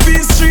ball fi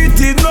peace street,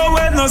 it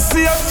nowhere no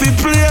safe fi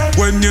play.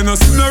 When you no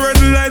see no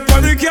red light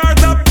on the car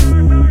top,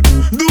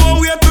 do a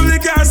wait till the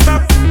car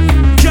stop.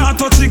 Can't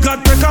touch it,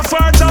 got take a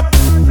far chop.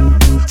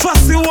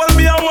 Fast you hold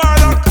me a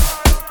warlock.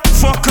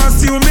 Fuck us,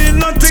 you mean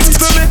nothing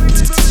to me.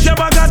 Your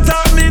bag of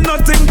talk mean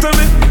nothing to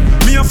me.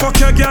 Me a fuck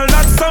your girl,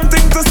 that's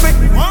something to say.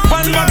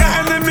 One bag of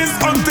enemies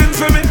hunting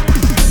for me.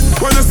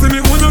 When you see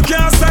me, when you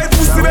can't sight,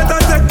 pussy better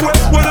take way.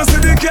 When you see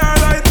the car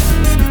light,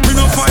 me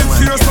no fight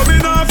fear, so me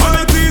not for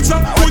the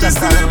teacher. When you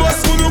see the bus,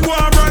 when you go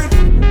and ride.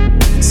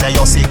 Say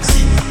you're sick,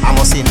 I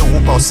must see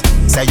mucus.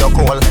 Say you're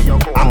cold,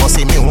 I must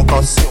see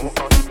mucus.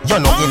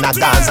 You're not in a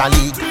dancer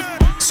league.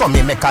 So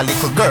me make a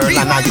little girl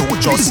and a you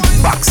just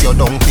box your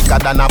down quicker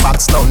than a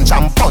box lunch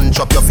and punch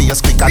up your face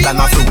quicker than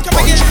a fruit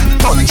punch.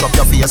 Punch up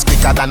your face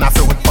quicker than a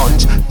fruit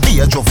punch. Be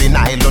a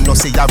juvenile, you know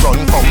see ya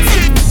run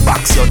comfy.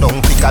 Box your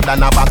down quicker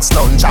than a box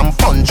lunch and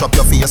punch up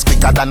your face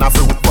quicker than a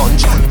fruit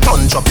punch.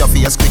 Punch up your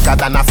face quicker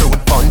than a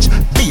fruit punch.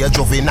 Be a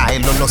juvenile,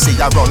 you know see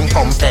ya run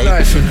comfy.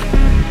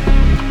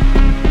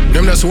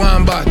 Them just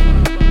one bad.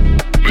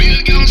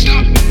 Real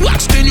gangster.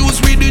 Watch the news,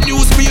 read the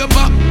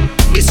newspaper.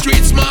 The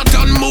street smart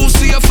and move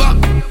safer.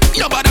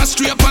 Nobody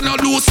straight and no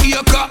loose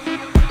faker.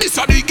 This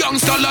a the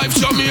gangster life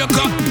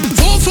Jamaica.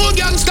 Full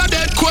gangster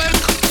dead quick.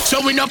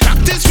 So we no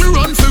practice, we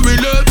run for we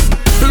live.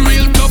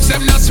 Real thugs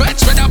them no sweat,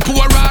 whether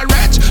poor or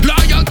rich.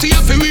 Loyalty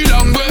for we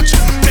language.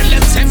 Tell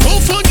them say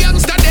full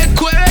gangster dead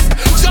quick.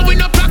 So we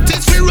no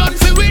practice, we run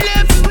for we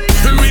live.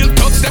 Real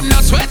thugs them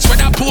no sweat,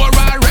 whether poor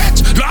or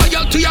rich.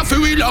 Loyalty for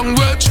we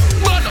language.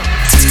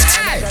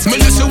 Me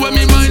listen when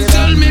me mind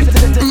tell me.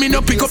 Me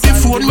no pick up the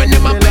phone when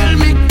them a bell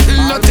me.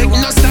 No take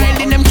no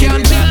style in them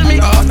can't tell me.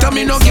 After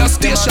me no gas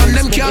station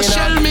them can't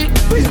shell me.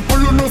 People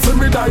who know say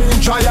me die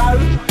in trial.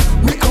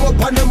 Me come up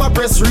and them a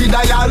press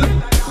redial.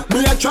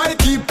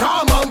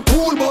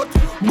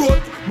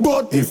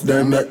 if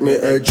them make me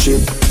head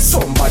shit.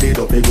 Somebody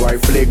do big white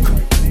flick.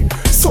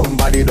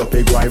 Somebody do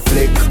big white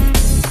flick.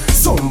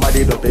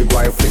 Somebody do big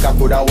white flick. I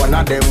coulda one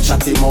of them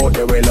chat him out,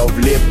 they will love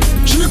lip.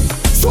 Chip.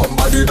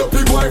 Somebody do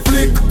big white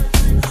flick.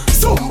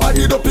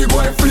 Somebody do big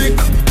white flick.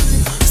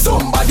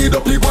 Somebody do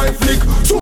big white flick.